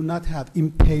 They do not have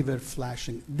impaver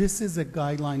flashing. This is a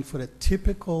guideline for a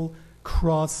typical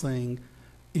crossing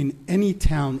in any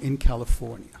town in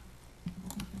California.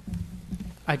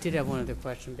 I did have one other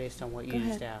question based on what you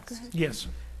just asked. Yes.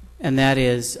 And that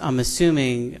is, I'm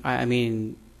assuming, I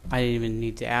mean, I didn't even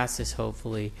need to ask this,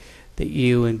 hopefully, that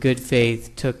you, in good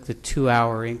faith, took the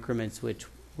 2-hour increments, which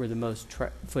were the most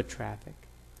foot traffic.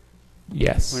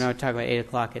 Yes. We're not talking about 8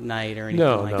 o'clock at night or anything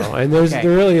like that. No, and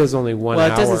there really is only 1 hour.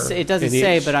 Well, it doesn't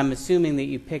say, but I'm assuming that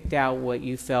you picked out what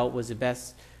you felt was the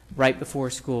best right before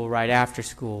school, right after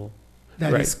school.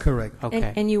 That is correct.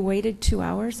 Okay. And you waited 2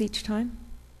 hours each time?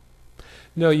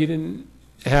 No, you didn't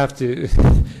have to.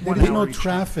 There is no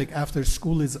traffic after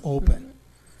school is open.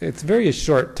 It's very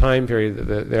short time period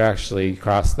that they actually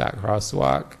cross that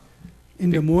crosswalk.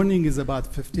 In the morning is about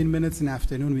 15 minutes, in the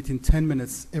afternoon, within 10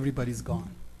 minutes, everybody's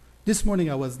gone. This morning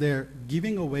I was there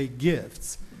giving away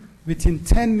gifts. Within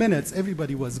 10 minutes,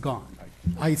 everybody was gone.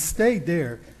 I stayed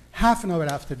there. Half an hour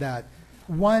after that,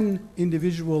 one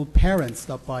individual parent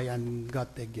stopped by and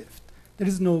got their gift. There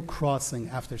is no crossing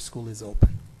after school is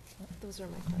open. Those are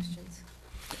my questions.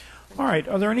 All right.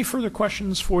 Are there any further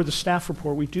questions for the staff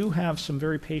report? We do have some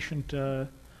very patient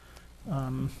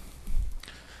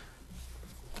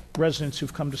residents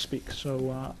who've come to speak.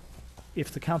 So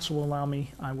if the council will allow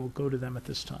me, I will go to them at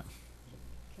this time.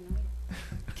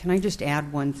 Can I just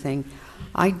add one thing?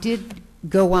 I did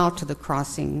go out to the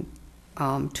crossing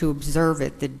to observe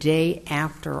it the day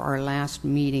after our last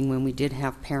meeting when we did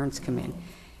have parents come in.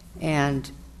 And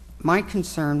my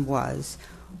concern was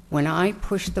when I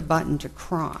pushed the button to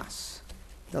cross,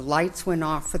 the lights went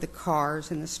off for the cars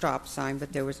and the stop sign,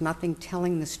 but there was nothing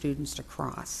telling the students to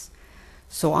cross.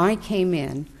 So I came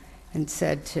in and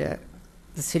said to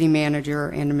the city manager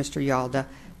and to Mr. Yalda,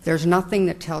 there's nothing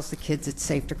that tells the kids it's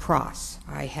safe to cross.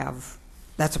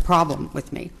 That's a problem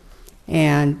with me.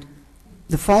 And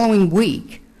the following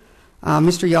week,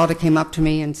 Mr. Yalda came up to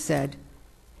me and said,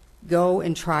 go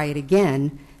and try it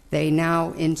again. They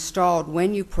now installed,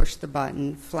 when you push the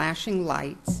button, flashing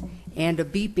lights and a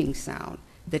beeping sound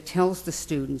that tells the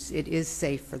students it is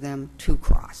safe for them to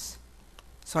cross.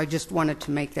 So I just wanted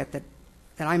to make that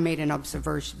I made an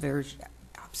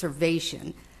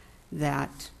observation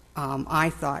that I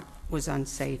thought was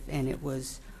unsafe, and it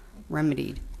was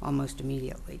remedied almost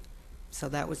immediately. So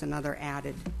that was another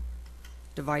added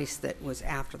device that was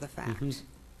after the fact.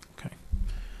 Okay.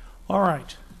 All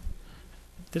right.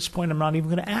 At this point, I'm not even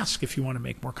going to ask if you want to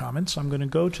make more comments. I'm going to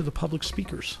go to the public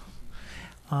speakers.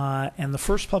 And the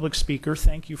first public speaker,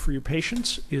 thank you for your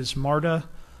patience, is Marta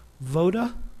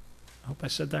Voda. I hope I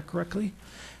said that correctly.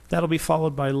 That'll be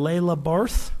followed by Layla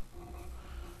Barth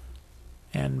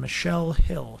and Michelle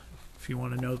Hill, if you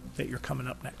want to know that you're coming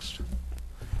up next.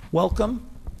 Welcome.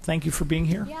 Thank you for being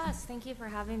here. Yes, thank you for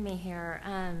having me here.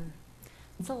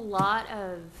 It's a lot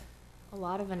of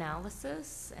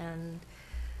analysis, and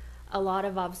a lot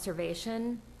of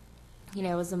observation,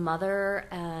 as a mother,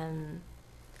 and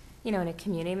a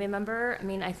community member. I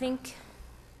mean, I think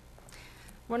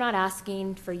we're not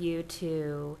asking for you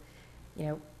to,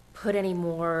 put any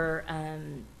more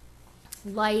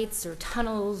lights or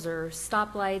tunnels or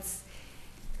stoplights.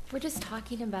 We're just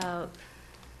talking about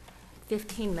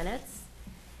 15 minutes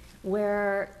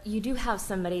where you do have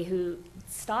somebody who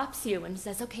stops you and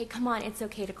says, okay, come on, it's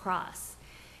okay to cross.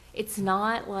 It's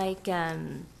not like, I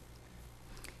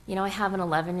have an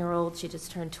 11-year-old. She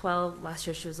just turned 12. Last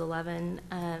year she was 11.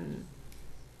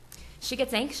 She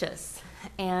gets anxious,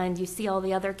 and you see all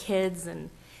the other kids, and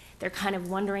they're kind of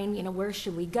wondering, where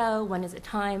should we go? When is it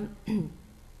time? I'm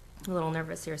a little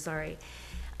nervous here, sorry.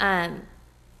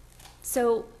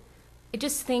 So I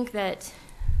just think that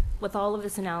with all of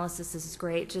this analysis, this is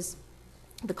great. Just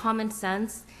the common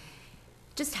sense,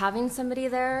 just having somebody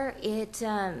there, it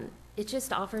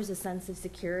just offers a sense of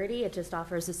security. It just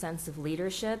offers a sense of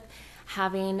leadership.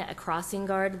 Having a crossing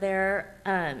guard there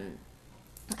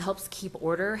helps keep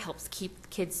order, helps keep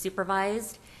kids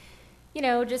supervised.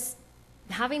 Just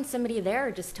having somebody there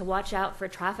just to watch out for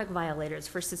traffic violators,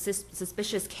 for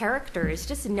suspicious characters,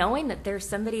 just knowing that there's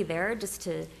somebody there just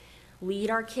to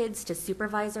lead our kids, to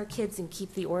supervise our kids and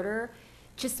keep the order,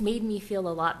 just made me feel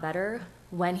a lot better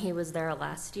when he was there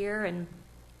last year. And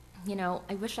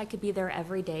I wish I could be there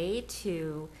every day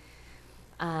to,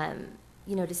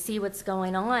 to see what's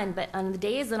going on. But on the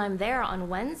days that I'm there, on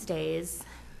Wednesdays,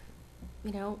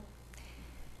 no,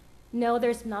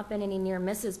 there's not been any near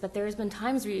misses, but there's been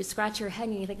times where you scratch your head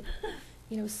and you think,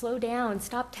 slow down,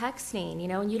 stop texting,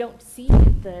 and you don't see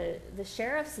the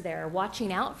sheriffs there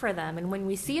watching out for them. And when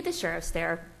we see the sheriffs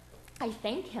there, I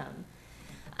thank him.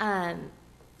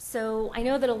 So I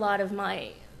know that a lot of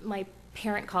my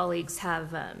parent colleagues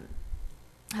have a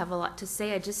lot to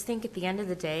say. I just think at the end of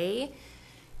the day,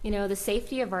 the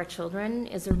safety of our children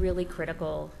is a really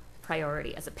critical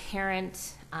priority. As a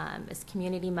parent, as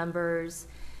community members,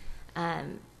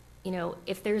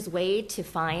 if there's a way to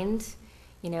find,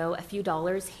 a few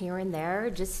dollars here and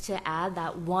there just to add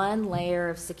that one layer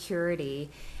of security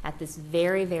at this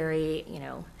very, very,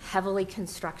 heavily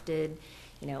constructed,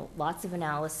 lots of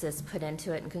analysis put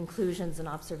into it and conclusions and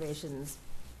observations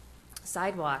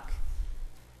sidewalk,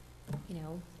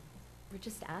 we're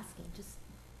just asking, just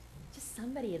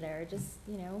somebody there, just,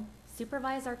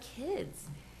 supervise our kids.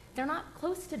 They're not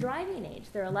close to driving age.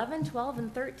 They're 11, 12,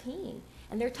 and 13.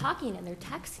 And they're talking and they're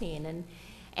texting,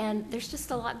 and there's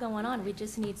just a lot going on. We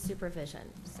just need supervision.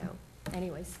 So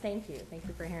anyways, thank you. Thank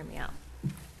you for hearing me out.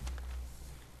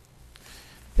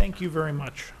 Thank you very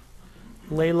much.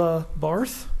 Layla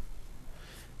Barth,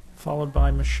 followed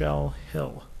by Michelle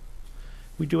Hill.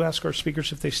 We do ask our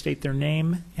speakers if they state their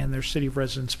name and their city of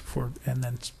residence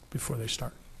before they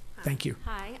start. Thank you.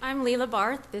 Hi, I'm Leila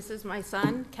Barth. This is my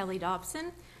son, Kelly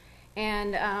Dobson.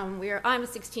 And I'm a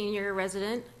 16-year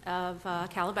resident of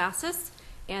Calabasas,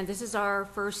 and this is our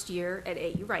first year at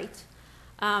AU Wright.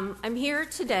 I'm here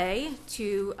today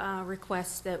to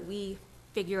request that we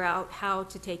figure out how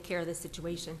to take care of this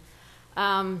situation.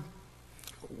 I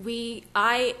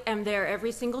am there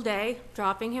every single day,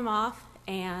 dropping him off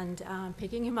and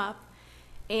picking him up.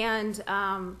 And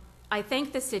I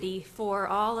thank the city for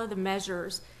all of the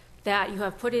measures that you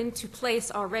have put into place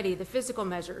already, the physical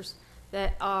measures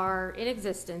that are in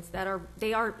existence,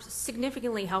 they are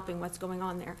significantly helping what's going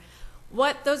on there.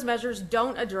 What those measures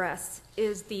don't address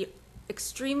is the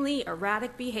extremely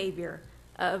erratic behavior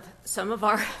of some of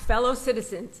our fellow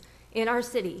citizens in our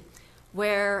city,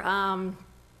 where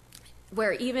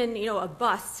even a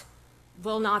bus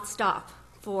will not stop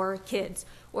for kids,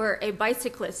 where a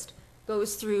bicyclist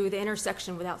goes through the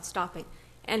intersection without stopping.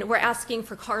 And we're asking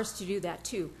for cars to do that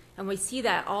too. And we see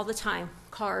that all the time,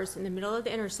 cars in the middle of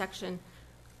the intersection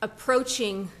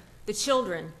approaching the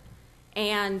children.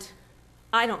 And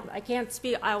I can't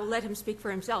speak, I'll let him speak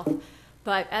for himself.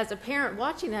 But as a parent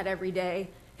watching that every day,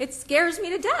 it scares me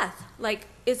to death. Like,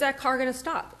 is that car going to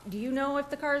stop? Do you know if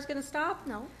the car is going to stop?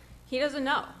 No. He doesn't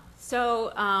know.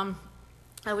 So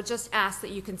I would just ask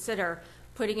that you consider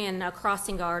putting in a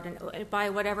crossing guard and by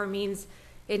whatever means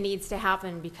it needs to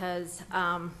happen, because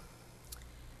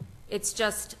it's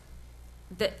just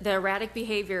the erratic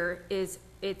behavior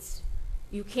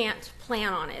you can't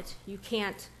plan on it. You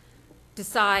can't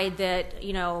decide that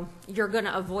you're going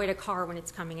to avoid a car when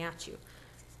it's coming at you.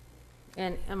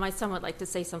 And my son would like to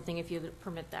say something, if you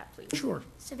permit that, please. Sure.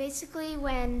 So basically,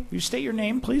 when You state your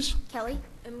name, please. Kelly,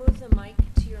 And move the mic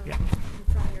to your in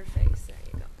front of your face. There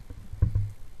you go.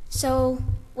 so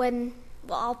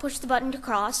I'll push the button to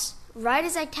cross. Right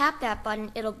as I tap that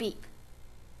button, it'll beep.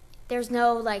 There's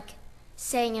no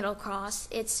saying it'll cross.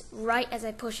 It's right as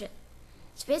I push it.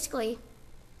 So basically,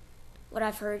 what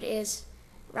I've heard is,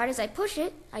 right as I push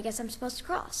it, I guess I'm supposed to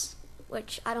cross,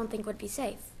 which I don't think would be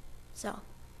safe. So.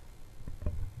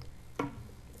 All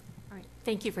right.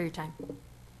 Thank you for your time.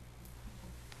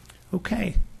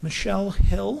 Okay, Michelle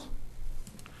Hill.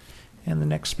 And the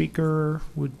next speaker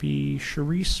would be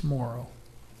Charisse Morrow.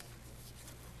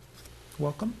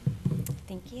 Welcome.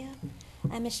 Thank you.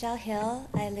 I'm Michelle Hill.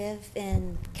 I live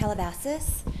in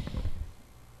Calabasas.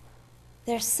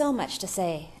 There's so much to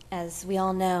say, as we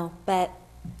all know, but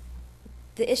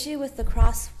the issue with the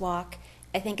crosswalk,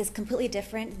 I think, is completely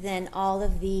different than all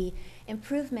of the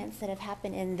improvements that have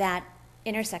happened in that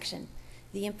intersection.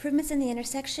 The improvements in the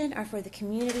intersection are for the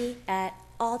community at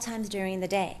all times during the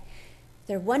day.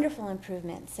 They're wonderful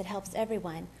improvements. It helps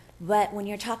everyone. But when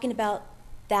you're talking about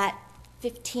that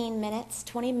 15 minutes,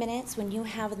 20 minutes, when you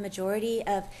have the majority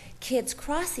of kids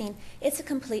crossing, it's a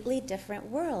completely different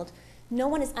world. No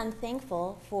one is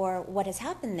unthankful for what has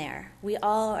happened there. We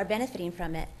all are benefiting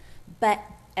from it. But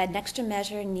an extra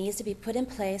measure needs to be put in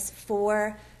place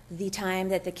for the time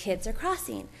that the kids are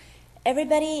crossing.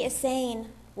 Everybody is saying,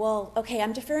 well, okay,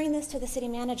 I'm deferring this to the city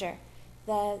manager.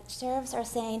 The sheriffs are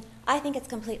saying, I think it's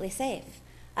completely safe.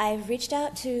 I've reached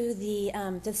out to the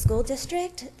school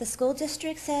district. The school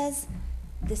district says,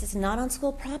 this is not on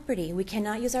school property. We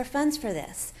cannot use our funds for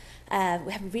this.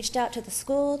 We have reached out to the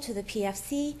school, to the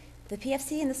PFC. The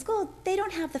PFC and the school, they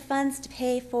don't have the funds to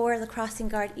pay for the crossing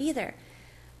guard either.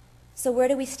 So where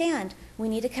do we stand? We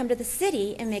need to come to the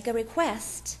city and make a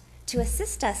request to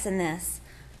assist us in this.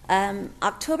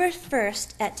 October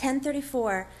 1st at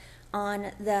 10:34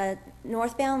 on the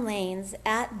northbound lanes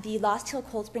at the Lost Hill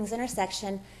Cold Springs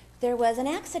intersection, there was an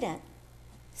accident.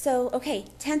 So, okay,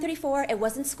 10:34, it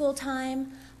wasn't school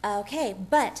time, okay,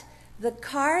 but the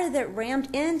car that rammed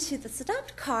into the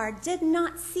stopped car did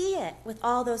not see it with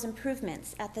all those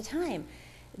improvements at the time.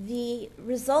 The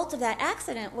result of that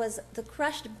accident was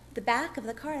the back of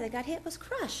the car that got hit was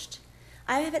crushed.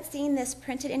 I haven't seen this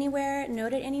printed anywhere,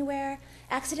 noted anywhere.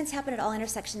 Accidents happen at all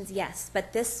intersections, yes,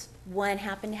 but this one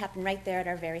happened to happen right there at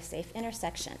our very safe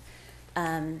intersection.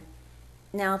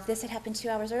 Now, if this had happened 2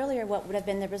 hours earlier, what would have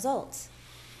been the results?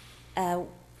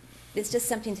 It's just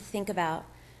something to think about.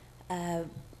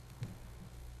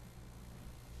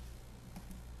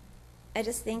 I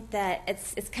just think that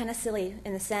it's kind of silly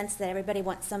in the sense that everybody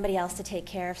wants somebody else to take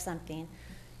care of something.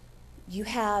 You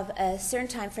have a certain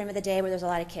time frame of the day where there's a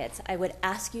lot of kids. I would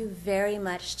ask you very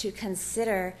much to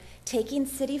consider taking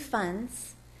city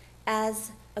funds,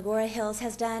 as Agora Hills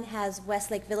has done, as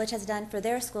Westlake Village has done for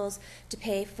their schools, to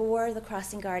pay for the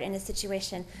crossing guard in a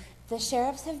situation. The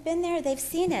sheriffs have been there, they've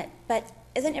seen it, but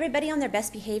isn't everybody on their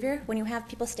best behavior? When you have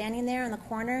people standing there on the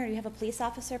corner or you have a police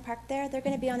officer parked there, they're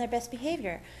going to be on their best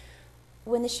behavior.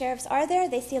 When the sheriffs are there,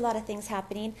 they see a lot of things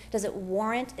happening. Does it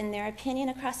warrant, in their opinion,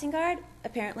 a crossing guard?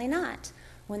 Apparently not.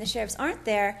 When the sheriffs aren't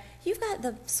there, you've got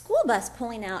the school bus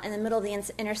pulling out in the middle of the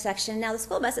intersection. Now the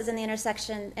school bus is in the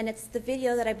intersection, and it's the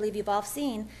video that I believe you've all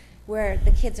seen where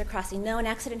the kids are crossing. No, an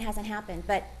accident hasn't happened,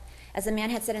 but as the man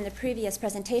had said in the previous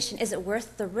presentation, is it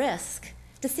worth the risk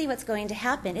to see what's going to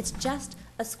happen? It's just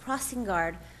a crossing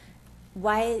guard.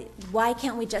 Why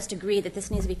can't we just agree that this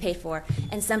needs to be paid for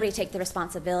and somebody take the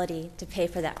responsibility to pay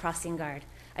for that crossing guard?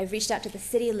 I've reached out to the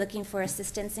city looking for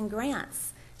assistance and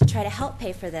grants to try to help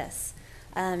pay for this.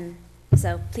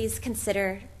 So please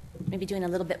consider maybe doing a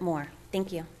little bit more.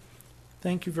 Thank you.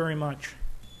 Thank you very much.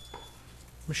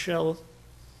 Michelle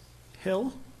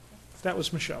Hill? That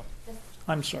was Michelle.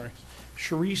 I'm sorry.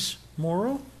 Charisse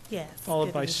Morrow? Yes. Followed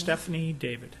good by evening. Stephanie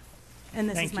David. And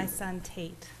this Thank is my you. son,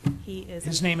 Tate. He is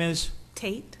His name is?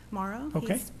 Tate Morrow.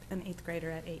 Okay. He's an 8th grader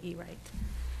at AE Wright.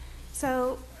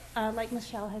 So, like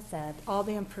Michelle has said, all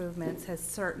the improvements has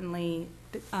certainly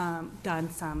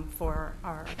done some for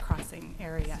our crossing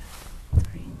area.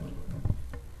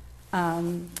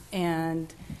 And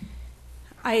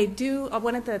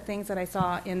one of the things that I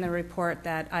saw in the report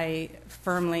that I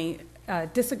firmly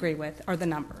disagree with are the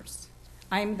numbers.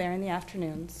 I'm there in the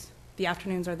afternoons. The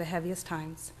afternoons are the heaviest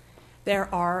times.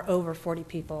 There are over 40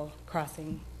 people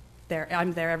crossing there.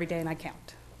 I'm there every day and I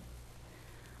count.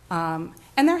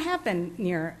 And there have been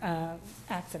near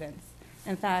accidents.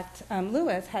 In fact,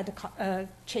 Lewis had to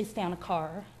chase down a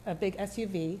car, a big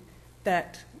SUV,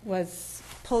 that was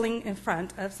pulling in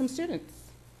front of some students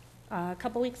a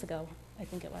couple weeks ago, I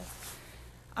think it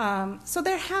was. So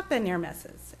there have been near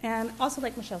misses. And also,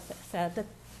 like Michelle said, that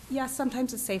yes,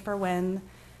 sometimes it's safer when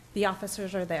the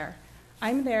officers are there.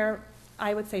 I'm there,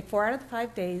 I would say, 4 out of the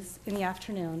 5 days in the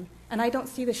afternoon, and I don't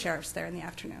see the sheriffs there in the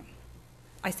afternoon.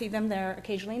 I see them there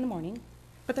occasionally in the morning,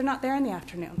 but they're not there in the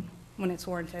afternoon when it's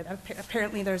warranted.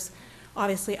 Apparently there's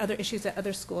obviously other issues at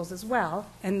other schools as well,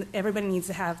 and everybody needs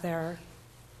to have their,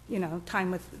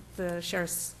 time with the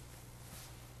sheriffs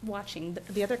watching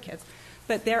the other kids.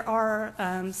 But there are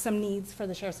some needs for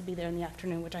the sheriffs to be there in the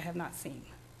afternoon, which I have not seen.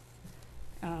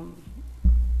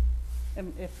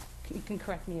 If you can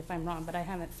correct me if I'm wrong, but I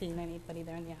haven't seen anybody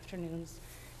there in the afternoons,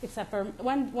 except for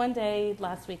one day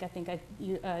last week. I think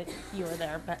you were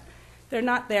there, but they're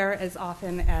not there as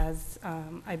often as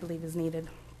I believe is needed.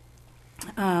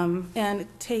 And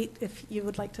Tate, if you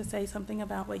would like to say something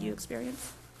about what you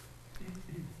experienced.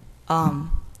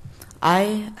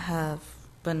 I have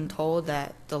been told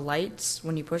that the lights,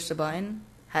 when you push the button,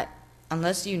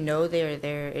 unless you know they are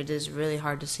there, it is really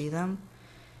hard to see them.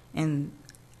 And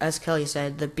as Kelly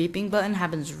said, the beeping button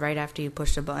happens right after you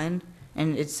push the button,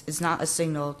 and it's not a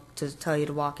signal to tell you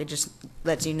to walk. It just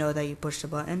lets you know that you pushed the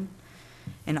button.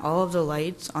 And all of the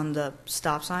lights on the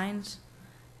stop signs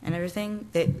and everything,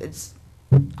 it's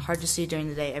hard to see during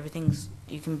the day.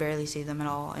 You can barely see them at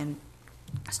all, and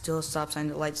still a stop sign,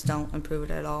 the lights don't improve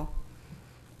it at all.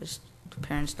 Just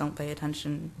parents don't pay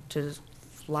attention to the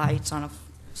lights on a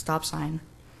stop sign.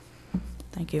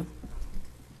 Thank you.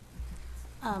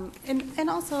 And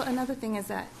also another thing is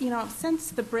that,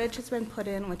 since the bridge has been put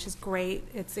in, which is great,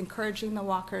 it's encouraging the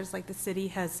walkers, like the city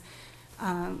has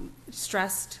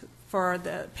stressed for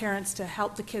the parents to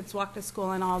help the kids walk to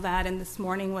school and all that, and this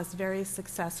morning was very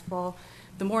successful.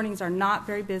 The mornings are not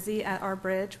very busy at our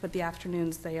bridge, but the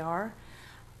afternoons they are.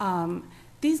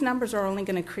 These numbers are only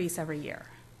going to increase every year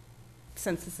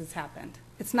since this has happened.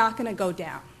 It's not going to go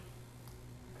down.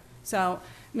 So,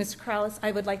 Mr. Corrales,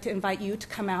 I would like to invite you to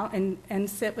come out and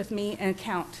sit with me and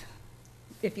count.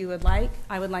 If you would like,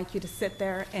 I would like you to sit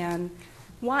there and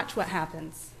watch what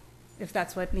happens, if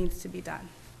that's what needs to be done.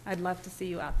 I'd love to see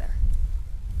you out there.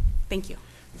 Thank you.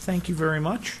 Thank you very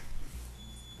much.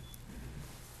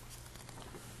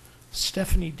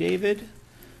 Stephanie David,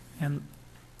 and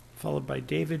followed by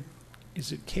David,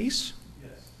 is it Case?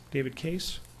 Yes. David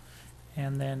Case.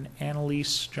 And then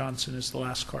Annalise Johnson is the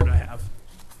last card I have.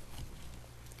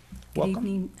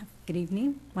 Welcome. Good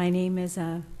evening. My name is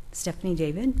Stephanie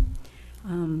David.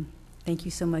 Thank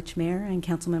you so much, Mayor and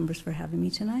council members, for having me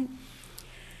tonight.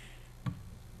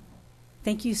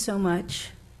 Thank you so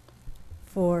much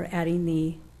for adding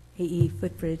the AE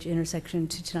Footbridge intersection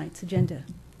to tonight's agenda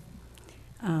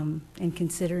and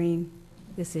considering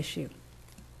this issue.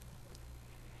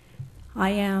 I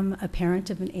am a parent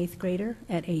of an 8th grader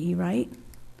at AE Wright.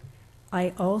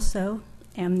 I also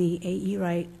am the AE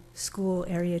Wright School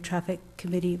Area Traffic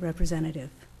Committee representative.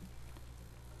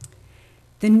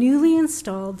 The newly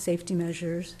installed safety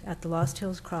measures at the Lost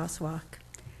Hills Crosswalk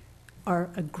are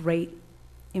a great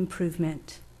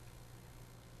improvement,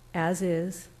 as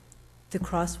is the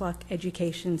crosswalk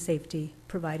education safety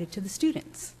provided to the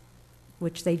students,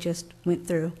 which they just went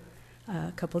through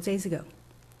a couple days ago.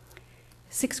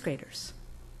 6th graders,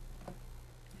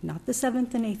 not the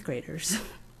 7th and 8th graders.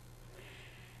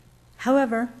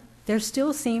 However, there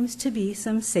still seems to be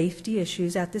some safety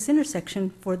issues at this intersection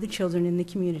for the children in the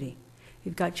community.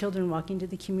 We've got children walking to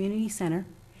the community center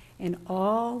and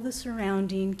all the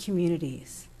surrounding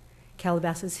communities,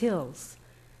 Calabasas Hills,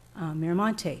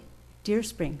 Miramonte, Deer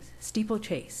Springs,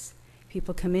 Steeplechase.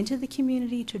 People come into the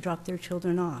community to drop their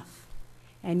children off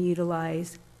and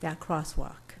utilize that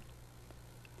crosswalk.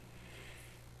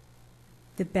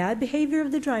 The bad behavior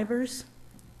of the drivers,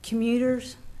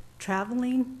 commuters,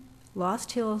 traveling,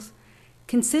 Lost Hills,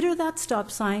 consider that stop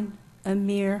sign a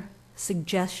mere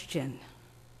suggestion.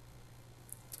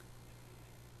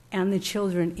 And the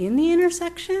children in the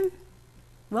intersection,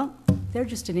 well, they're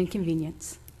just an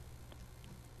inconvenience.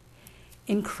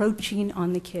 Encroaching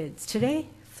on the kids. Today,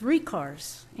 3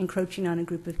 cars encroaching on a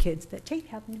group of kids that Tate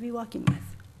happened to be walking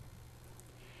with.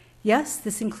 Yes,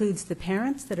 this includes the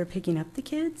parents that are picking up the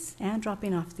kids and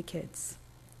dropping off the kids.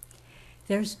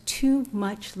 There's too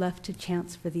much left to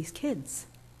chance for these kids.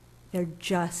 They're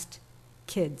just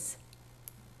kids.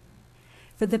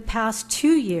 For the past 2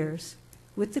 years,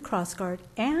 with the crossguard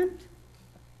and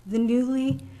the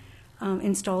newly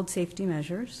installed safety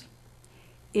measures,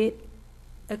 it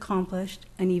accomplished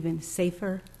an even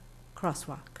safer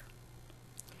crosswalk.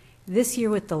 This year,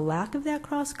 with the lack of that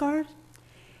crossguard,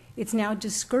 it's now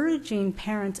discouraging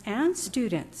parents and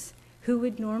students who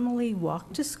would normally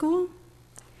walk to school.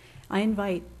 I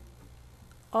invite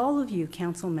all of you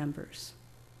council members,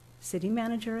 city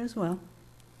manager as well,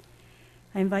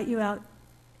 I invite you out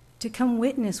to come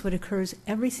witness what occurs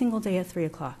every single day at 3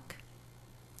 o'clock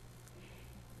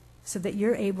so that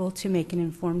you're able to make an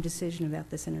informed decision about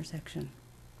this intersection.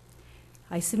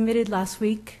 I submitted last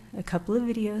week a couple of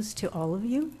videos to all of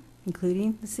you,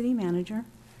 including the city manager.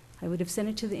 I would have sent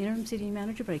it to the interim city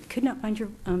manager, but I could not find your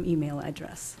email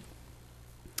address.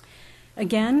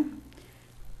 Again,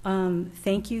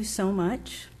 thank you so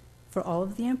much for all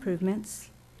of the improvements,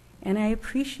 and I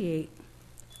appreciate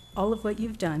all of what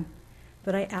you've done,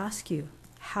 but I ask you,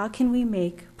 how can we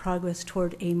make progress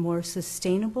toward a more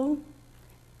sustainable,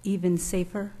 even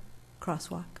safer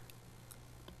crosswalk?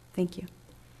 Thank you.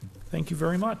 Thank you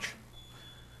very much.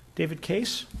 David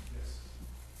Case?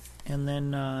 And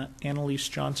then Annalise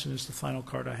Johnson is the final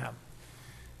card I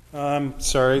have.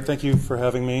 Sorry, thank you for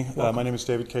having me. My name is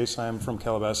David Case. I am from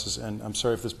Calabasas, and I'm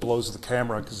sorry if this blows the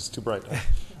camera because it's too bright.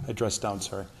 I dressed down,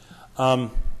 sorry.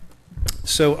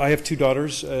 So I have two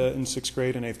daughters in 6th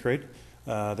grade and 8th grade.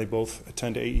 They both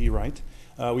attend AE Wright.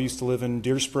 We used to live in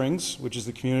Deer Springs, which is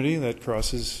the community that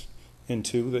crosses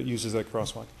into, that uses that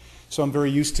crosswalk. So I'm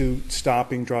very used to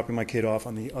stopping, dropping my kid off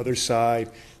on the other side,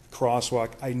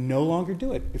 crosswalk. I no longer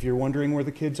do it. If you're wondering where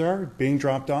the kids are being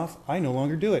dropped off, I no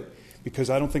longer do it because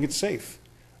I don't think it's safe.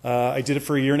 I did it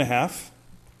for a year and a half,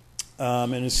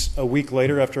 and it's a week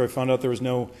later after I found out there was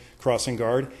no crossing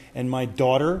guard, and my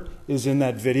daughter is in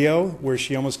that video where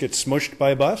she almost gets smushed by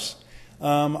a bus.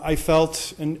 I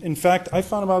felt, and in fact, I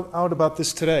found out about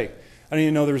this today. I didn't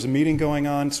even know there was a meeting going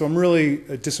on, so I'm really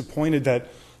disappointed that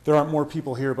there aren't more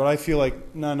people here, but I feel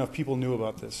like not enough people knew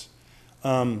about this.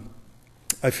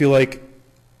 I feel like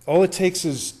all it takes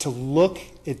is to look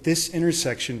at this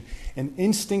intersection, and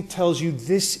instinct tells you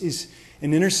this is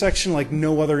an intersection like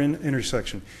no other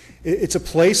intersection. It's a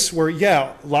place where,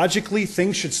 yeah, logically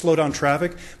things should slow down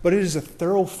traffic, but it is a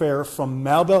thoroughfare from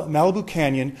Malibu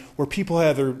Canyon where people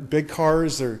have their big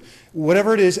cars or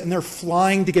whatever it is, and they're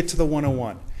flying to get to the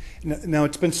 101. Now,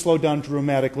 it's been slowed down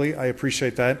dramatically. I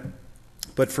appreciate that.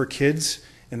 But for kids,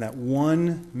 in that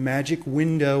one magic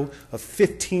window of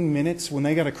 15 minutes when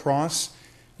they got to cross,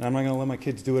 and I'm not going to let my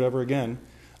kids do it ever again,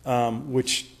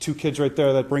 which 2 kids right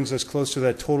there, that brings us close to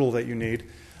that total that you need.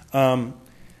 I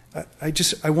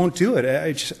won't do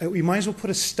it. We might as well put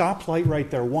a stoplight right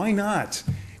there. Why not?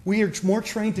 We are more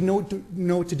trained to know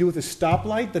what to do with a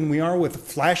stoplight than we are with a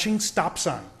flashing stop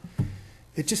sign.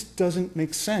 It just doesn't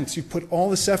make sense. You put all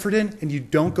this effort in and you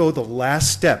don't go the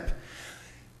last step.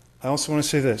 I also want to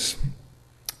say this.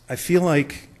 I feel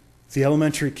like the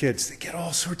elementary kids, they get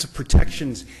all sorts of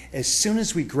protections. As soon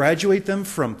as we graduate them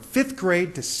from 5th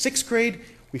grade to 6th grade,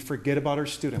 we forget about our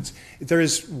students. There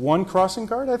is one crossing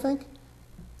guard, I think,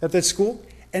 at that school,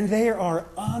 and they are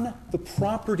on the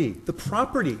property. The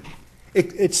property.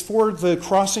 It's for the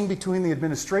crossing between the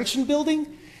administration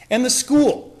building and the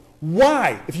school.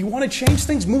 Why? If you want to change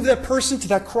things, move that person to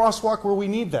that crosswalk where we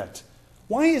need that.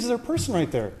 Why is there a person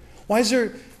right there? Why is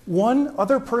there one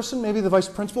other person, maybe the vice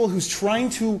principal, who's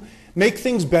trying to make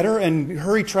things better and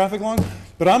hurry traffic along?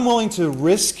 But I'm willing to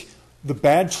risk the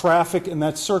bad traffic in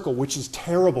that circle, which is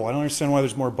terrible. I don't understand why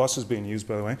there's more buses being used,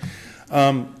 by the way.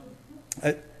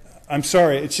 I'm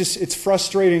sorry. It's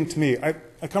frustrating to me.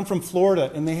 I come from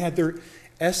Florida, and they had their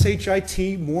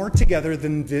SHIT more together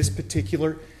than this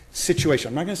particular situation.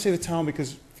 I'm not going to say the town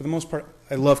because, for the most part,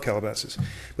 I love Calabasas.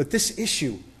 But this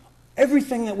issue,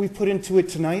 everything that we've put into it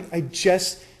tonight, I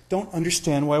just don't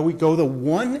understand why we go the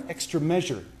one extra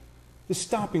measure. The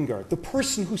stopping guard, the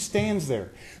person who stands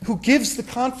there, who gives the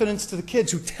confidence to the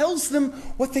kids, who tells them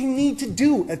what they need to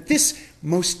do at this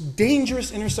most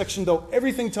dangerous intersection, though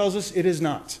everything tells us it is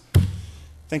not.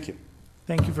 Thank you.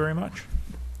 Thank you very much.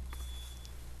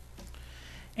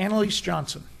 Annalise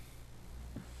Johnson.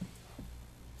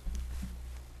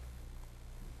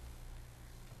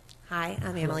 Hi,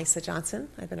 I'm Annalisa Johnson.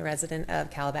 I've been a resident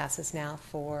of Calabasas now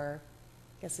for,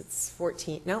 I guess it's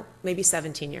maybe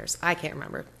 17 years. I can't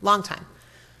remember. Long time.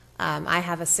 I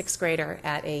have a 6th grader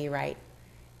at AE Wright,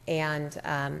 and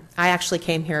I actually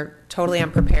came here totally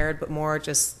unprepared, but more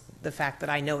just the fact that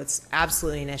I know it's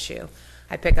absolutely an issue.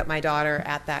 I pick up my daughter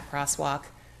at that crosswalk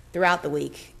throughout the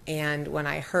week, and when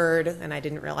I heard, and I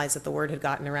didn't realize that the word had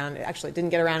gotten around, actually it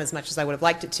didn't get around as much as I would have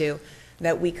liked it to,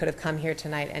 that we could have come here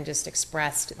tonight and just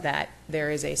expressed that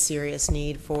there is a serious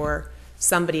need for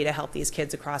somebody to help these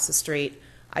kids across the street.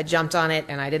 I jumped on it,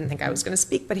 and I didn't think I was going to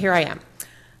speak, but here I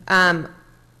am.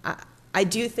 I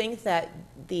do think that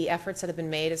the efforts that have been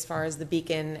made as far as the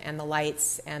beacon and the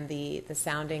lights and the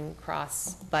sounding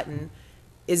cross button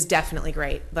is definitely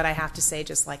great. But I have to say,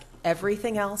 just like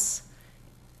everything else,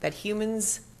 that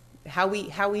humans, how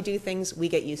we do things, we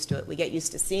get used to it. We get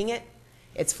used to seeing it.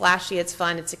 It's flashy, it's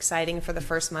fun, it's exciting for the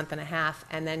first month and a half,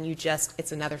 and then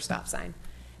it's another stop sign.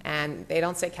 And they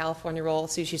don't say California roll,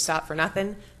 sushi stop for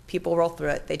nothing. People roll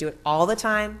through it. They do it all the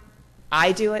time.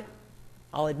 I do it.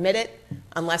 I'll admit it,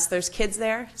 unless there's kids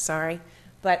there, sorry.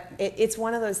 But it's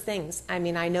one of those things. I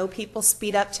mean, I know people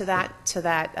speed up to that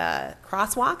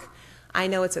crosswalk. I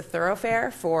know it's a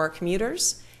thoroughfare for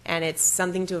commuters, and it's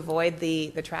something to avoid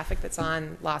the traffic that's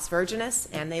on Las Virgenes,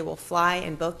 and they will fly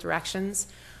in both directions.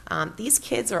 These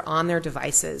kids are on their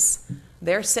devices.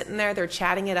 They're sitting there, they're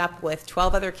chatting it up with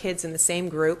 12 other kids in the same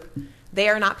group. They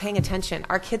are not paying attention.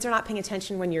 Our kids are not paying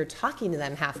attention when you're talking to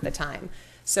them half the time.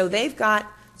 So they've got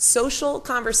social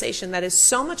conversation that is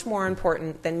so much more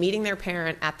important than meeting their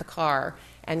parent at the car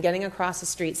and getting across the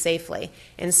street safely.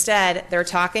 Instead, they're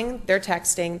talking, they're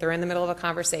texting, they're in the middle of a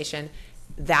conversation.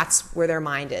 That's where their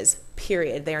mind is,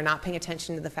 period. They are not paying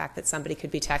attention to the fact that somebody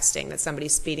could be texting, that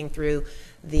somebody's speeding through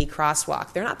the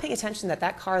crosswalk. They're not paying attention that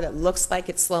that car that looks like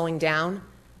it's slowing down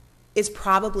is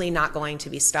probably not going to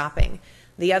be stopping.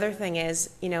 The other thing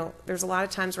is, you know, there's a lot of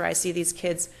times where I see these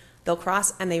kids, they'll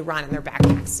cross and they run in their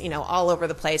backpacks, you know, all over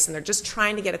the place, and they're just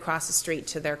trying to get across the street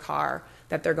to their car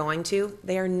that they're going to.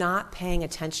 They are not paying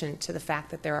attention to the fact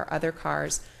that there are other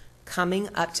cars coming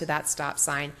up to that stop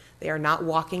sign. They are not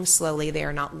walking slowly. They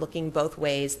are not looking both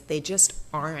ways. They just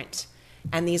aren't.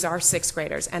 And these are sixth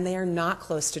graders, and they are not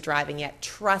close to driving yet.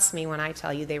 Trust me when I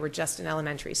tell you they were just in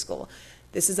elementary school.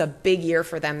 This is a big year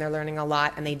for them. They're learning a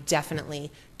lot, and they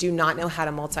definitely do not know how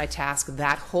to multitask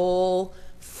that whole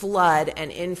flood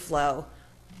and inflow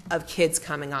of kids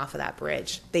coming off of that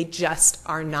bridge. They just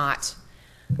are not.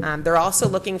 They're also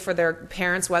looking for their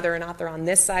parents, whether or not they're on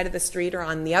this side of the street or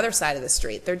on the other side of the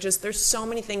street. There's so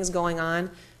many things going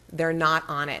on. They're not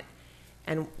on it.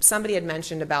 And somebody had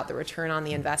mentioned about the return on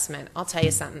the investment. I'll tell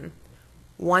you something.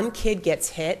 One kid gets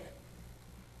hit.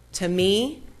 To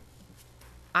me,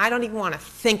 I don't even want to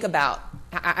think about.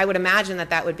 I would imagine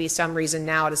that would be some reason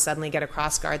now to suddenly get a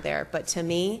cross guard there. But to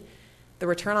me, the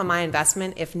return on my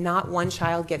investment, if not one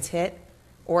child gets hit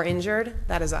or injured,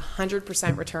 that is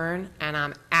 100% return, and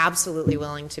I'm absolutely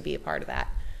willing to be a part of that.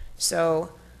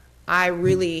 So I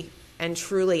really and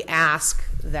truly ask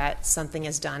that something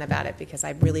is done about it, because I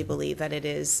really believe that it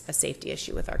is a safety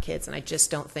issue with our kids, and I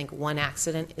just don't think one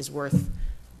accident is worth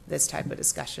this type of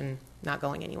discussion not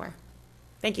going anywhere.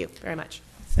 Thank you very much.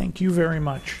 Thank you very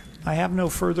much. I have no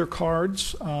further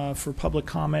cards for public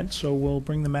comment, so we'll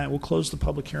close the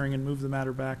public hearing and move the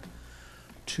matter back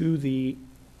to the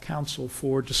council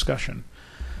for discussion.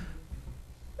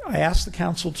 I ask the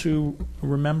council to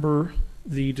remember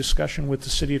the discussion with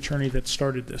the city attorney that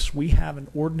started this. We have an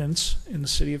ordinance in the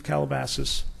city of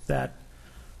Calabasas that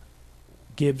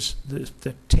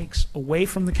takes away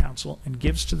from the council and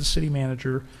gives to the city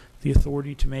manager the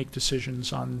authority to make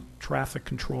decisions on traffic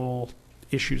control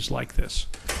issues like this.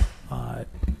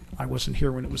 I wasn't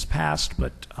here when it was passed,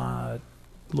 but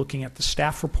looking at the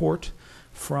staff report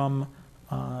from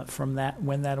that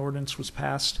when that ordinance was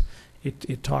passed,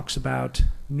 it talks about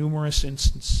numerous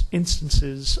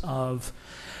instances of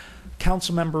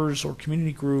council members or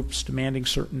community groups demanding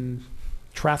certain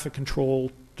traffic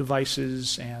control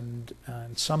devices, and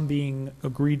some being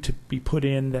agreed to be put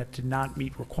in that did not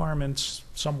meet requirements.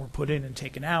 Some were put in and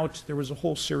taken out. There was a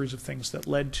whole series of things that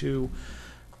led to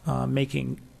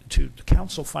the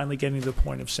council finally getting to the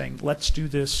point of saying, let's do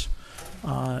this,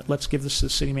 let's give this to the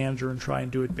city manager and try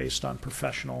and do it based on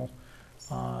professional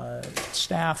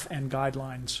staff and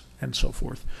guidelines and so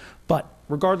forth. But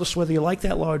regardless whether you like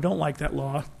that law or don't like that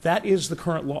law, that is the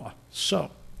current law.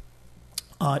 So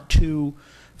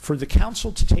for the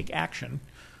council to take action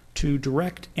to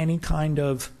direct any kind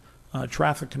of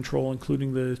traffic control,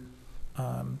 including the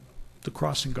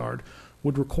crossing guard,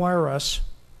 would require us,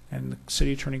 and the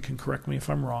city attorney can correct me if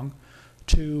I'm wrong,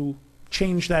 to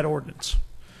change that ordinance,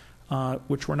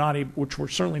 which we're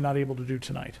certainly not able to do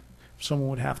tonight.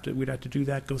 We'd have to do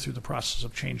that, go through the process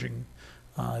of changing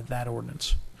that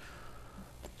ordinance.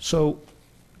 So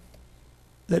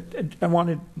that I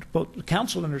wanted both the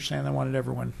council to understand, I wanted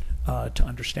everyone to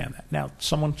understand that. Now,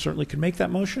 someone certainly could make that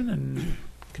motion and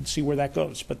can see where that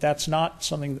goes, but that's not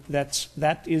something that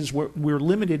is where we're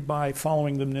limited by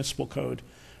following the municipal code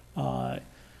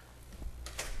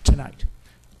tonight.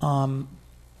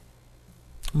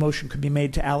 Motion could be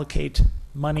made to allocate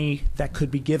money that could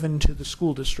be given to the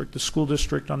school district. The school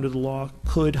district, under the law,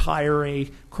 could hire a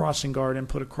crossing guard and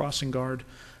put a crossing guard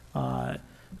at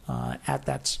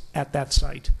that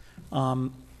site.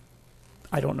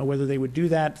 I don't know whether they would do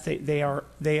that.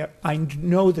 I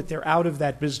know that they're out of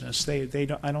that business. I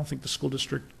don't think the school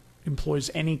district employs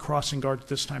any crossing guards at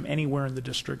this time anywhere in the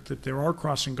district. That there are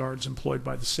crossing guards employed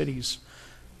by the cities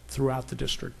throughout the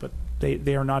district, but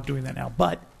they are not doing that now.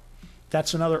 But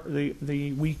that's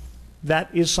that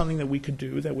is something that we could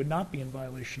do that would not be in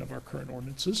violation of our current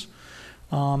ordinances.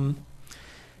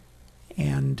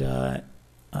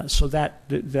 So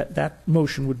that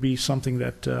motion would be something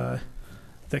that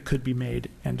that could be made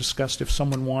and discussed if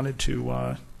someone wanted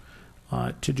to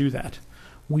do that.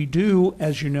 We do,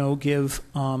 as you know, give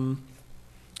money,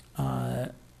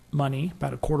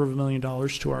 about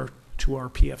 $250,000 to our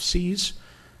PFCs,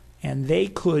 and they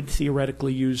could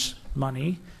theoretically use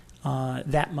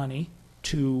that money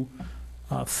to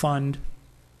fund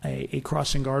a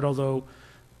crossing guard, although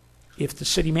if the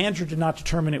city manager did not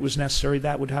determine it was necessary,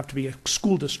 that would have to be a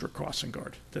school district crossing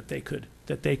guard that they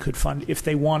could fund if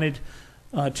they wanted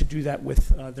to do that with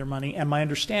their money. And my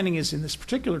understanding is in this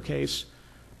particular case,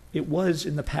 it was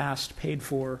in the past paid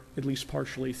for at least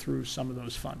partially through some of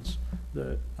those funds.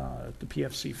 The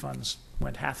PFC funds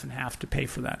went half and half to pay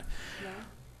for that.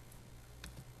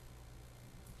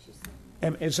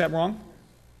 Is that wrong?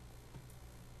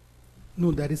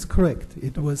 No, that is correct.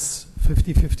 It was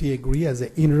 50-50 agree as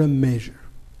an interim measure.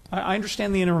 I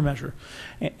understand the interim measure,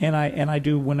 and I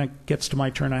do. When it gets to my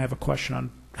turn, I have a question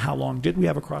on how long did we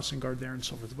have a crossing guard there and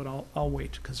so forth. But I'll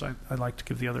wait because I'd like to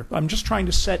give the other. I'm just trying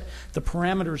to set the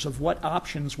parameters of what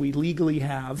options we legally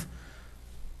have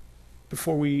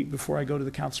before I go to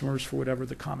the council members for whatever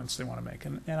the comments they want to make,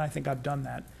 and I think I've done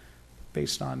that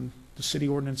based on the city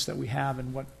ordinance that we have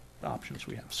and what options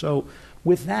we have. So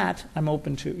with that, I'm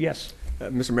open to yes.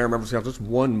 Mr. Mayor, members of council, just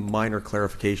one minor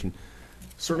clarification.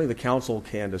 Certainly the council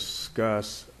can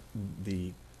discuss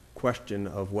the question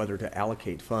of whether to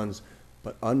allocate funds,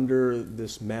 but under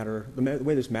this matter, the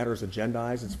way this matter is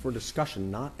agendized, it's for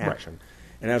discussion, not action. Right.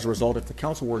 And as a result, if the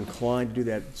council were inclined to do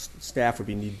that, staff would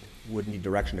need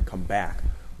direction to come back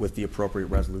with the appropriate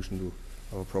resolution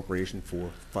of appropriation for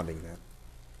funding that.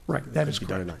 Right, that is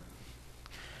correct.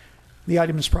 The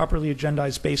item is properly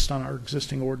agendized based on our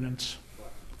existing ordinance.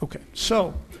 Okay,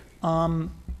 so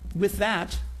with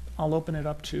that, I'll open it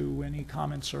up to any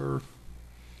comments or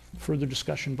further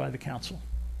discussion by the council.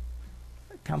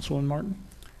 Councilwoman Martin?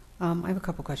 I have a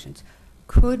couple questions.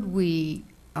 Could we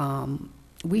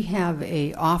have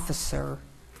a officer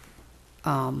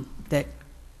that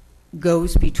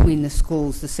goes between the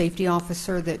schools, the safety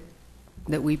officer that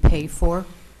we pay for?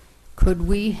 Could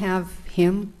we have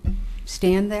him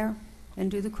stand there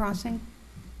and do the crossing?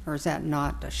 Or is that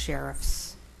not a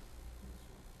sheriff's?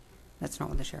 That's not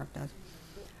what the sheriff does.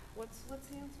 What's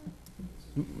the answer?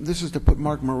 This is to put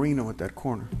Mark Marino at that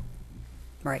corner.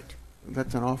 Right.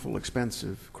 That's an awful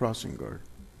expensive crossing guard.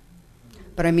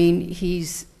 But I mean,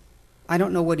 I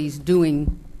don't know what he's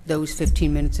doing those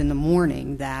 15 minutes in the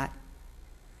morning that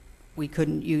we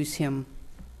couldn't use him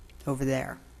over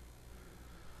there.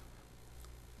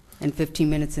 And 15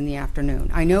 minutes in the afternoon.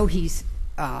 I know he's,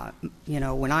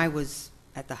 when I was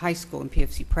at the high school and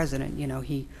PFC president,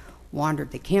 he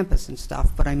wandered the campus and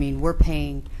stuff, but I mean, we're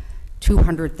paying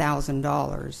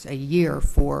 $200,000 a year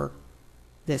for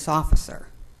this officer.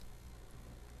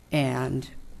 And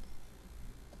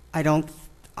I don't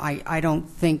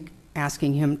think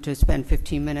asking him to spend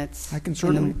 15 minutes. I can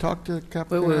certainly talk to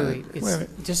Captain.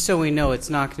 Wait. Just so we know, it's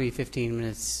not going to be 15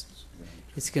 minutes.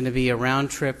 It's going to be a round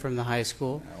trip from the high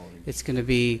school. It's going to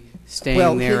be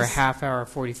staying there a half hour,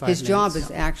 45 minutes. His job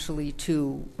is actually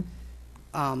to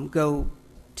go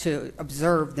to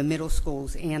observe the middle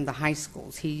schools and the high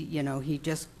schools. He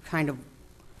just kind of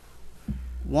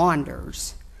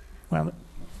wanders. Well,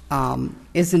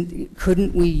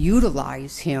 couldn't we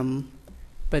utilize him?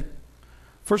 But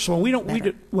first of all,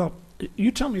 well,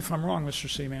 you tell me if I'm wrong, Mr.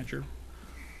 City Manager.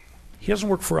 He doesn't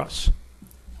work for us.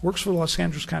 He works for the Los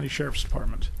Angeles County Sheriff's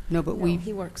Department. No, but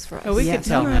he works for us. Oh, we could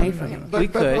tell him. We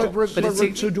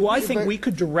could. So do I think we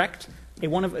could direct a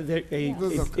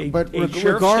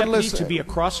sheriff's deputy to be a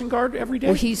crossing guard every day?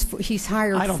 Well, he's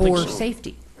hired for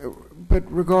safety. But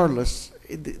regardless,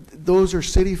 those are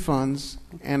city funds,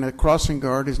 and a crossing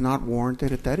guard is not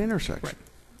warranted at that intersection. Right.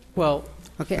 Well,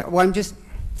 okay. Well, I'm just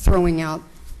throwing out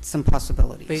some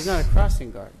possibilities. But he's not a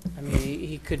crossing guard. I mean,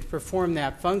 he could perform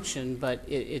that function, but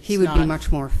it's he would be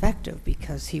much more effective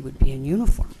because he would be in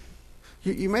uniform.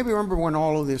 You maybe remember when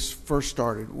all of this first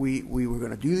started, we were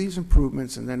going to do these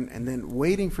improvements, and then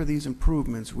waiting for these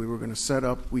improvements, we set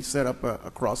up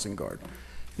a crossing guard.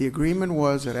 The agreement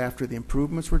was that after the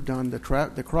improvements were done,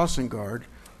 the crossing guard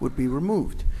would be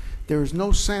removed. There is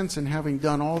no sense in having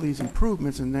done all these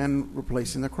improvements and then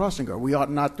replacing the crossing guard. We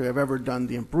ought not to have ever done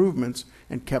the improvements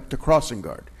and kept the crossing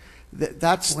guard.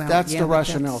 That's the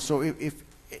rationale. So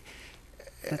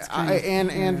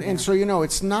so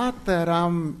it's not that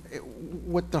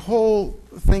what the whole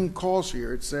thing calls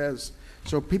here. It says,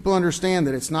 so people understand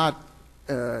that it's not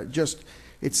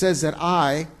it says that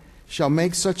I shall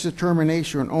make such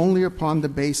determination only upon the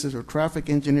basis of traffic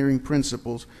engineering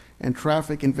principles and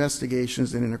traffic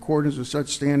investigations and in accordance with such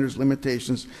standards,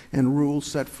 limitations, and rules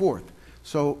set forth.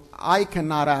 So I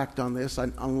cannot act on this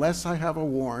unless I have a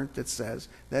warrant that says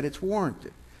that it's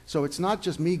warranted. So it's not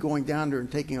just me going down there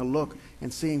and taking a look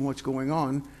and seeing what's going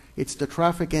on. It's the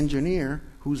traffic engineer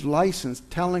who's licensed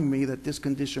telling me that this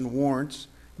condition warrants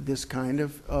this kind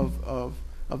of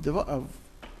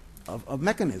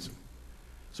mechanism.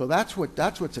 So that's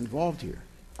what's involved here.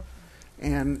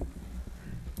 And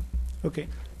okay,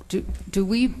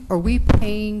 are we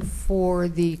paying for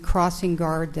the crossing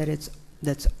guard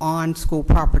that's on school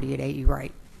property at AE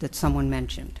Wright that someone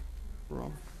mentioned?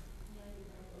 Wrong.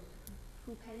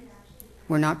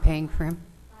 We're not paying for him?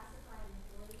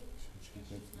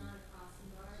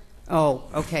 Oh,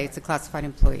 okay, it's a classified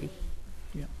employee.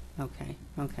 Yeah. Okay.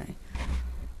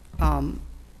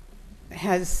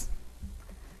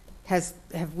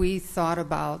 Have we thought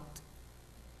about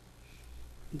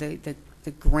the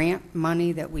grant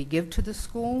money that we give to the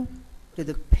school? Do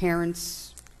the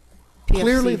parents, PFC?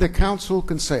 Clearly, the council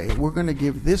can say, we're going to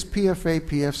give this PFA,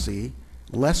 PFC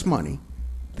less money,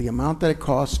 the amount that it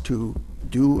costs to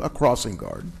do a crossing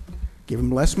guard, give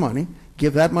them less money,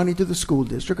 give that money to the school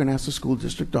district, and ask the school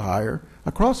district to hire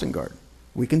a crossing guard.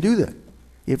 We can do that.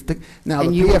 Now, the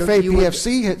PFA,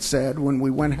 PFC had said when we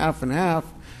went half and half,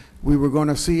 we were going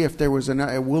to see if there was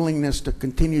a willingness to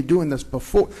continue doing this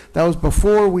before. That was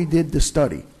before we did the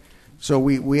study. So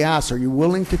we asked, are you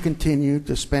willing to continue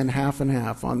to spend half and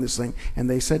half on this thing? And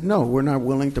they said, no, we're not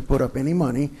willing to put up any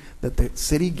money that the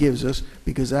city gives us,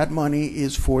 because that money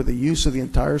is for the use of the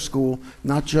entire school,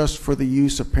 not just for the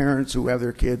use of parents who have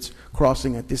their kids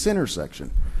crossing at this intersection.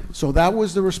 So that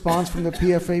was the response from the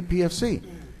PFA, PFC.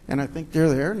 And I think they're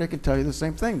there, and they can tell you the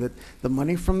same thing, that the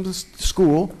money from the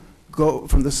school,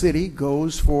 from the city,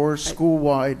 goes for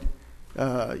school-wide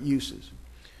uses.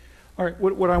 All right,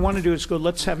 what I want to do is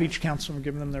let's have each councilman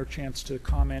give them their chance to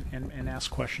comment and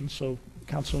ask questions. So,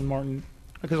 Councilman Martin,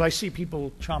 because I see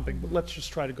people chomping, but let's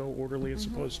just try to go orderly as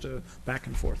opposed to back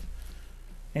and forth.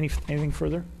 Anything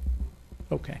further?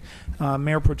 Okay.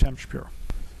 Mayor Pro Tem Shapiro.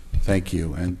 Thank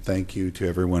you, and thank you to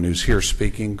everyone who's here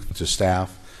speaking, to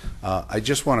staff. I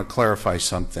just want to clarify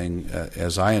something,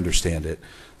 as I understand it.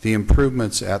 The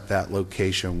improvements at that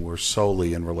location were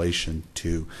solely in relation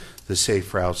to the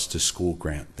Safe Routes to School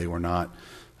grant. They were not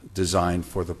designed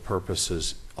for the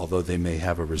purposes, although they may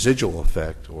have a residual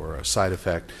effect or a side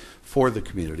effect for the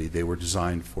community. They were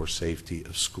designed for safety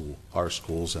of our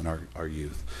schools and our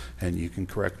youth. And you can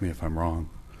correct me if I'm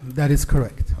wrong. That is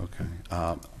correct. Okay.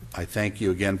 I thank you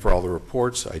again for all the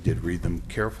reports. I did read them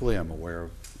carefully. I'm aware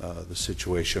of the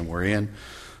situation we're in.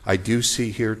 I do see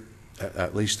here,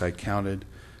 at least I counted,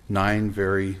 9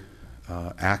 very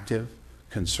active,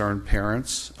 concerned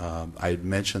parents. I had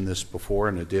mentioned this before,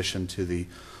 in addition to the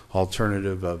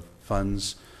alternative of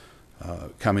funds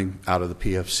coming out of the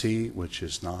PFC, which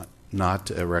is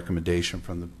not a recommendation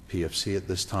from the PFC at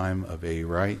this time of AE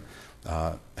Wright.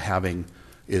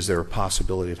 Is there a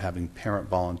possibility of having parent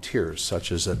volunteers,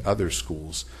 such as at other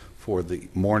schools, for the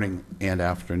morning and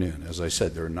afternoon? As I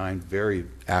said, there are 9 very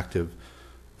active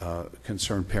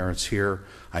concerned parents here.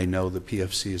 I know the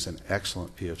PFC is an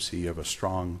excellent PFC. You have a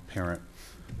strong parent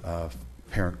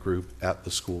group at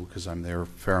the school, because I'm there a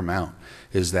fair amount.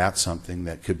 Is that something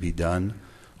that could be done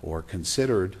or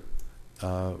considered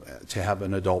to have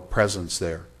an adult presence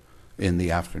there in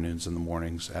the afternoons and the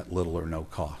mornings at little or no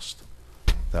cost?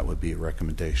 That would be a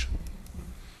recommendation.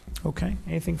 Okay.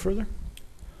 Anything further?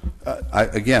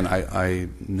 I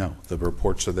know the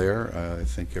reports are there. I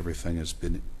think everything has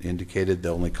been indicated. The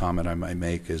only comment I might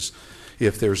make is,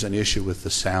 if there's an issue with the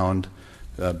sound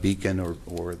beacon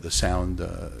or the sound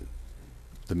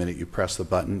the minute you press the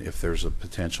button, if there's a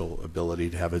potential ability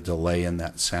to have a delay in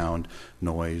that sound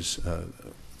noise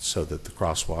so that the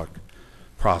crosswalk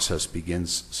process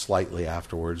begins slightly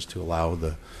afterwards to allow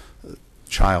the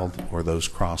child or those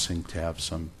crossing to have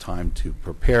some time to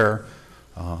prepare,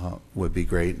 would be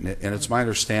great. And it's my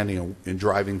understanding in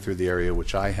driving through the area,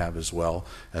 which I have as well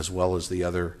as the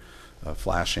other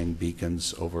flashing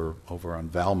beacons over on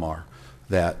Valmar,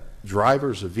 that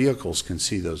drivers of vehicles can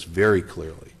see those very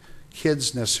clearly.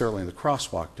 Kids necessarily in the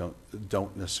crosswalk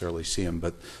don't necessarily see them,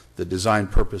 but the design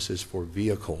purpose is for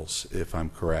vehicles, if I'm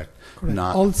correct.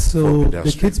 Not also, for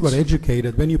the kids were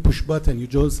educated. When you push button, you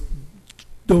just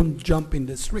don't jump in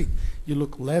the street. You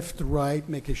look left, right,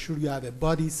 making sure you have a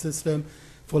buddy system.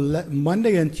 For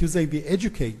Monday and Tuesday, we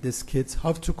educate these kids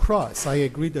how to cross. I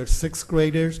agree, they're 6th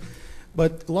graders,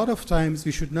 but a lot of times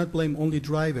we should not blame only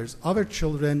drivers. Our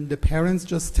children, the parents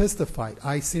just testified.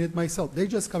 I seen it myself. They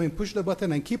just come and push the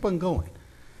button and keep on going.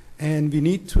 And we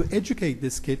need to educate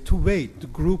this kid to wait, to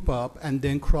group up, and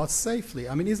then cross safely.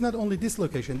 I mean, it's not only this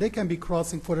location. They can be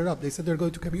crossing further up. They said they're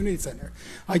going to community center.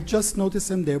 I just noticed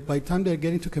them there. By the time they're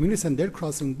getting to community center, they're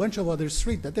crossing a bunch of other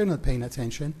streets that they're not paying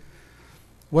attention.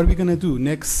 What are we going to do?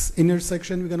 Next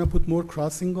intersection, we're going to put more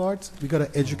crossing guards. We got to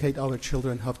educate our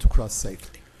children how to cross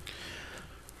safely.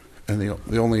 And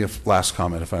the only last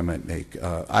comment, if I might make,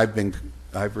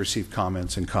 I've received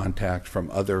comments and contact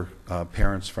from other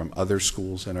parents from other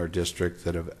schools in our district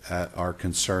that are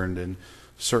concerned and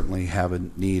certainly have a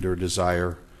need or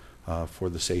desire for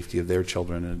the safety of their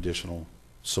children and additional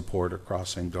support or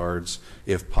crossing guards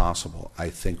if possible. I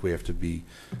think we have to be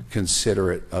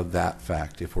considerate of that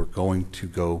fact if we're going to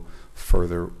go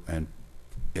further, and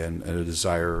a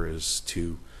desire is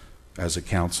to, as a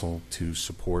council, to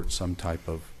support some type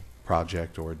of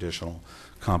project or additional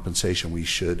compensation. We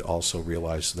should also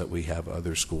realize that we have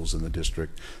other schools in the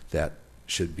district that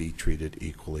should be treated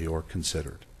equally or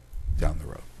considered down the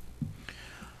road.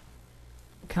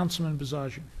 Councilman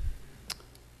Bazagian.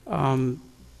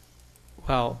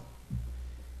 Well,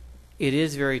 it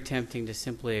is very tempting to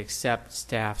simply accept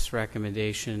staff's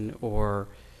recommendation, which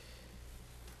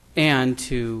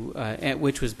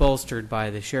was bolstered by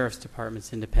the Sheriff's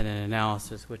Department's independent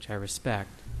analysis, which I respect.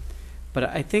 But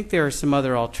I think there are some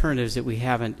other alternatives that we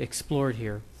haven't explored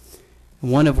here.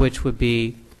 One of which would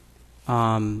be,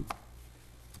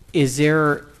 is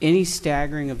there any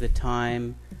staggering of the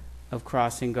time of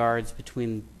crossing guards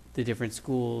between the different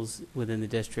schools within the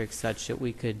district such that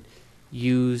we could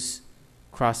use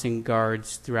crossing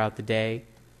guards throughout the day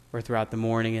or throughout the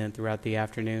morning and throughout the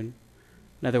afternoon?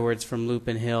 In other words, from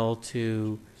Lupin Hill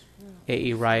to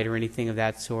A.E. Wright or anything of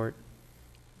that sort?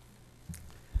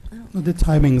 The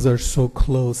timings are so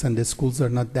close and the schools are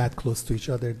not that close to each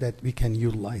other that we can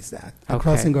utilize that. The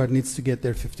crossing guard needs to get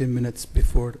there 15 minutes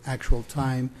before actual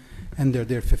time, and they're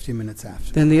there 15 minutes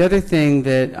after. Then the other thing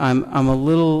that I'm a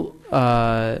little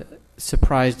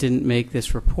surprised didn't make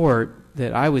this report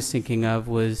that I was thinking of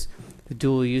was the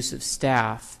dual use of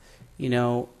staff. You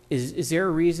know, is there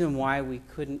a reason why we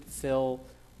couldn't fill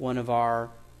one of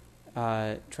our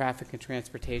traffic and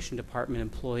transportation department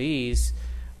employees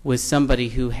with somebody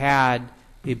who had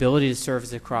the ability to serve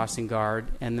as a crossing guard,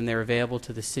 and then they're available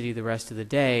to the city the rest of the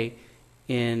day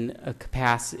in a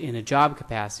job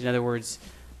capacity? In other words,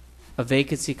 a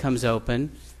vacancy comes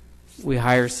open, we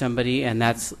hire somebody, and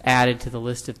that's added to the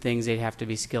list of things they'd have to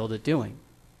be skilled at doing.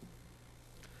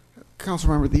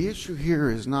 Councilmember, the issue here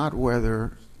is not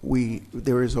whether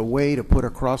there is a way to put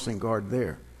a crossing guard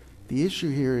there. The issue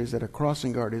here is that a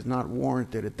crossing guard is not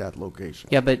warranted at that location.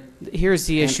 Yeah, but here's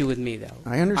the issue with me, though.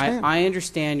 I understand. I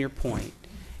understand your point,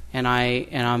 and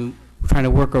I'm trying to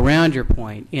work around your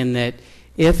point in that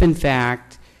if, in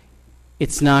fact,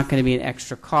 it's not going to be an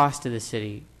extra cost to the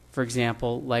city, for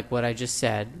example, like what I just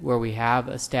said, where we have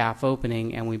a staff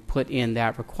opening and we put in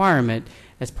that requirement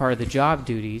as part of the job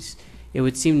duties, it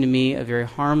would seem to me a very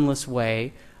harmless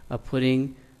way of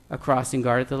putting a crossing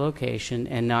guard at the location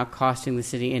and not costing the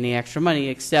city any extra money,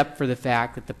 except for the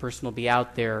fact that the person will be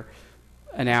out there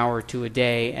an hour or two a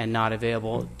day and not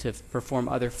available to perform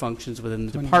other functions within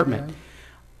the department.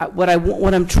 What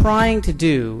I'm trying to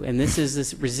do, and this is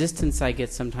this resistance I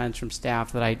get sometimes from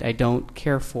staff that I don't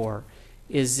care for,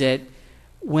 is that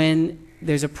when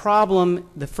there's a problem,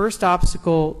 the first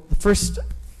obstacle, the first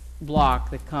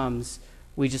block that comes,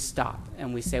 we just stop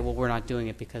and we say, well, we're not doing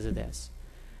it because of this.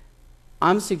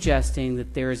 I'm suggesting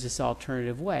that there is this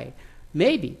alternative way.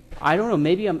 Maybe, I don't know,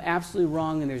 maybe I'm absolutely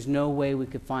wrong and there's no way we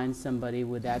could find somebody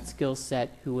with that skill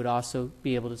set who would also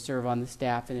be able to serve on the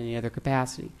staff in any other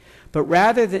capacity. But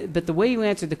but the way you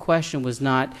answered the question was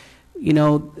not, you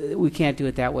know, we can't do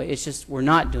it that way. It's just we're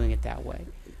not doing it that way.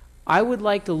 I would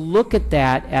like to look at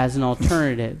that as an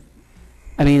alternative.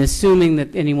 I mean, assuming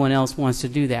that anyone else wants to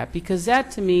do that, because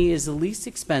that to me is the least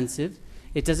expensive.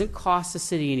 It doesn't cost the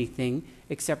city anything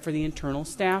except for the internal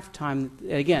staff time,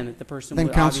 again, that the person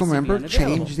would obviously be unavailable. Then,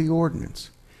 Council Member, change the ordinance.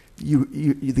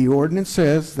 The ordinance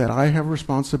says that I have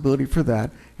responsibility for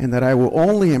that and that I will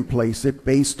only place it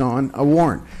based on a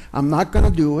warrant. I'm not going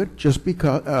to do it just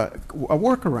because a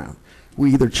workaround.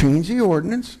 We either change the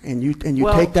ordinance and you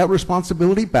take that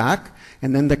responsibility back,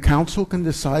 and then the council can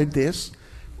decide this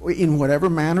in whatever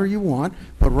manner you want.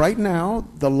 But right now,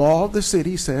 the law of the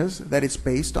city says that it's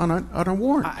based on a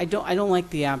warrant. I don't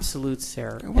like the absolutes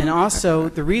there. Well, and also,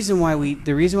 the reason why we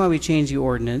change the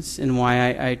ordinance and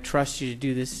why I trust you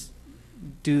to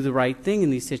do the right thing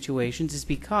in these situations is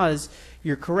because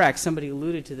you're correct. Somebody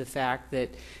alluded to the fact that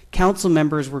council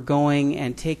members were going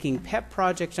and taking pet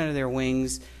projects under their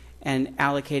wings and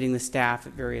allocating the staff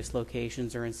at various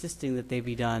locations or insisting that they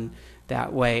be done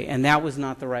that way. And that was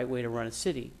not the right way to run a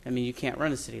city. I mean, you can't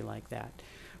run a city like that.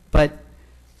 But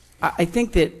I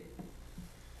think that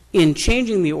in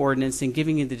changing the ordinance and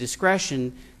giving it the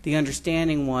discretion, the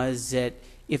understanding was that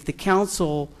if the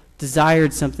council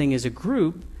desired something as a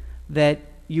group, that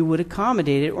you would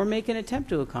accommodate it or make an attempt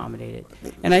to accommodate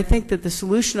it. And I think that the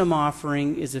solution I'm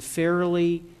offering is a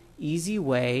fairly easy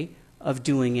way of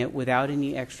doing it without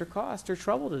any extra cost or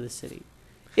trouble to the city.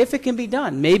 If it can be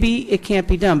done. Maybe it can't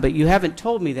be done, but you haven't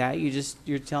told me that.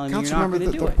 You're telling me you're not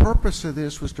going to do it. The purpose of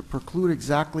this was to preclude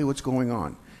exactly what's going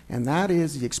on, and that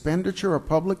is the expenditure of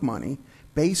public money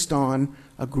based on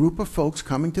a group of folks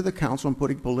coming to the council and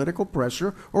putting political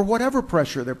pressure or whatever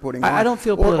pressure they're putting on. I don't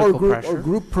feel political pressure. Or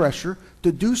group pressure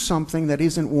to do something that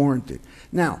isn't warranted.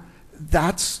 Now,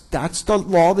 that's the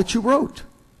law that you wrote.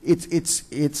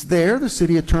 It's there. The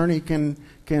city attorney can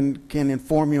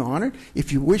inform you on it.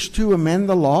 If you wish to amend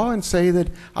the law and say that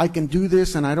I can do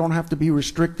this and I don't have to be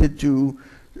restricted to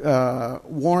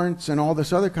warrants and all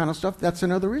this other kind of stuff, that's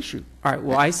another issue. All right.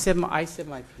 Well, I said my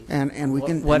piece. And we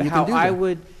can.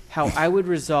 How I would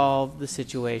resolve the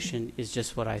situation is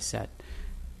just what I said.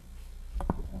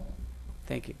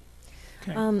 Thank you.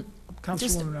 Okay.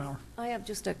 Just- Councilwoman Bauer. I have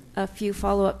just a few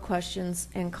follow-up questions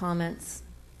and comments.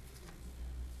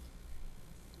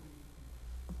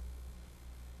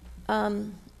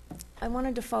 I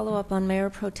wanted to follow up on Mayor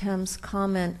Pro Tem's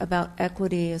comment about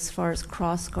equity as far as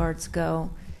cross guards go.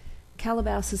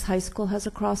 Calabasas High School has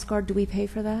a cross guard. Do we pay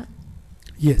for that?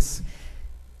 Yes.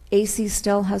 AC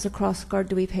Stell has a cross guard.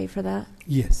 Do we pay for that?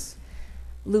 Yes.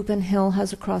 Lupin Hill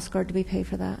has a cross guard. Do we pay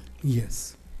for that?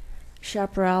 Yes.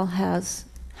 Chaparral has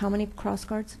how many cross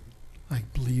guards? I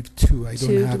believe 2. I don't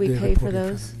Two. have Do we the pay for report in front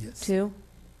those? of me. Yes. 2.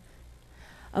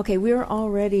 Okay, we're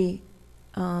already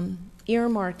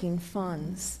earmarking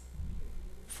funds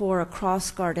for a cross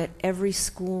guard at every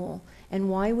school. And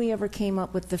why we ever came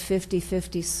up with the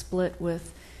 50-50 split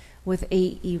with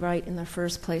AE right in the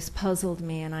first place puzzled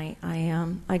me, and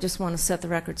I just want to set the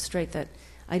record straight that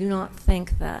I do not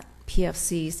think that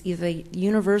PFCs either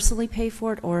universally pay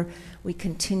for it or we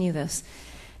continue this.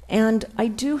 And I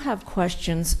do have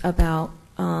questions about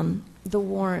the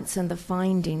warrants and the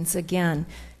findings. Again,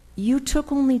 you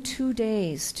took only 2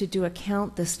 days to do a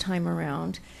count this time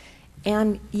around,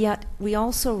 and yet we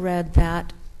also read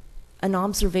that an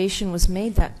observation was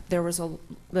made that there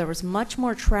was much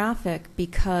more traffic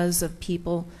because of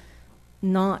people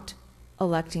not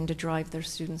electing to drive their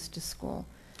students to school.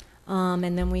 And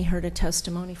then we heard a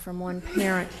testimony from one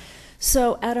parent.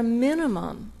 So at a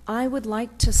minimum, I would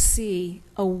like to see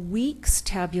a week's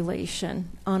tabulation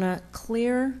on a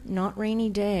clear, not rainy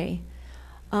day,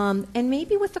 and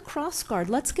maybe with a cross guard.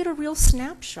 Let's get a real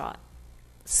snapshot,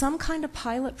 some kind of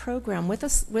pilot program with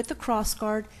a cross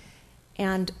guard,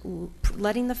 and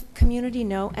letting the community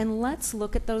know, and let's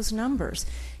look at those numbers.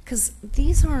 Because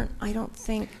these aren't, I don't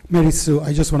think... Mary Sue,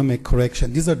 I just want to make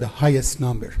correction. These are the highest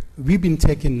number. We've been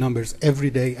taking numbers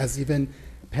every day, as even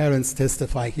parents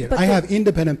testify here. But I have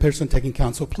independent person taking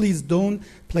count, so please don't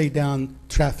play down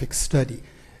traffic study.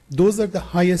 Those are the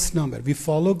highest number. We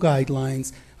follow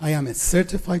guidelines. I am a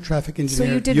certified traffic engineer.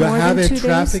 So you did more have than 2 a days?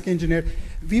 traffic engineer.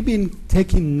 We've been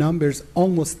taking numbers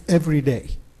almost every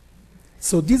day.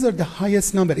 So these are the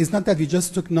highest number. It's not that we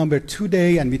just took number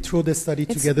today and we throw the study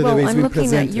together the way it's been presented.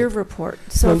 I'm looking at your report.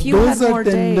 So if you those had more are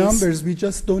the days... numbers. We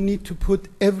just don't need to put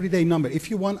everyday number. If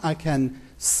you want, I can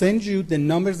send you the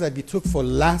numbers that we took for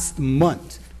last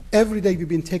month. Every day we've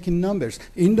been taking numbers.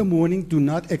 In the morning, do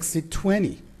not exceed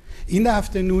 20. In the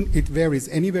afternoon, it varies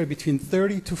anywhere between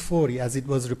 30 to 40, as it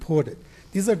was reported.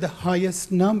 These are the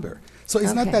highest number. So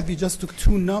it's not Okay. that we just took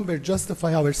 2 numbers to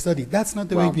justify our study. That's not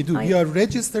the way Well, we do. We are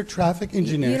registered traffic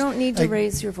engineers. You don't need to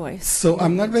raise your voice. So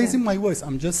I'm not raising my voice.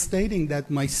 I'm just stating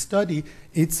that my study,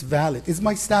 it's valid. It's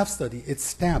my staff study. It's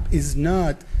stamped. It's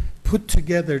not put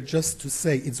together just to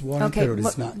say it's warranted or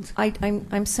it's not. I'm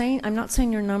not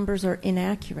saying your numbers are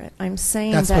inaccurate. I'm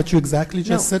saying That's that... what you exactly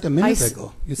just said a minute I s-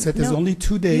 ago. You said there's No, only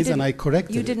 2 you days and didn't- I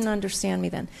corrected You it. didn't understand me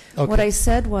then. Okay. What I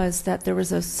said was that there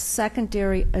was a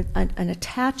secondary, an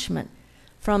attachment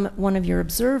from one of your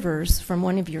observers, from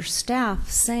one of your staff,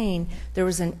 saying there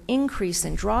was an increase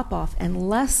in drop-off and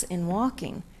less in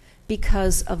walking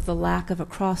because of the lack of a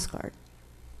cross guard.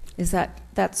 Is that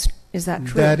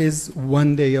true? That is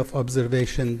 1 day of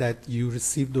observation that you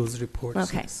received those reports.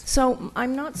 Okay, yes. so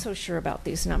I'm not so sure about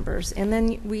these numbers. And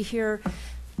then we hear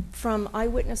from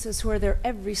eyewitnesses who are there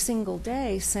every single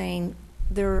day saying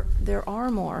there are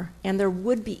more, and there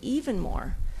would be even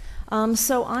more.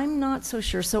 So I'm not so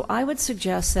sure. So I would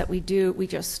suggest that we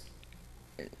just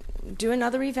do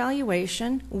another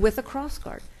evaluation with a cross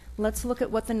guard. Let's look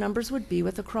at what the numbers would be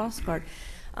with a cross guard.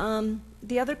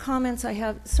 The other comments I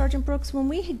have, Sergeant Brooks, when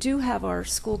we do have our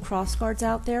school cross guards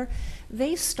out there,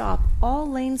 they stop all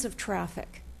lanes of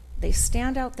traffic. They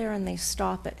stand out there and they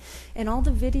stop it. And all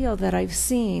the video that I've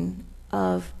seen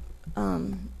of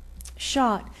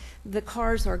shot, the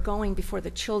cars are going before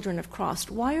the children have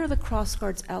crossed. Why are the cross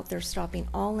guards out there stopping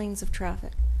all lanes of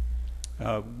traffic?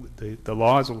 The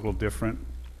law is a little different.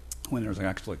 When there's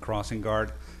actually a crossing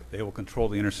guard, they will control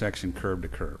the intersection curb to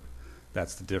curb.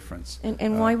 That's the difference.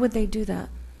 And why would they do that?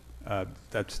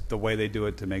 That's the way they do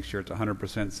it, to make sure it's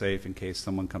 100% safe in case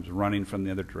someone comes running from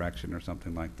the other direction or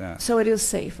something like that. So it is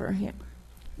safer, yeah.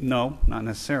 No, not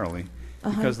necessarily.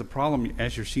 Because the problem,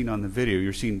 as you're seeing on the video,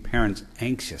 you're seeing parents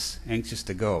anxious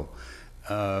to go.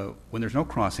 When there's no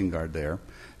crossing guard there,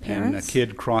 and a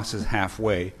kid crosses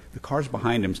halfway, the cars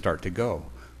behind him start to go.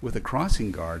 With a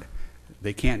crossing guard,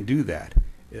 they can't do that.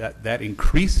 That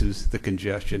increases the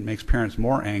congestion, makes parents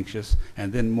more anxious,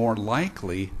 and then more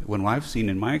likely, when I've seen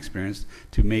in my experience,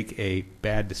 to make a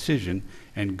bad decision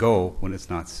and go when it's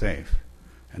not safe.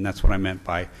 And that's what I meant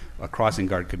by a crossing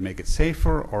guard could make it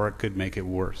safer or it could make it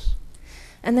worse.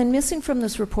 And then missing from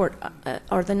this report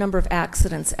are the number of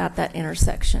accidents at that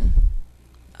intersection.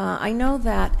 I know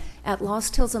that at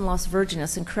Lost Hills and Las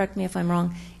Virgenes, and correct me if I'm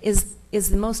wrong, is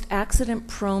the most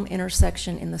accident-prone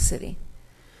intersection in the city.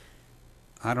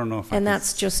 I don't know if and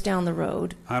that's just down the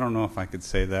road. I don't know if I could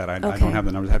say that. I don't have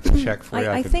the numbers. I have to check for you.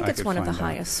 I think it's one of the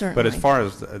highest, certainly. But as far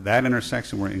as that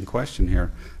intersection we're in question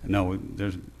here, no,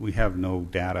 we have no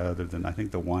data other than I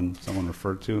think the one someone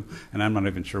referred to, and I'm not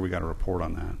even sure we got a report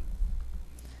on that.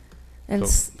 And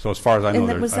so as far as I know,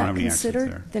 I don't have any accidents there. Was that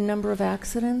considered the number of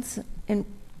accidents? And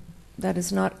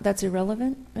that's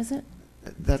irrelevant, is it?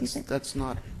 That's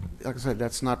not, like I said,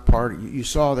 that's not part. You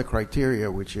saw the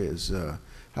criteria, which is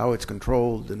how it's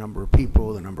controlled, the number of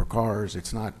people, the number of cars.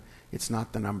 It's not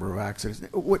the number of accidents.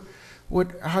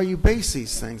 How you base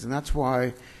these things, and that's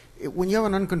why when you have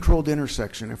an uncontrolled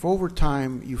intersection, if over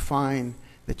time you find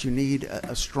that you need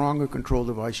a stronger control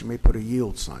device, you may put a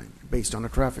yield sign based on a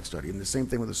traffic study, and the same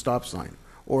thing with a stop sign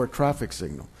or a traffic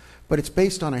signal. But it's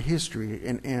based on a history,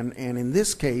 and in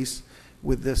this case,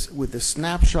 with the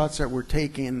snapshots that were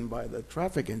taken by the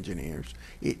traffic engineers,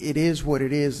 it is what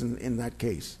it is in that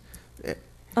case.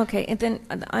 Okay, and then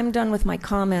I'm done with my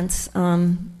comments,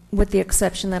 with the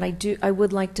exception that I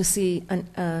would like to see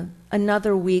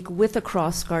another week with a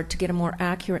cross guard to get a more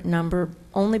accurate number,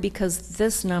 only because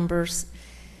this numbers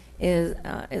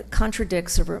it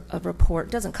contradicts a report.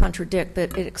 It doesn't contradict,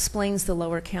 but it explains the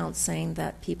lower count, saying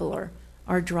that people are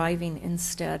driving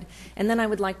instead. And then I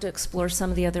would like to explore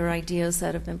some of the other ideas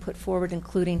that have been put forward,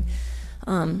 including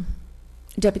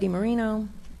Deputy Marino,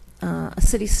 a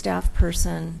city staff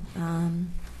person,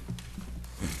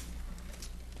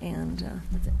 and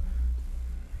that's it.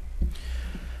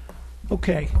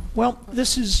 Okay. Well,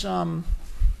 this is a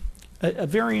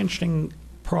very interesting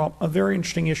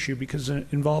issue because it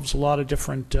involves a lot of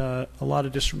different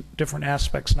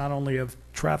aspects, not only of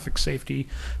traffic safety,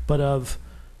 but of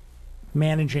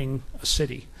managing a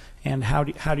city and how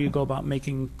do you go about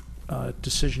making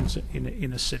decisions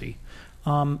in a city.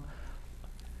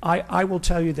 I will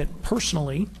tell you that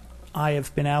personally, I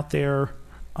have been out there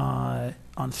on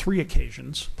 3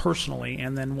 occasions personally,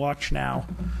 and then watch now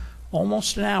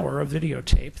almost an hour of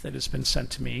videotape that has been sent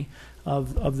to me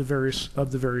of the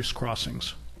various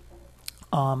crossings.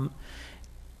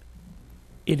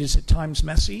 It is at times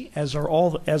messy, as are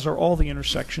all the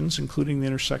intersections, including the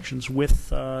intersections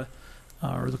with or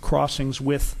the crossings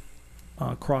with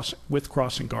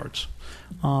crossing guards.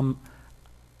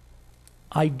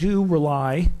 I do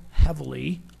rely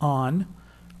heavily on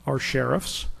our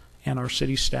sheriffs and our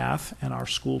city staff and our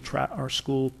school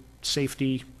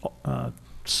safety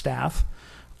staff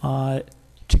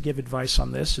to give advice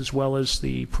on this, as well as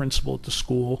the principal at the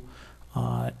school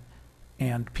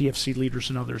and PFC leaders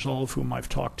and others, all of whom I've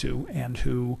talked to and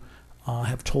who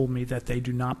have told me that they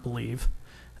do not believe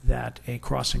that a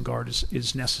crossing guard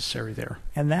is necessary there.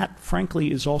 And that,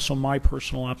 frankly, is also my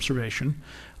personal observation.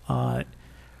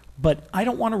 But I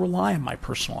don't want to rely on my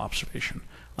personal observation.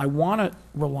 I want to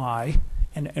rely,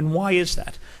 and why is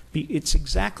that? It's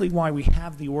exactly why we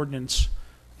have the ordinance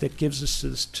that gives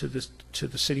us to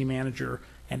the city manager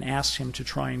and asks him to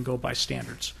try and go by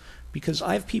standards. Because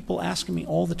I have people asking me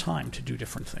all the time to do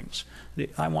different things.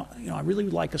 I really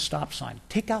would like a stop sign.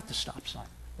 Take out the stop sign,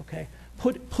 okay?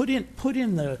 Put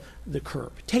in the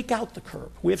curb. Take out the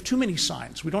curb. We have too many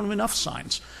signs. We don't have enough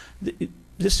signs.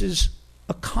 This is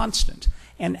a constant.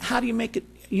 And how do you make it,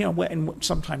 and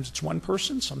sometimes it's one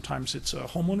person, sometimes it's a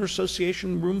homeowner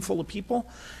association room full of people.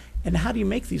 And how do you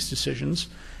make these decisions?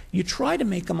 You try to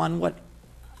make them on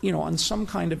on some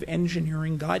kind of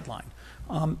engineering guideline.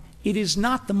 It is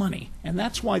not the money, and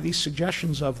that's why these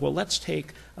suggestions of, well, let's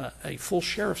take a full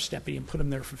sheriff's deputy and put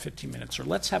him there for 15 minutes, or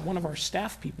let's have one of our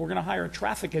staff people. We're going to hire a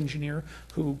traffic engineer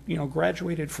who,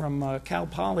 graduated from Cal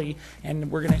Poly, and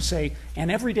we're going to say,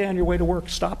 and every day on your way to work,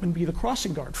 stop and be the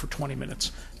crossing guard for 20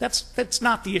 minutes. That's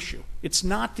not the issue. It's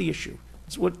not the issue.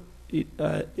 It's what.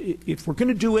 If we're going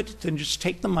to do it, then just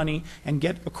take the money and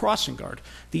get a crossing guard.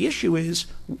 The issue is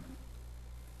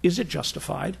it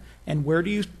justified, and where do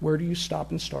you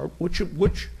stop and start? Which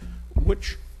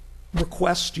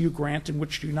requests do you grant and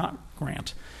which do you not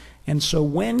grant? And so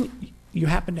when you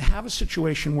happen to have a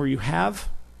situation where you have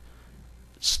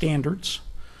standards,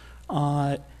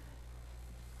 where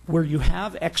you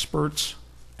have experts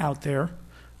out there,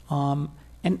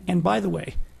 and by the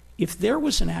way, if there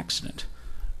was an accident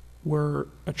where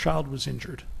a child was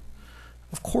injured,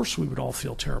 of course we would all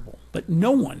feel terrible, but no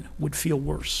one would feel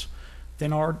worse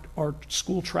than our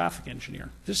school traffic engineer,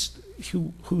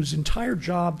 whose entire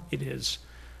job it is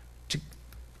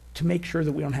to make sure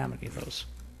that we don't have any of those.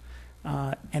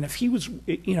 And if he was,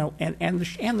 and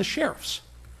the sheriffs,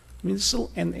 I mean,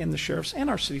 and the sheriffs and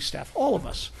our city staff, all of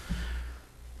us.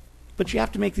 But you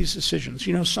have to make these decisions.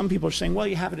 Some people are saying, well,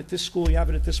 you have it at this school, you have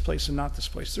it at this place, and not this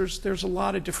place. There's a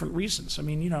lot of different reasons. I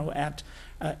mean, at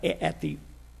the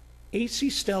AC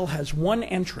Stell has one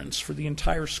entrance for the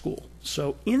entire school.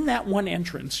 So in that one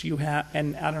entrance, you have,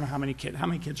 and I don't know how many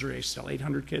kids are at AC Stell,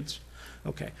 800 kids?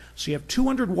 Okay, so you have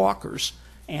 200 walkers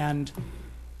and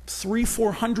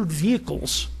 300-400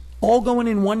 vehicles all going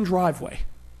in one driveway,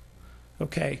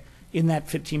 okay, in that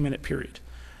 15-minute period.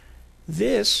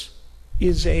 This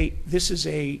is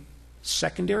a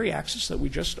secondary access that we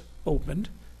just opened.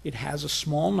 It has a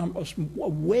small number, a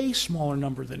way smaller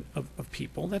number of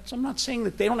people. I'm not saying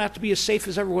that they don't have to be as safe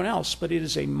as everyone else, but it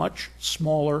is a much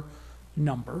smaller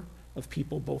number of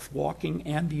people, both walking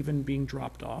and even being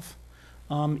dropped off.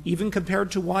 Even compared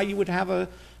to why you would have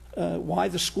why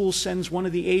the school sends one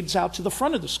of the aides out to the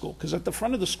front of the school, because at the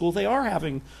front of the school they are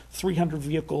having 300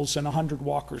 vehicles and 100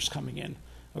 walkers coming in.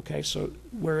 Okay, so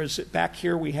whereas back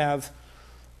here we have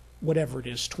whatever it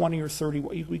is, 20 or 30,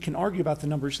 we can argue about the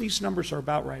numbers. These numbers are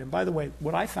about right. And by the way,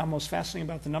 what I found most fascinating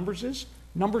about the numbers is,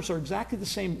 numbers are exactly the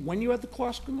same when you had the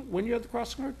crossing guard, when you don't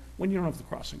have the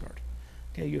crossing guard.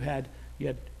 Okay, you had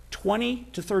 20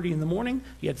 to 30 in the morning,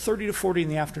 you had 30 to 40 in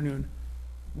the afternoon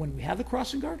when we had the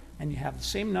crossing guard, and you have the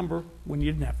same number when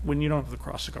you don't have the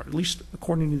crossing guard, at least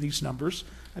according to these numbers.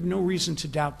 I have no reason to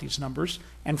doubt these numbers.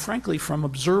 And frankly, from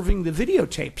observing the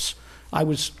videotapes, I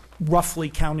was roughly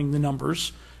counting the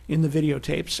numbers in the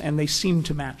videotapes, and they seem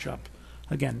to match up.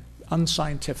 Again,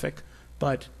 unscientific,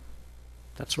 but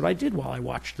that's what I did while I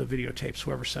watched the videotapes,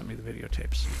 whoever sent me the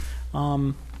videotapes.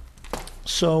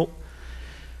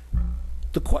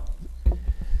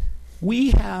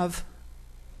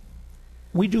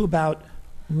 We do about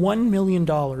 $1 million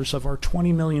of our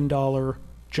 $20 million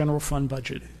general fund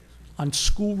budget on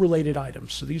school-related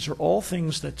items. So these are all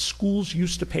things that schools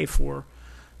used to pay for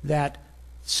that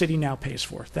city now pays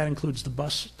for. That includes the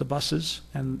buses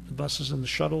and the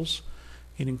shuttles.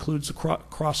 It includes the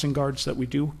crossing guards that we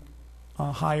do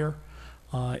hire.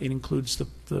 It includes the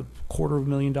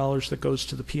 $250,000 that goes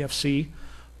to the PFC,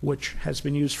 which has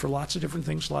been used for lots of different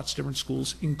things, lots of different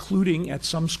schools, including at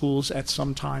some schools at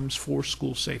some times for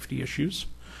school safety issues.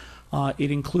 It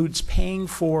includes paying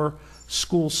for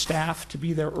school staff to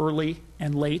be there early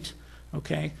and late.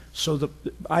 Okay, so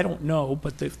I don't know,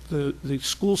 but the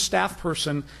school staff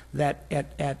person that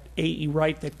at AE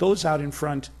Wright that goes out in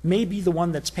front may be the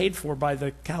one that's paid for by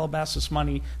the Calabasas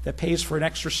money that pays for an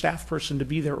extra staff person to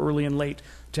be there early and late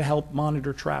to help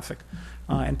monitor traffic.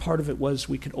 And part of it was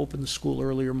we could open the school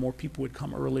earlier, more people would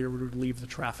come earlier, we would relieve the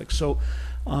traffic. So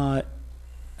all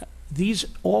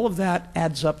of that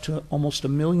adds up to almost $1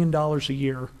 million a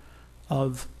year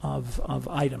of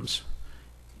items.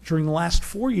 During the last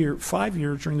 5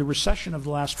 years, during the recession of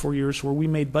the last 4 years, where we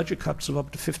made budget cuts of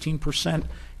up to 15%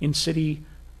 in city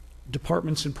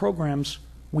departments and programs,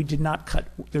 we did not cut.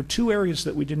 There are two areas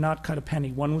that we did not cut a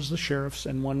penny. One was the sheriff's,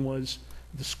 and one was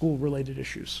the school-related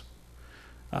issues.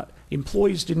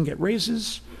 Employees didn't get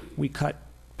raises. We cut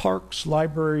parks,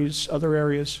 libraries, other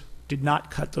areas. Did not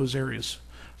cut those areas.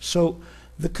 So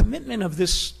the commitment of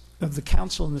the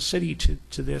council and the city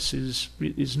to this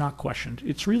is not questioned.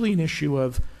 It's really an issue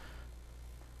of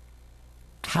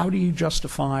how do you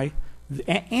justify,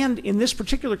 and in this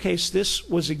particular case, this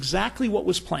was exactly what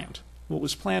was planned. What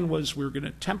was planned was we were going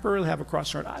to temporarily have a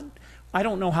crossing guard. I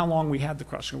don't know how long we had the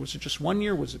crossing guard. Was it just 1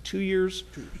 year? Was it 2 years?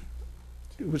 2 years.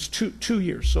 it was two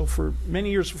years. So for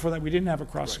many years before that, we didn't have a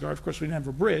crossing guard. Of course, we didn't have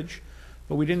a bridge,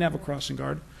 but we didn't have a crossing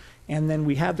guard. And then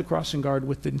we had the crossing guard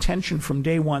with the intention from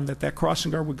day one that that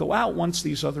crossing guard would go out once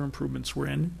these other improvements were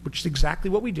in, which is exactly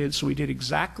what we did. So we did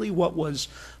exactly what was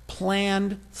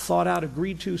planned, thought out,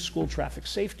 agreed to. School Traffic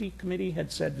Safety Committee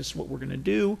had said this is what we're going to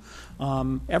do.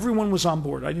 Everyone was on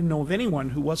board. I didn't know of anyone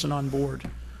who wasn't on board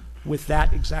with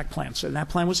that exact plan. So that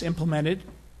plan was implemented,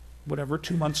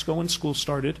 2 months ago when school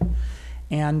started.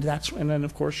 And then,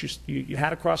 of course, you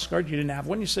had a crossing guard. You didn't have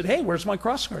one. You said, "Hey, where's my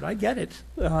crossing guard?" I get it,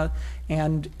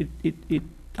 and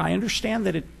I understand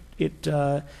that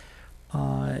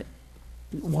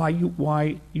why you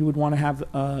would want to have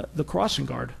the crossing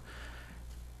guard.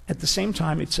 At the same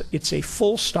time, it's a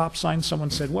full stop sign.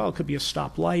 Someone said, "Well, it could be a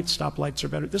stoplight. Stoplights are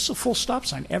better." This is a full stop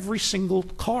sign. Every single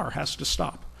car has to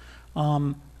stop.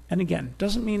 And again,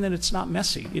 doesn't mean that it's not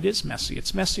messy. It is messy.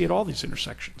 It's messy at all these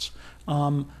intersections.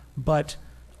 But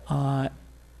I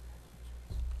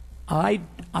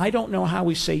don't know how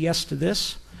we say yes to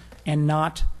this and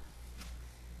not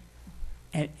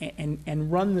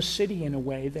and run the city in a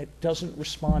way that doesn't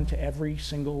respond to every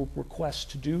single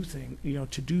request to do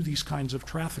to do these kinds of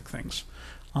traffic things.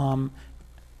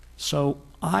 So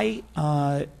I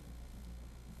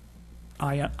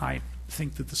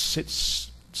think that the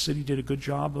city did a good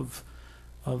job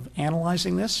of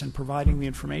analyzing this and providing the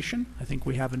information. I think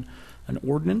we have an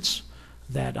ordinance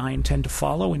that I intend to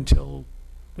follow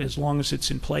as long as it's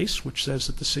in place, which says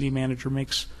that the city manager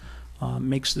makes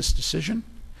this decision,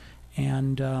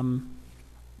 and I'm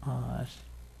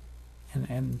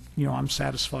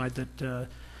satisfied that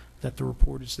the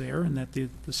report is there and that the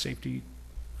safety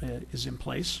is in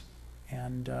place,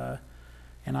 and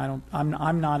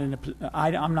I'm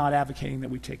not advocating that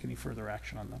we take any further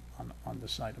action on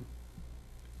this item.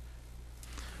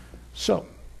 So.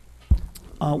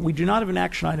 We do not have an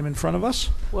action item in front of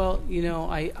us. Well,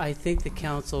 I think the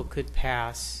council could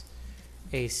pass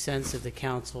a sense of the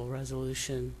council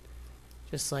resolution,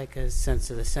 just like a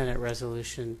sense of the Senate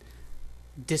resolution,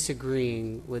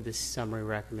 disagreeing with the summary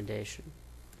recommendation.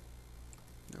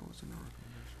 There was no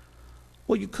recommendation.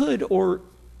 Well, you could,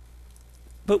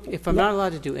 but if I'm not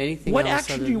allowed to do anything what else,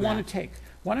 action do you want to take?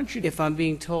 Why don't you? If I'm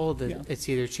being told that it's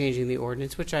either changing the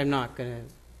ordinance, which I'm not going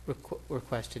to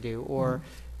request to do, or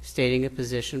stating a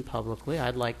position publicly,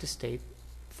 I'd like to state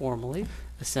formally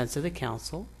a sense of the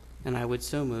council, and I would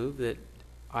so move that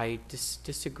I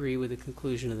disagree with the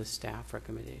conclusion of the staff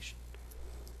recommendation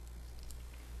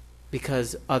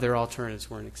because other alternatives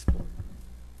weren't explored.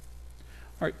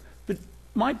 All right, but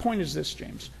my point is this,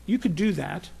 James. You could do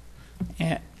that,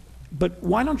 but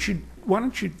why don't you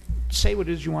say what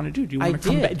it is you want to do? Do you want to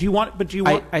come back? Do you want? But do you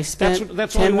want? I spent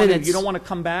that's 10 what minutes. You don't want to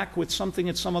come back with something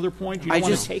at some other point. You don't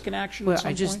want to take an action. Well, at some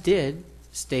I just point? did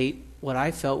state what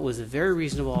I felt was a very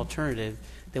reasonable alternative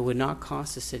that would not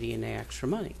cost the city any extra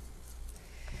money.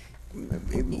 Let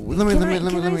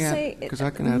me add, because I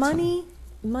can add something.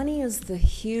 Money is the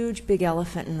huge big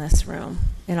elephant in this room,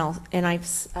 and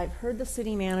I've heard the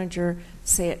city manager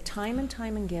say it time and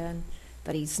time again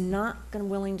that he's not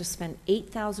willing to spend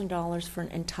 $8,000 for an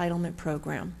entitlement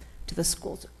program to the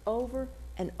schools over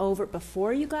and over.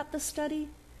 Before you got the study,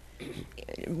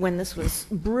 when this was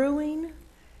brewing,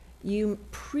 you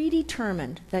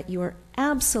predetermined that you are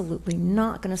absolutely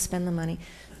not going to spend the money.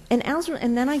 And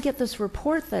then I get this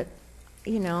report that,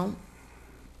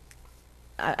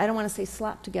 I don't want to say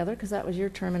slapped together because that was your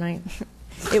term, and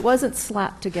it wasn't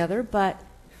slapped together, but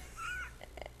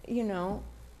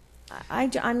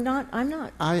I'm not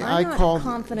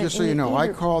confident. Just so you know, I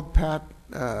called Pat,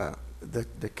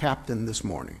 the captain, this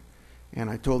morning, and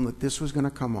I told him that this was going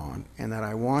to come on, and that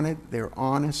I wanted their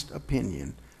honest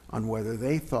opinion on whether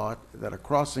they thought that a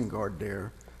crossing guard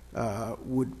there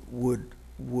would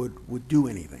do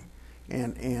anything,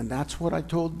 and that's what I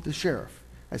told the sheriff.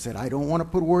 I said, I don't want to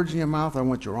put words in your mouth. I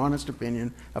want your honest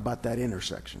opinion about that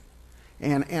intersection.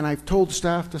 And I've told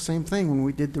staff the same thing when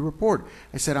we did the report.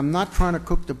 I said, I'm not trying to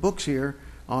cook the books here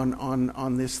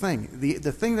on this thing.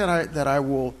 The thing that I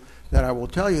will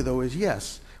tell you though is,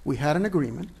 yes, we had an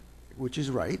agreement, which is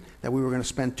right, that we were going to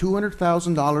spend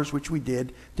 $200,000, which we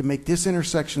did, to make this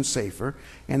intersection safer,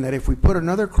 and that if we put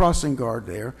another crossing guard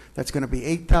there, that's going to be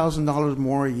 $8,000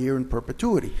 more a year in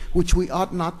perpetuity, which we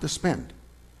ought not to spend.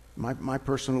 My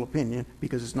personal opinion,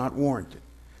 because it's not warranted.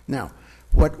 Now,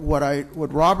 what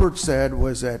Robert said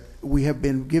was that we have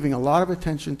been giving a lot of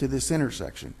attention to this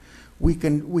intersection. We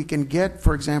can get,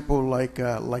 for example,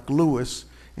 like Lewis,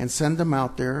 and send them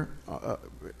out there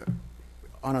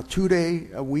on a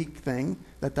 2-day-a-week thing.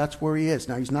 That's where he is.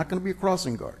 Now, he's not going to be a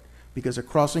crossing guard because a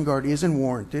crossing guard isn't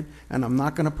warranted, and I'm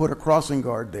not going to put a crossing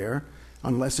guard there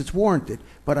unless it's warranted.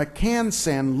 But I can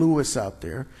send Lewis out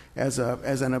there as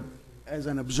an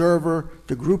observer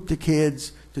to group the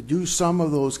kids, to do some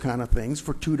of those kind of things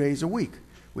for 2 days a week.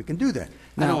 We can do that.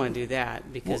 I don't want to do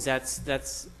that because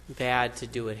that's bad to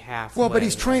do it halfway. Well, but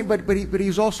he's trained. But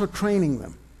he's also training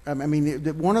them. I mean,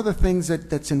 one of the things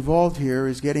that's involved here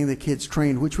is getting the kids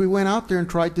trained, which we went out there and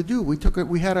tried to do.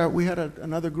 We had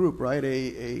another group, right?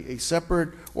 A separate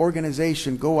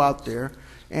organization go out there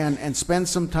and spend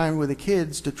some time with the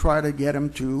kids to try to get them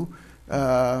to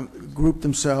group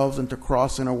themselves and to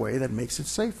cross in a way that makes it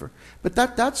safer. But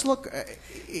that's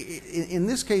in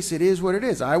this case, it is what it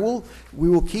is. We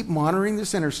will keep monitoring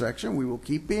this intersection. We will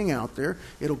keep being out there.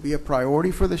 It'll be a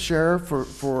priority for the sheriff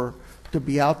to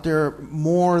be out there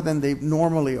more than they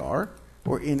normally are,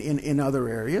 or in other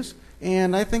areas.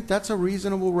 And I think that's a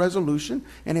reasonable resolution.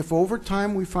 And if over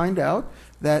time we find out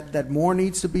that more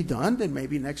needs to be done, then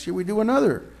maybe next year we do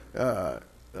another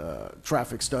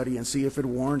traffic study and see if it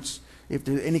warrants, if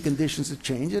there are any conditions that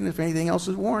change, and if anything else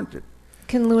is warranted.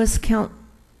 Can Lewis count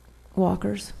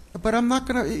walkers? But I'm not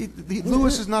going to.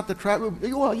 Lewis is not the traffic.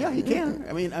 Well, yeah, he can.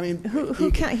 I mean,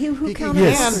 who counted?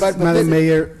 Yes, but Madam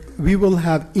Mayor, we will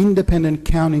have independent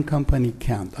counting company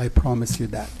count. I promise you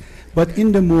that. But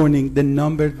in the morning, the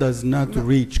number does not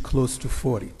reach close to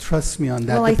 40. Trust me on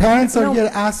that. Well, the parents are here.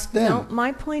 Ask them. No,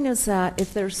 my point is that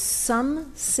if there's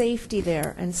some safety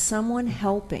there and someone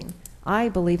helping, I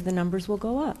believe the numbers will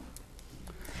go up.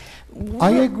 I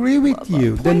agree with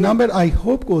you. The number, I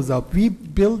hope, goes up. We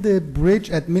built a bridge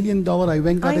at $1 million. I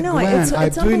went got a grant. I'm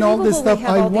doing all this stuff.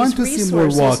 I want to see more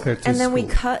walkers. And then we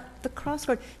cut the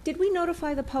crossguard. Did we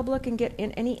notify the public and get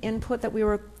any input that we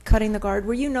were cutting the guard?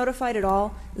 Were you notified at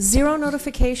all? Zero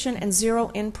notification and zero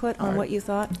input on what you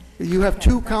thought? You have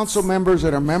two council members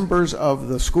that are members of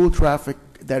the school traffic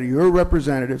that are your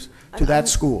representatives to that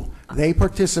school. They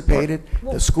participated.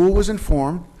 The school was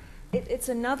informed. It's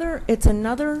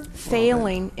another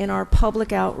failing in our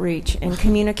public outreach and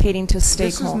communicating to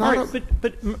stakeholders.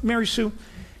 But Mary Sue,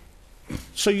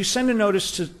 so you send a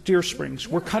notice to Deer Springs.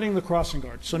 We're cutting the crossing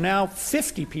guard. So now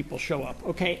 50 people show up.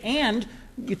 Okay, and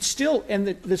it's still, and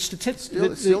the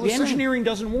statistics, the engineering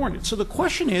doesn't warrant it. So the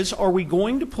question is, are we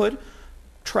going to put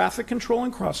traffic control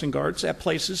and crossing guards at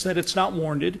places that it's not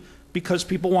warranted because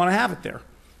people want to have it there?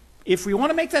 If we want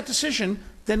to make that decision,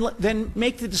 then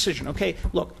make the decision. Okay,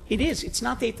 look, it's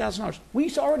not the $8,000.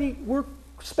 We're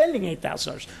spending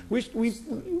 $8,000.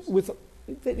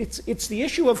 It's the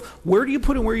issue of where do you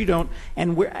put it and where you don't,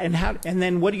 and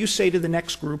then what do you say to the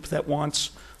next group that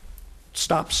wants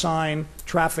stop sign,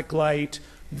 traffic light,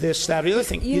 this, that, or the other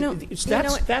thing.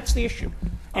 That's the issue.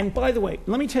 And by the way,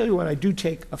 let me tell you what I do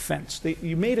take offense.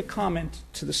 You made a comment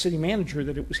to the city manager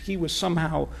that he was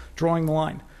somehow drawing the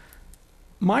line.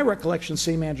 My recollection of the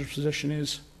city manager's position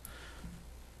is,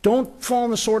 don't fall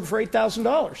on the sword for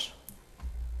 $8,000.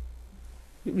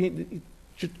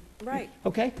 Right.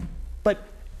 Okay? But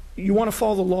you want to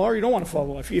follow the law or you don't want to follow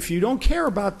the law. If you don't care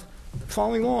about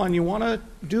following law and you want to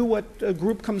do what a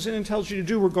group comes in and tells you to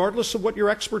do, regardless of what your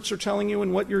experts are telling you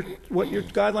and what your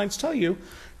guidelines tell you,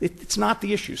 it's not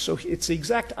the issue. So it's the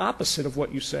exact opposite of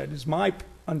what you said, is my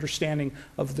understanding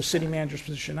of the city manager's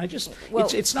position. It's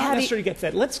not necessary to get to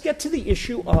that. Let's get to the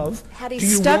issue of, had he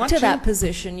stuck to that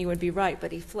position, you would be right,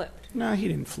 but he flipped. No, he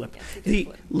didn't flip. Yes, he did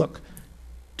flip. Look,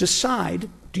 decide,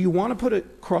 do you want to put a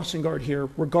crossing guard here,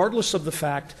 regardless of the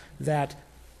fact that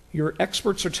your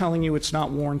experts are telling you it's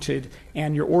not warranted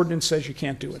and your ordinance says you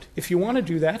can't do it? If you want to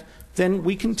do that, then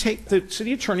we can the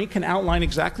city attorney can outline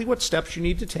exactly what steps you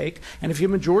need to take, and if you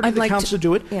have a majority of the council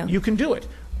do it, you can do it.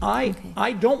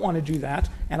 I don't want to do that,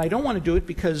 and I don't want to do it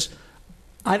because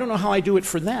I don't know how I do it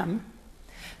for them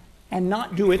and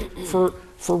not do it for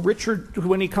Richard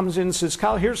when he comes in and says,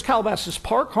 here's Calabasas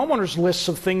Park homeowners lists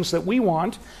of things that we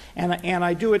want, and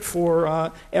I do it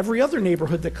for every other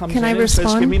neighborhood that comes in and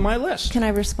says, give me my list. Can I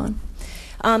respond?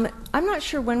 I'm not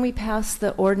sure when we passed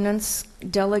the ordinance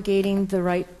delegating the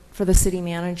right for the city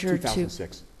manager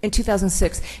 2006. In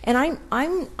 2006, and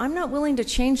I'm not willing to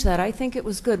change that. I think it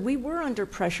was good. We were under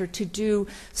pressure to do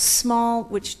small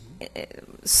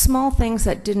things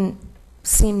that didn't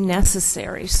seem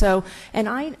necessary. So, and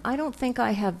I don't think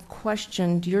I have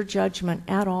questioned your judgment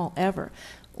at all, ever.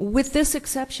 With this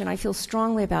exception, I feel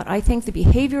strongly about. I think the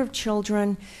behavior of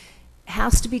children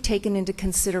has to be taken into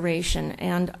consideration,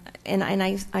 and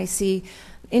I see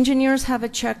engineers have a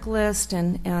checklist,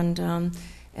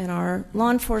 and our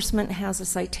law enforcement has a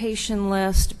citation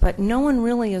list, but no one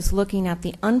really is looking at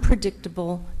the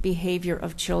unpredictable behavior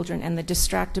of children and the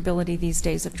distractibility these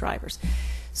days of drivers.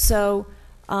 So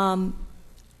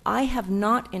I have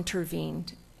not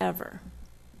intervened ever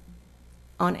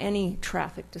on any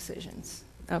traffic decisions.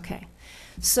 Okay.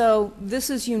 So this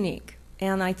is unique,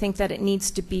 and I think that it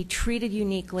needs to be treated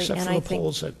uniquely. Except and for I the think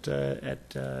polls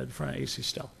in front of AC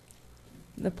Stell.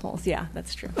 the polls, yeah,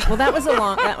 that's true. Well, that was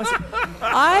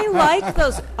I like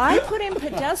those. I put in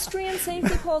pedestrian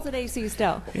safety poles at AC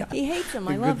Stell. Yeah. He hates them.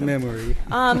 I love them. Good memory.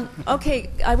 Okay,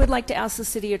 I would like to ask the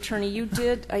city attorney, you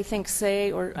did, I think,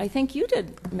 say, or I think you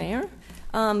did, Mayor,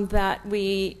 that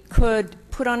we could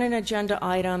put on an agenda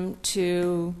item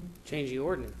to... Change the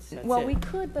ordinance. That's Well, it. we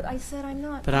could, but I said I'm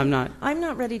not. But I'm not. I'm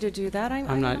not ready to do that. I I'm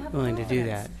don't not have willing to do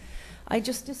confidence. that. I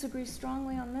just disagree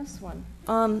strongly on this one.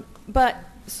 But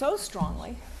so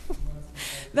strongly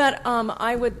that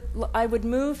I would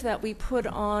move that we put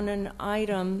on an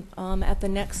item at the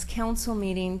next council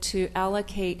meeting to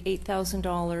allocate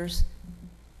 $8,000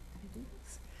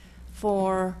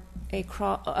 for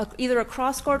either a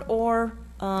cross guard or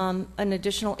an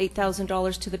additional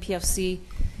 $8,000 to the PFC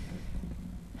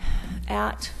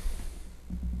at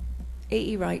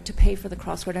AE Wright to pay for the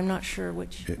crossword. I'm not sure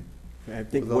which. I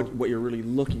think what you're really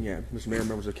looking at, Mr. Mayor,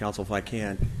 members of council, if I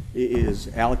can, is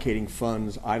allocating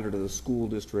funds either to the school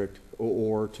district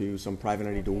or to some private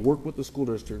entity to work with the school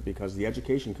district, because the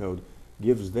education code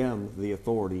gives them the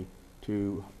authority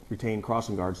to retain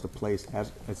crossing guards to place,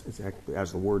 as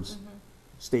the words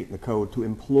state in the code, to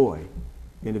employ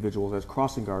individuals as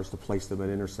crossing guards to place them at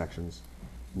intersections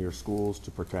near schools to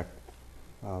protect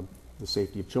the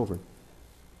safety of children.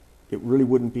 It really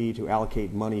wouldn't be to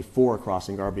allocate money for a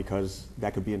crossing guard, because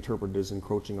that could be interpreted as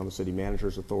encroaching on the city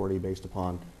manager's authority based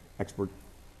upon expert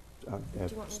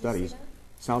studies.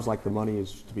 Sounds like the money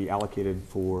is to be allocated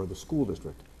for the school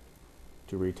district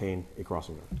to retain a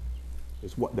crossing guard.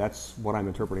 That's what I'm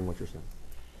interpreting what you're saying.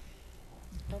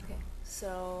 Okay,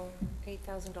 so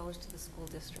 $8,000 to the school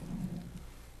district.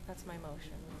 That's my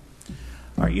motion.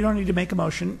 All right, you don't need to make a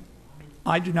motion.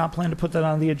 I do not plan to put that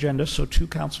on the agenda, so 2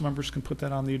 council members can put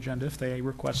that on the agenda if they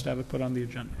request to have it put on the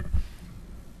agenda.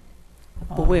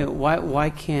 But wait, why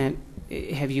can't,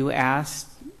 have you asked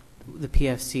the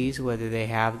PFCs whether they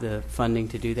have the funding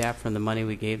to do that from the money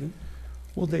we gave them?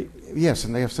 Well, yes,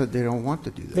 and they have said they don't want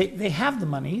to do that. They have the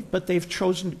money, but they've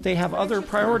chosen, they have other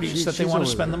priorities that they want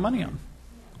to spend the money on.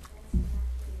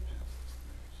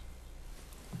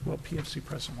 Well, PFC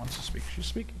president wants to speak. She's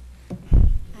speaking.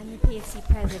 I'm the PFC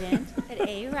president at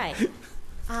A. Wright.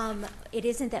 It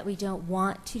isn't that we don't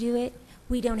want to do it.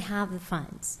 We don't have the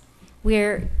funds.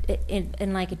 We're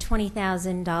in like a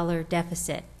 $20,000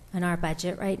 deficit in our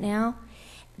budget right now.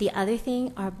 The other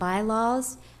thing, our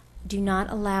bylaws do not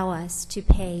allow us to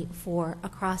pay for a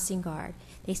crossing guard.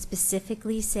 They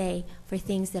specifically say for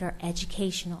things that are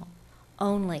educational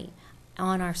only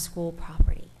on our school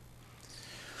property.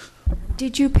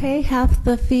 Did you pay half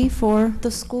the fee for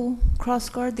the school cross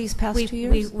guard these past 2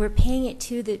 years? We're paying it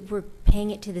to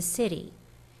the city,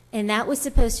 and that was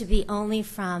supposed to be only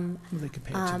from They could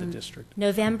pay it to the district.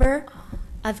 November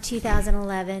of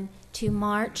 2011 to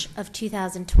March of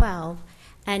 2012,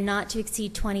 and not to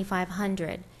exceed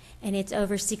 $2,500, and it's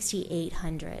over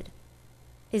 $6,800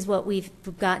 is what we've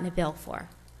gotten a bill for,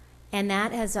 and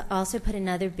that has also put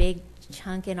another big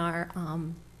chunk in our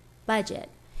budget.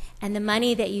 And the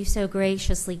money that you so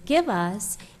graciously give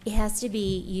us, it has to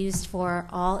be used for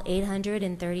all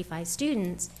 835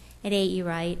 students at AE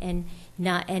Wright,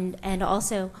 and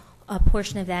also a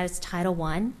portion of that is Title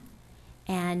I,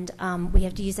 and we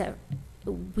have to use that.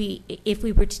 If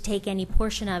we were to take any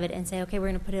portion of it and say, okay, we're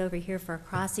going to put it over here for a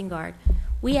crossing guard,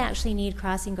 we actually need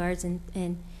crossing guards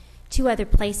in 2 other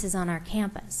places on our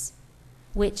campus,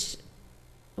 which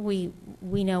we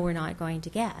know we're not going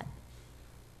to get.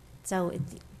 So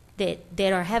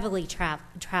that are heavily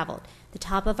traveled. The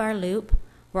top of our loop,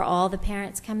 where all the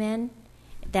parents come in,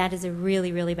 that is a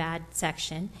really, really bad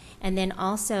section. And then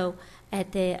also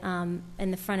at the in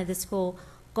the front of the school,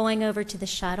 going over to the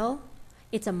shuttle,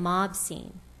 it's a mob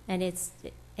scene, and it's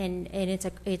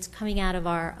coming out of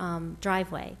our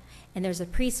driveway, and there's a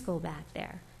preschool back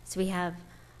there, so we have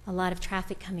a lot of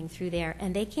traffic coming through there,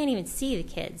 and they can't even see the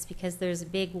kids because there's a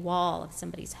big wall of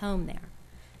somebody's home there.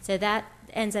 So that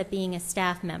ends up being a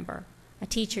staff member. A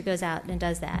teacher goes out and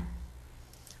does that.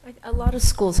 A lot of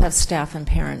schools have staff and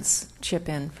parents chip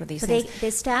in for these things.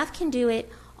 The staff can do it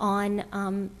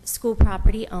on school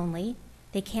property only.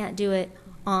 They can't do it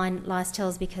on Lost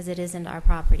Hills because it isn't our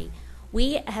property.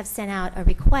 We have sent out a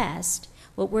request.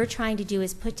 What we're trying to do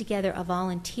is put together a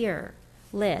volunteer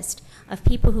list of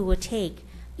people who will take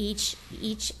each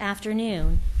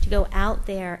afternoon to go out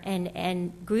there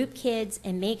and group kids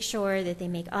and make sure that they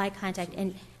make eye contact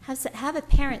and have a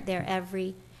parent there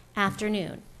every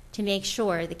afternoon to make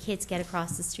sure the kids get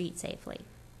across the street safely.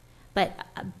 But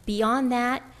beyond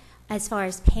that, As far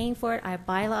as paying for it, our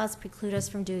bylaws preclude us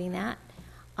from doing that.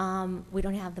 We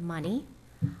don't have the money.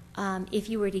 If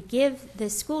you were to give the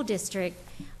school district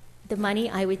the money,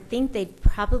 I would think they'd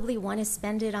probably want to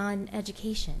spend it on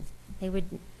education. They would.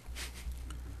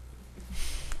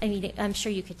 I mean, I'm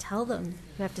sure you could tell them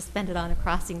you have to spend it on a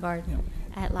crossing guard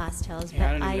at Lost Hills. Yeah, I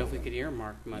but don't even know if we could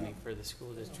earmark money for the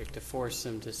school district to force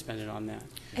them to spend it on that.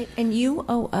 And you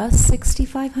owe us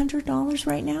 $6,500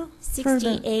 right now?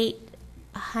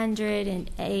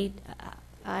 6,808.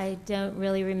 I don't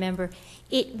really remember.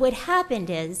 What happened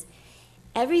is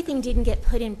everything didn't get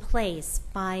put in place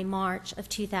by March of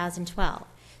 2012.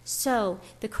 So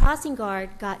the crossing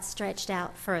guard got stretched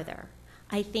out further.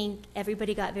 I think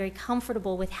everybody got very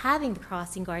comfortable with having the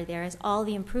crossing guard there as all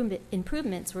the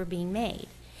improvements were being made.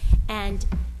 And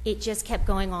it just kept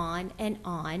going on, and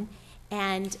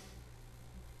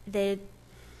the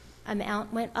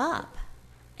amount went up.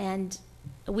 And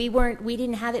we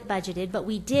didn't have it budgeted, but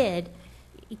we did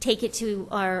take it to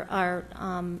our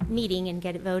meeting and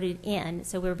get it voted in,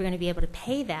 so we're going to be able to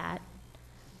pay that.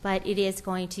 But it is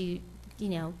going to,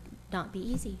 not be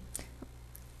easy.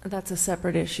 That's a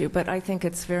separate issue, but I think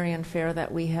it's very unfair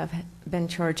that we have been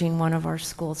charging one of our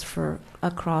schools for a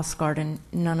cross guard and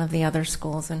none of the other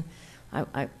schools, and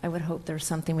I would hope there's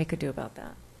something we could do about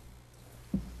that.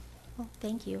 Well,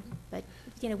 thank you, but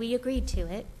we agreed to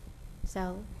it,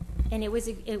 so, and it was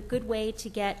a good way to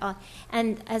get.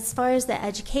 And as far as the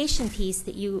education piece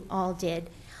that you all did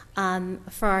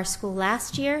for our school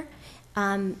last year,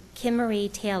 Kim Marie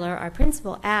Taylor, our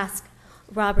principal, asked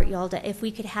Robert Yalda if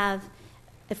we could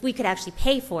actually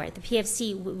pay for it. The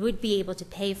PFC would be able to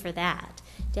pay for that,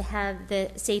 to have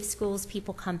the Safe Schools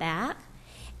people come back.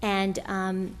 And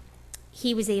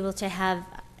he was able to have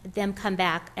them come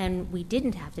back, and we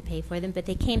didn't have to pay for them, but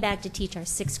they came back to teach our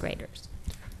 6th graders,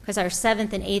 because our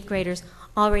 7th and 8th graders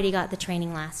already got the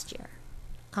training last year.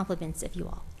 Compliments of you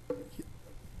all.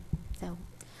 So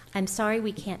I'm sorry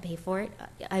we can't pay for it.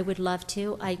 I would love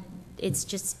to. It's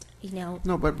just,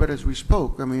 No, but as we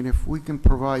spoke, I mean, if we can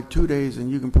provide 2 days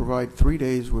and you can provide 3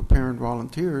 days with parent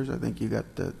volunteers, I think you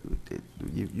got the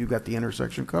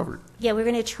intersection covered. Yeah, we're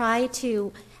going to try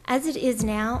to, as it is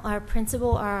now, our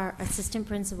principal, our assistant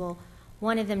principal,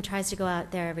 one of them tries to go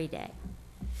out there every day.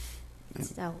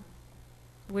 So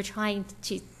we're trying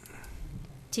to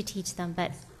teach them,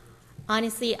 but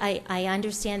honestly, I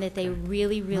understand that they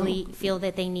really feel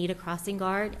that they need a crossing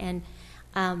guard, and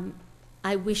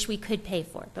I wish we could pay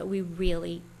for it, but we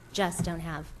really just don't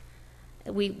have.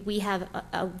 We have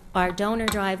our donor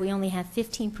drive. We only have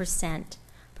 15%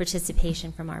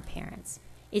 participation from our parents.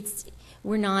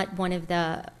 We're not one of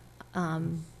the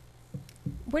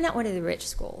rich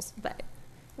schools, but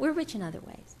we're rich in other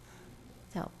ways.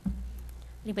 So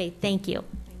anyway, thank you.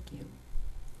 Thank you.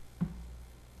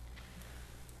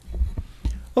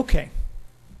 Okay.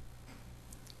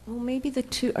 Well, maybe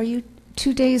are you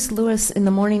 2 days, Lewis, in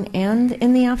the morning and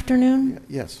in the afternoon?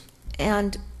 Yes.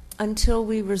 And until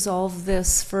we resolve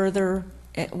this further,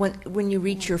 when you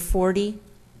reach your 40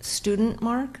 student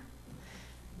mark,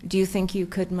 do you think you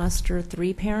could muster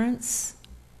 3 parents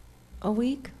a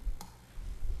week?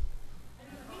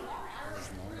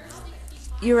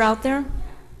 You're out there?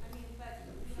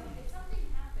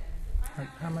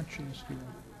 How much is the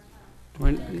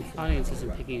The audience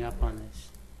isn't picking up on this.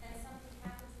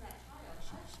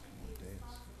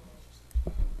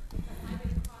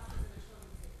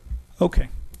 Okay.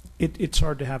 It's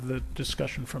hard to have the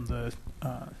discussion from the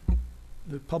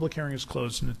public hearing is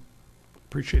closed, and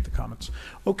appreciate the comments.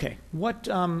 Okay.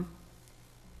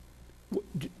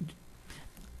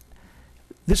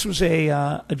 This was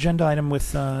a agenda item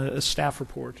with a staff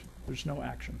report. There's no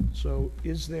action. So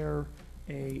is there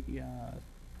an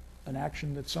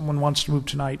action that someone wants to move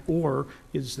tonight, or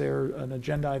is there an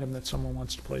agenda item that someone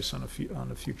wants to place on a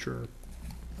future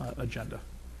agenda?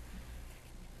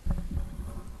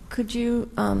 Could you,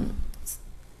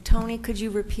 Tony, could you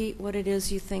repeat what it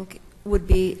is you think would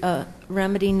be a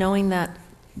remedy, knowing that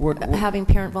having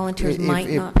parent volunteers might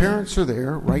not be? If parents are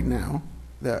there right now,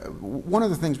 one of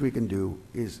the things we can do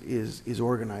is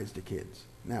organize the kids.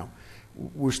 Now,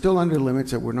 we're still under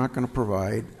limits that we're not going to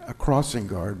provide a crossing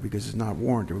guard because it's not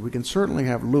warranted. We can certainly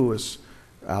have Lewis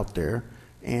out there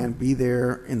and be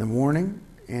there in the morning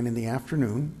and in the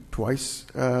afternoon twice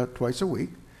a week,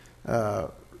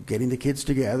 getting the kids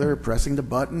together, pressing the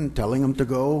button, telling them to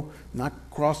go, not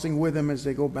crossing with them as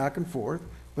they go back and forth,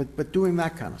 but doing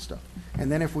that kind of stuff.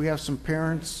 And then if we have some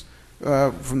parents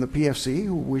from the PFC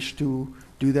who wish to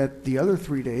do that the other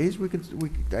 3 days,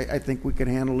 I think we could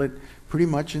handle it pretty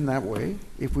much in that way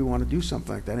if we want to do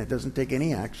something like that. It doesn't take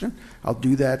any action. I'll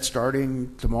do that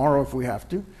starting tomorrow if we have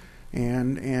to.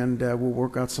 and we'll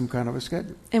work out some kind of a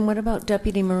schedule. And what about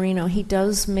Deputy Marino? He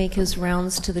does make his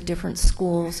rounds to the different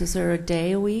schools. Is there a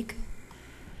day a week?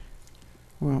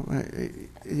 Well,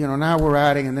 now we're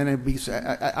adding, and then it'd be.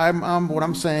 What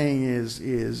I'm saying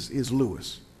is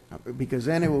Lewis, because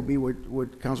then it will be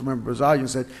what Councilmember Brazilian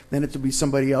said. Then it will be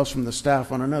somebody else from the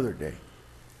staff on another day.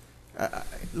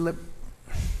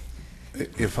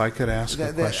 If I could ask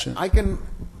a question, I can.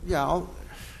 Yeah,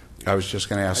 I was just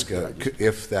going to ask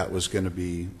if that was going to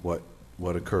be what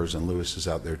occurs, and Lewis is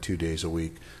out there 2 days a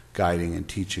week guiding and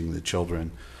teaching the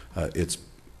children. It's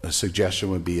a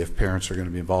suggestion would be if parents are going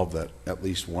to be involved, that at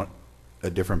least a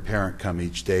different parent come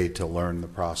each day to learn the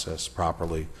process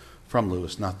properly from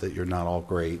Lewis. Not that you're not all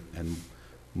great and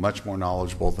much more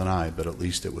knowledgeable than I, but at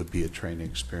least it would be a training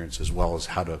experience as well as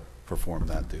how to perform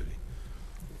that duty.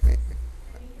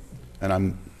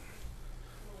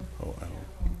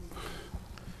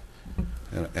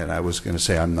 And I was going to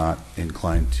say I'm not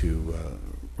inclined to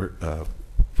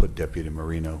put Deputy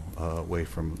Marino away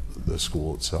from the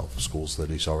school itself, schools that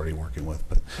he's already working with.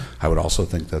 But I would also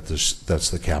think that that's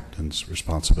the captain's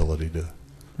responsibility to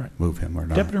move him or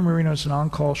not. Deputy Marino is an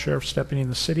on-call sheriff's deputy in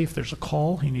the city. If there's a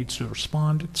call, he needs to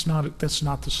respond. That's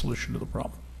not the solution to the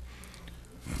problem.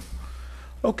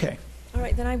 Okay. All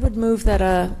right, then I would move that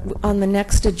on the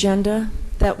next agenda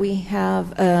that we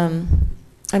have an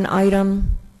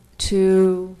item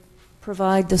to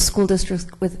provide the school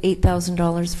district with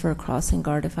 $8,000 for a crossing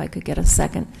guard. If I could get a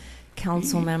second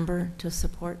council member to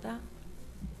support that.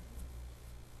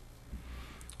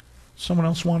 Someone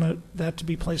else want that to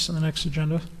be placed on the next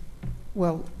agenda?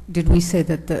 Well, did we say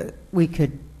that we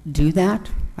could do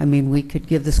that? I mean, we could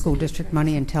give the school district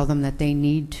money and tell them that they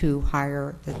need to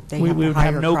hire, that they have to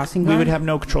hire a crossing guard? We would have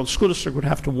no control. The school district would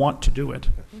have to want to do it.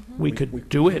 We could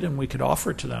do it, and we could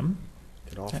offer it to them.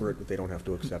 Could offer it, but they don't have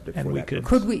to accept it. And for we that could.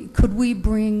 Could we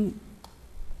bring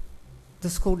the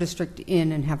school district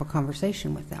in and have a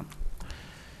conversation with them?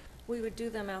 We would do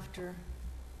them after,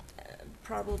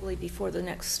 probably before the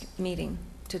next meeting,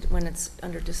 when it's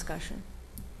under discussion.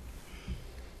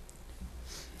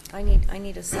 I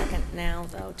need a second now,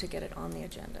 though, to get it on the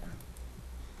agenda.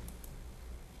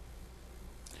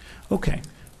 Okay.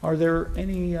 Are there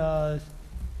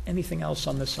anything else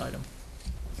on this item?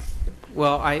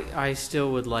 Well, I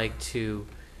still would like to,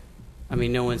 I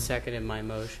mean, no one seconded my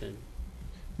motion.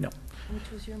 No.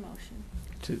 Which was your motion?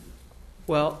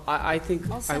 Well, I think...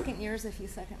 I'll second yours if you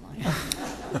second mine.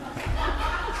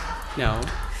 No,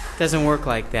 it doesn't work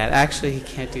like that. Actually, he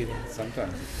can't do that.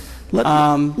 Sometimes.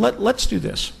 Let's do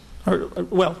this.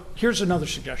 Well, here's another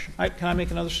suggestion. Can I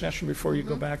make another suggestion before you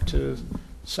go back to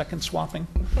second swapping?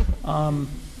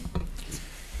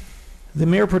 The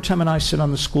Mayor Pro Tem and I sit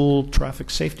on the School Traffic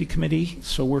Safety Committee,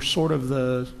 so we're sort of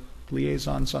the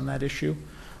liaisons on that issue.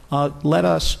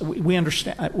 We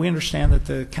understand that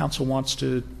the council wants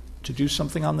to do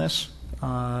something on this,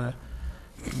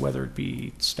 whether it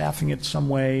be staffing it some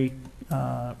way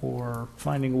or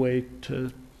finding a way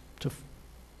to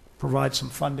provide some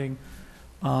funding.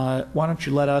 Why don't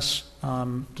you let us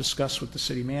discuss with the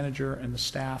city manager and the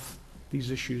staff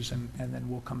these issues, and then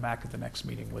we'll come back at the next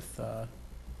meeting with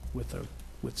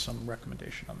some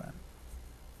recommendation on that.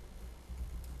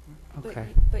 Okay.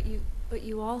 But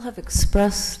you all have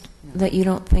expressed that you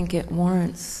don't think it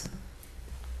warrants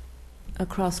a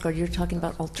cross guard. You're talking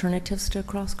about alternatives to a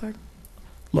cross guard?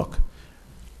 Look,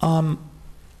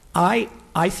 I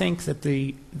think that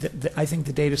I think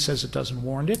the data says it doesn't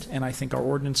warrant it, and I think our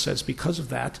ordinance says because of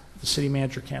that, the city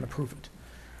manager can't approve it.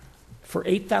 For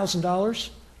 $8,000,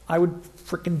 I would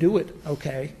frickin' do it,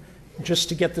 okay, just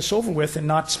to get this over with and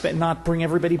not bring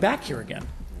everybody back here again.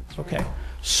 Okay,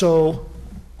 so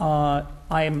I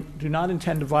do not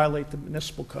intend to violate the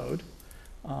municipal code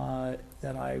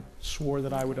that I swore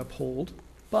that I would uphold,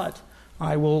 but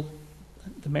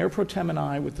the Mayor Pro Tem and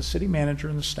I, with the city manager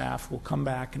and the staff, will come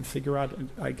back and figure out,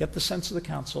 I get the sense of the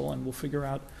council, and we'll figure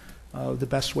out the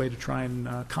best way to try and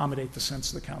accommodate the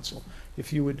sense of the council.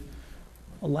 If you would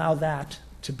allow that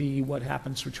to be what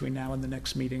happens between now and the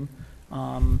next meeting,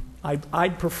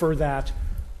 I'd prefer that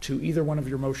to either one of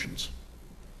your motions.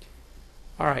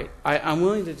 All right. I'm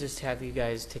willing to just have you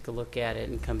guys take a look at it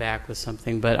and come back with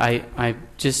something, but I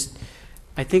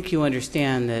think you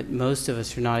understand that most of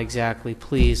us are not exactly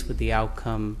pleased with the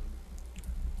outcome.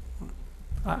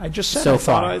 I just said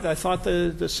so I thought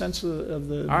the sense of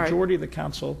the majority of the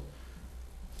council.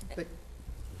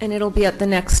 And it'll be at the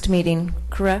next meeting,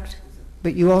 correct?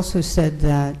 But you also said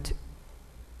that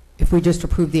if we just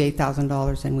approved the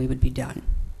 $8,000, then we would be done.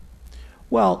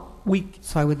 Well,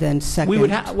 so I would then second. We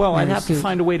would I'd have to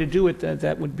find a way to do it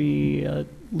that would be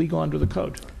legal under the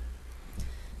code.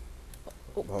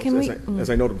 Well, Can we? as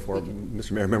I noted before,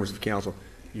 Mr. Mayor, members of the council,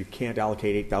 you can't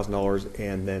allocate $8,000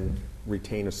 and then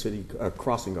retain a city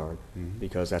crossing guard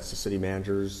because that's the city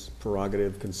manager's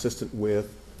prerogative, consistent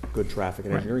with good traffic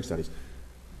and engineering studies.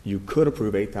 You could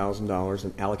approve $8,000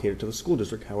 and allocate it to the school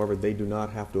district. However, they do not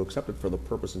have to accept it for the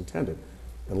purpose intended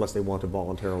unless they want to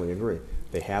voluntarily agree.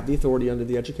 They have the authority under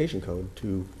the education code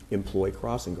to employ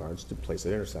crossing guards to place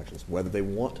at intersections. Whether they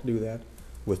want to do that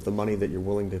with the money that you're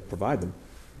willing to provide them,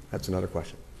 that's another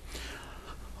question.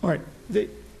 All right.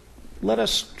 Let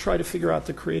us try to figure out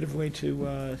the creative way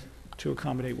to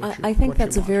accommodate what you I think what you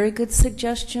that's a want. very good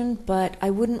suggestion, but I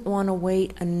wouldn't want to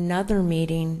wait another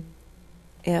meeting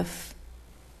if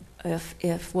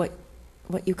what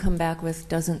you come back with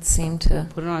doesn't seem to.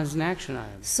 Put it on as an action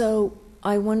item. So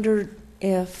I wondered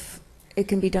if it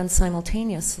can be done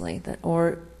simultaneously,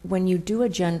 or when you do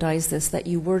agendize this, that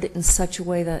you word it in such a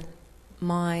way that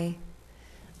my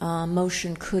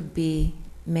motion could be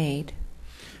made.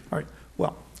 All right.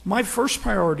 Well, my first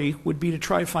priority would be to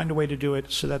try to find a way to do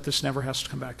it so that this never has to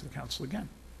come back to the council again.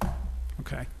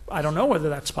 Okay. I don't know whether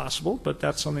that's possible, but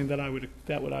that's something that I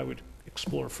would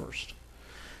explore first.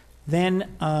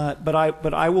 Then, but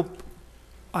I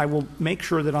will make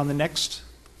sure that on the next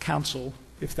council,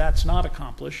 if that's not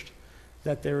accomplished,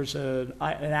 that there's an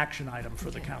action item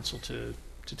for the council to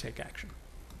take action,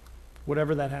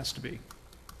 whatever that has to be.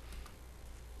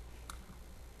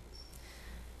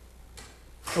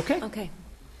 Okay. Okay.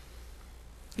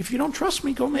 If you don't trust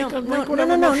me, go make No,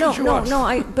 whatever motions you want.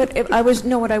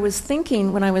 What I was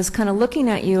thinking when I was kind of looking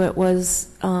at you, it was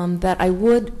that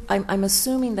I'm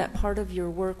assuming that part of your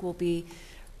work will be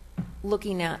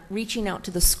looking at reaching out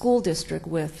to the school district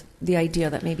with the idea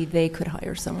that maybe they could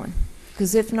hire someone.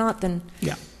 Because if not, then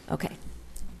yeah. Okay.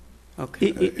 Okay.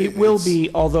 It will be,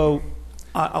 although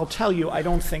I'll tell you, I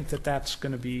don't think that that's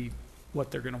going to be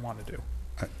what they're going to want to do.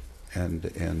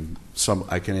 And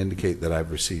I can indicate that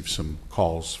I've received some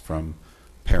calls from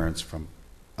parents from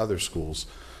other schools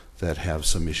that have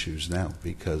some issues now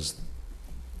because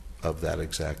of that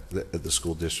the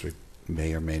school district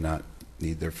may or may not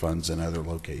need their funds in other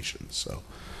locations. So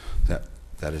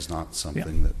that is not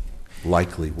something that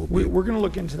likely will be. We're going to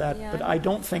look into that, but I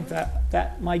don't think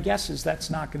that my guess is that's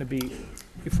not going to be,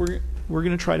 if we're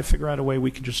going to try to figure out a way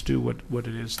we can just do what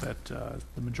it is that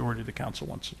the majority of the council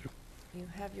wants to do. You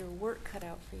have your work cut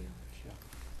out for you. Yeah.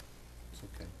 It's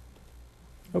okay.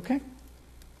 Okay.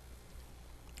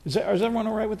 Is everyone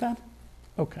all right with that?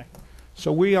 Okay.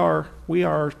 So we are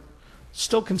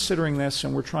still considering this,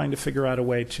 and we're trying to figure out a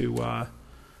way to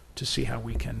see how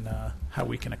we can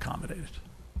accommodate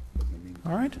it.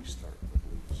 All right.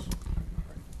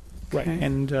 Right. Okay.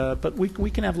 And but we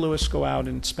can have Lewis go out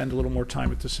and spend a little more time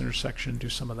at this intersection, do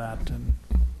some of that, and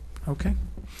okay.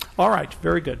 All right.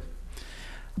 Very good.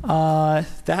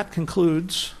 That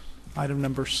concludes item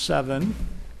number 7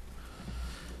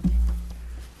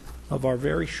 of our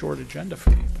very short agenda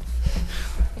for you.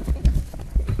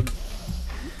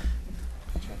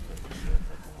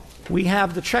 We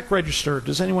have the check register.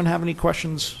 Does anyone have any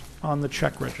questions on the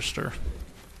check register?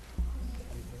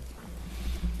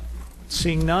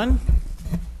 Seeing none?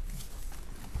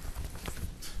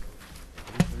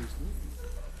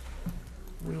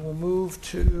 We will move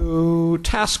to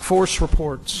task force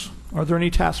reports. Are there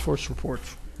any task force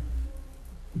reports?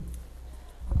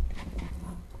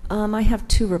 I have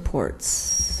 2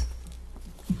 reports.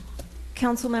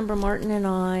 Councilmember Martin and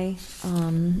I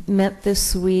met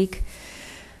this week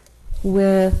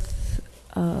with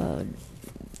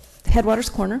Headwaters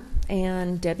Corner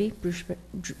and Debbie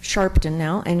Sharpton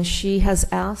now, and she has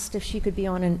asked if she could be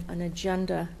on an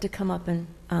agenda to come up and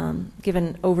give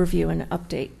an overview and an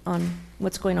update on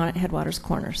what's going on at Headwaters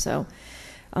Corner. So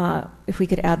if we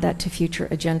could add that to future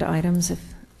agenda items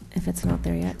if it's not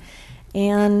there yet.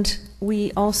 And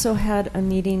we also had a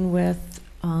meeting with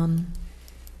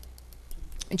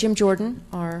Jim Jordan,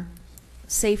 our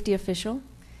safety official,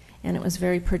 and it was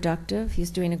very productive. He's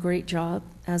doing a great job,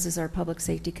 as is our Public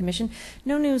Safety Commission.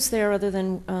 No news there other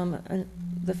than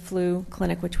the flu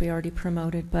clinic, which we already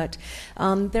promoted, but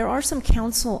there are some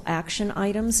council action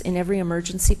items in every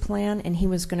emergency plan, and he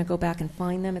was going to go back and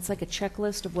find them. It's like a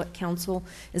checklist of what council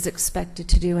is expected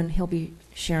to do, and he'll be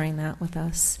sharing that with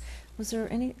us. Was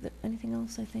there anything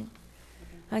else, I think?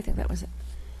 I think that was it.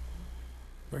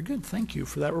 Very good. Thank you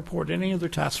for that report. Any other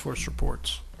task force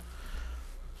reports?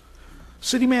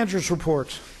 City manager's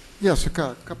report. Yes, a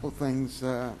couple of things.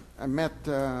 I met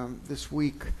this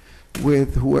week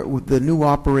with the new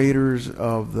operators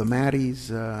of the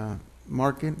Maddie's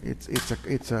Market.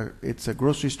 It's a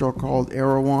grocery store called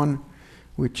Erewhon,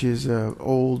 which is an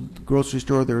old grocery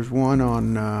store. There's one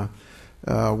on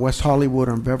West Hollywood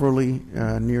and Beverly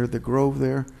near the Grove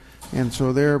there. And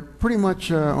so they're pretty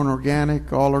much an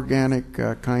organic, all organic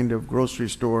kind of grocery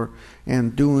store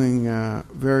and doing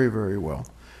very, very well.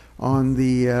 On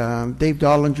the Dave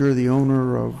Dollinger, the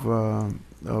owner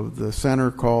of the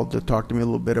center, called to talk to me a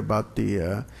little bit about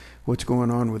the what's going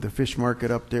on with the fish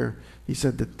market up there. He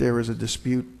said that there is a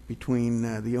dispute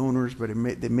between the owners, but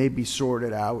they may be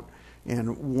sorted out,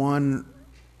 and one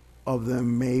of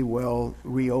them may well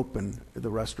reopen the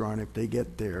restaurant if they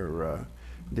get their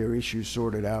issues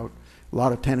sorted out. A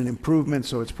lot of tenant improvements,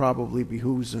 so it's probably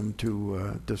behooves them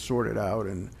to sort it out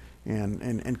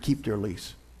and keep their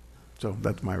lease. So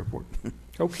that's my report.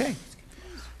 Okay.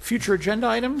 Future agenda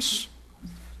items.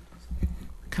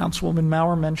 Councilwoman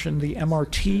Maurer mentioned the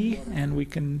MRT, and we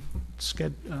can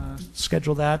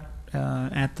schedule that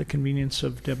at the convenience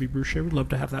of Debbie Boucher. We'd love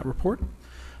to have that report.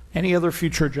 Any other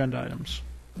future agenda items?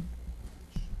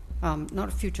 Not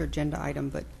a future agenda item,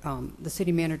 but the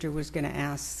city manager was going to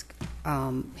ask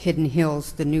Hidden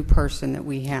Hills, the new person that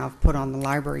we have put on the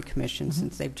library commission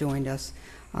since they've joined us,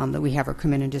 that we have her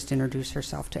come in and just introduce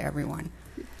herself to everyone.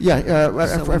 Yeah,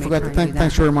 I forgot to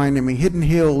thanks for reminding me. Hidden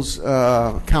Hills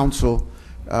Council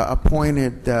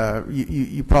appointed,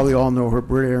 you probably all know her,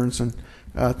 Britt Aronson,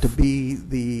 to be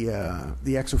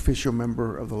the ex officio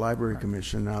member of the Library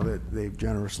Commission now that they've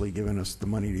generously given us the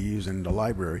money to use in the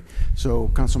library. So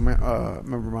Councilmember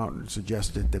Mountain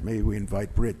suggested that maybe we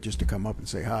invite Britt just to come up and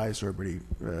say hi so everybody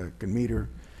can meet her.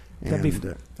 And,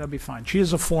 that'd be fine. She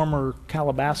is a former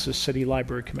Calabasas City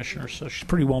Library Commissioner, so she's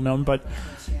pretty well known, but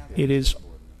it is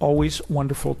always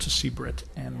wonderful to see Britt,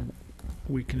 and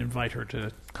we can invite her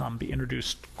to come be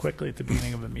introduced quickly at the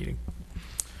beginning of a meeting.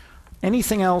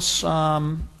 Anything else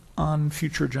on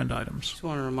future agenda items? Just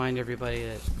want to remind everybody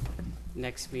that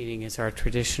next meeting is our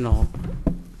traditional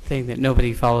thing that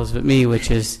nobody follows but me,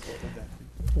 which is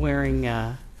wearing,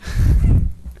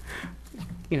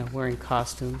 wearing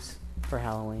costumes for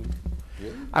Halloween.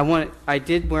 Really? I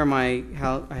did wear I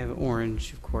have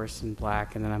orange, of course, and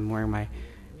black, and then I'm wearing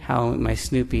my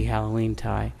Snoopy Halloween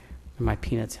tie, or my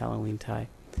Peanuts Halloween tie.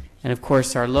 And of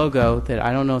course, our logo that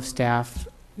I don't know if staff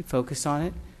focus on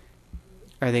it.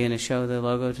 Are they going to show the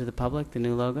logo to the public, the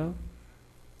new logo?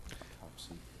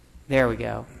 There we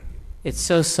go. It's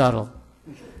so subtle.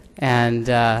 And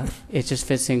it just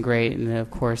fits in great. And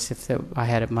of course, if I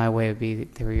had it my way, it would be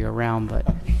there year round. But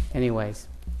anyways,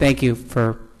 thank you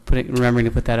for remembering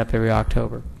to put that up every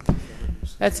October.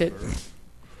 That's it.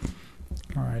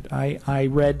 All right. I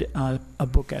read a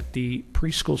book at the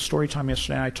preschool story time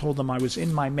yesterday, and I told them I was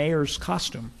in my mayor's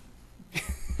costume.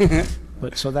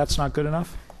 But so that's not good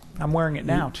enough? I'm wearing it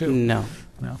now, too. No.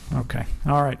 No? Okay.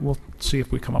 All right. We'll see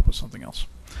if we come up with something else.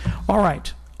 All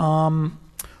right.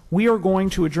 We are going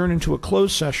to adjourn into a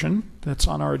closed session that's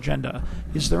on our agenda.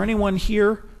 Is there anyone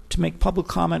here to make public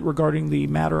comment regarding the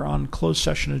matter on closed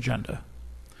session agenda?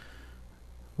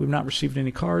 We've not received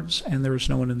any cards, and there is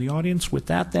no one in the audience. With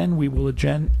that, then, we will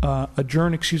adjourn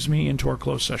into our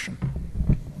closed session.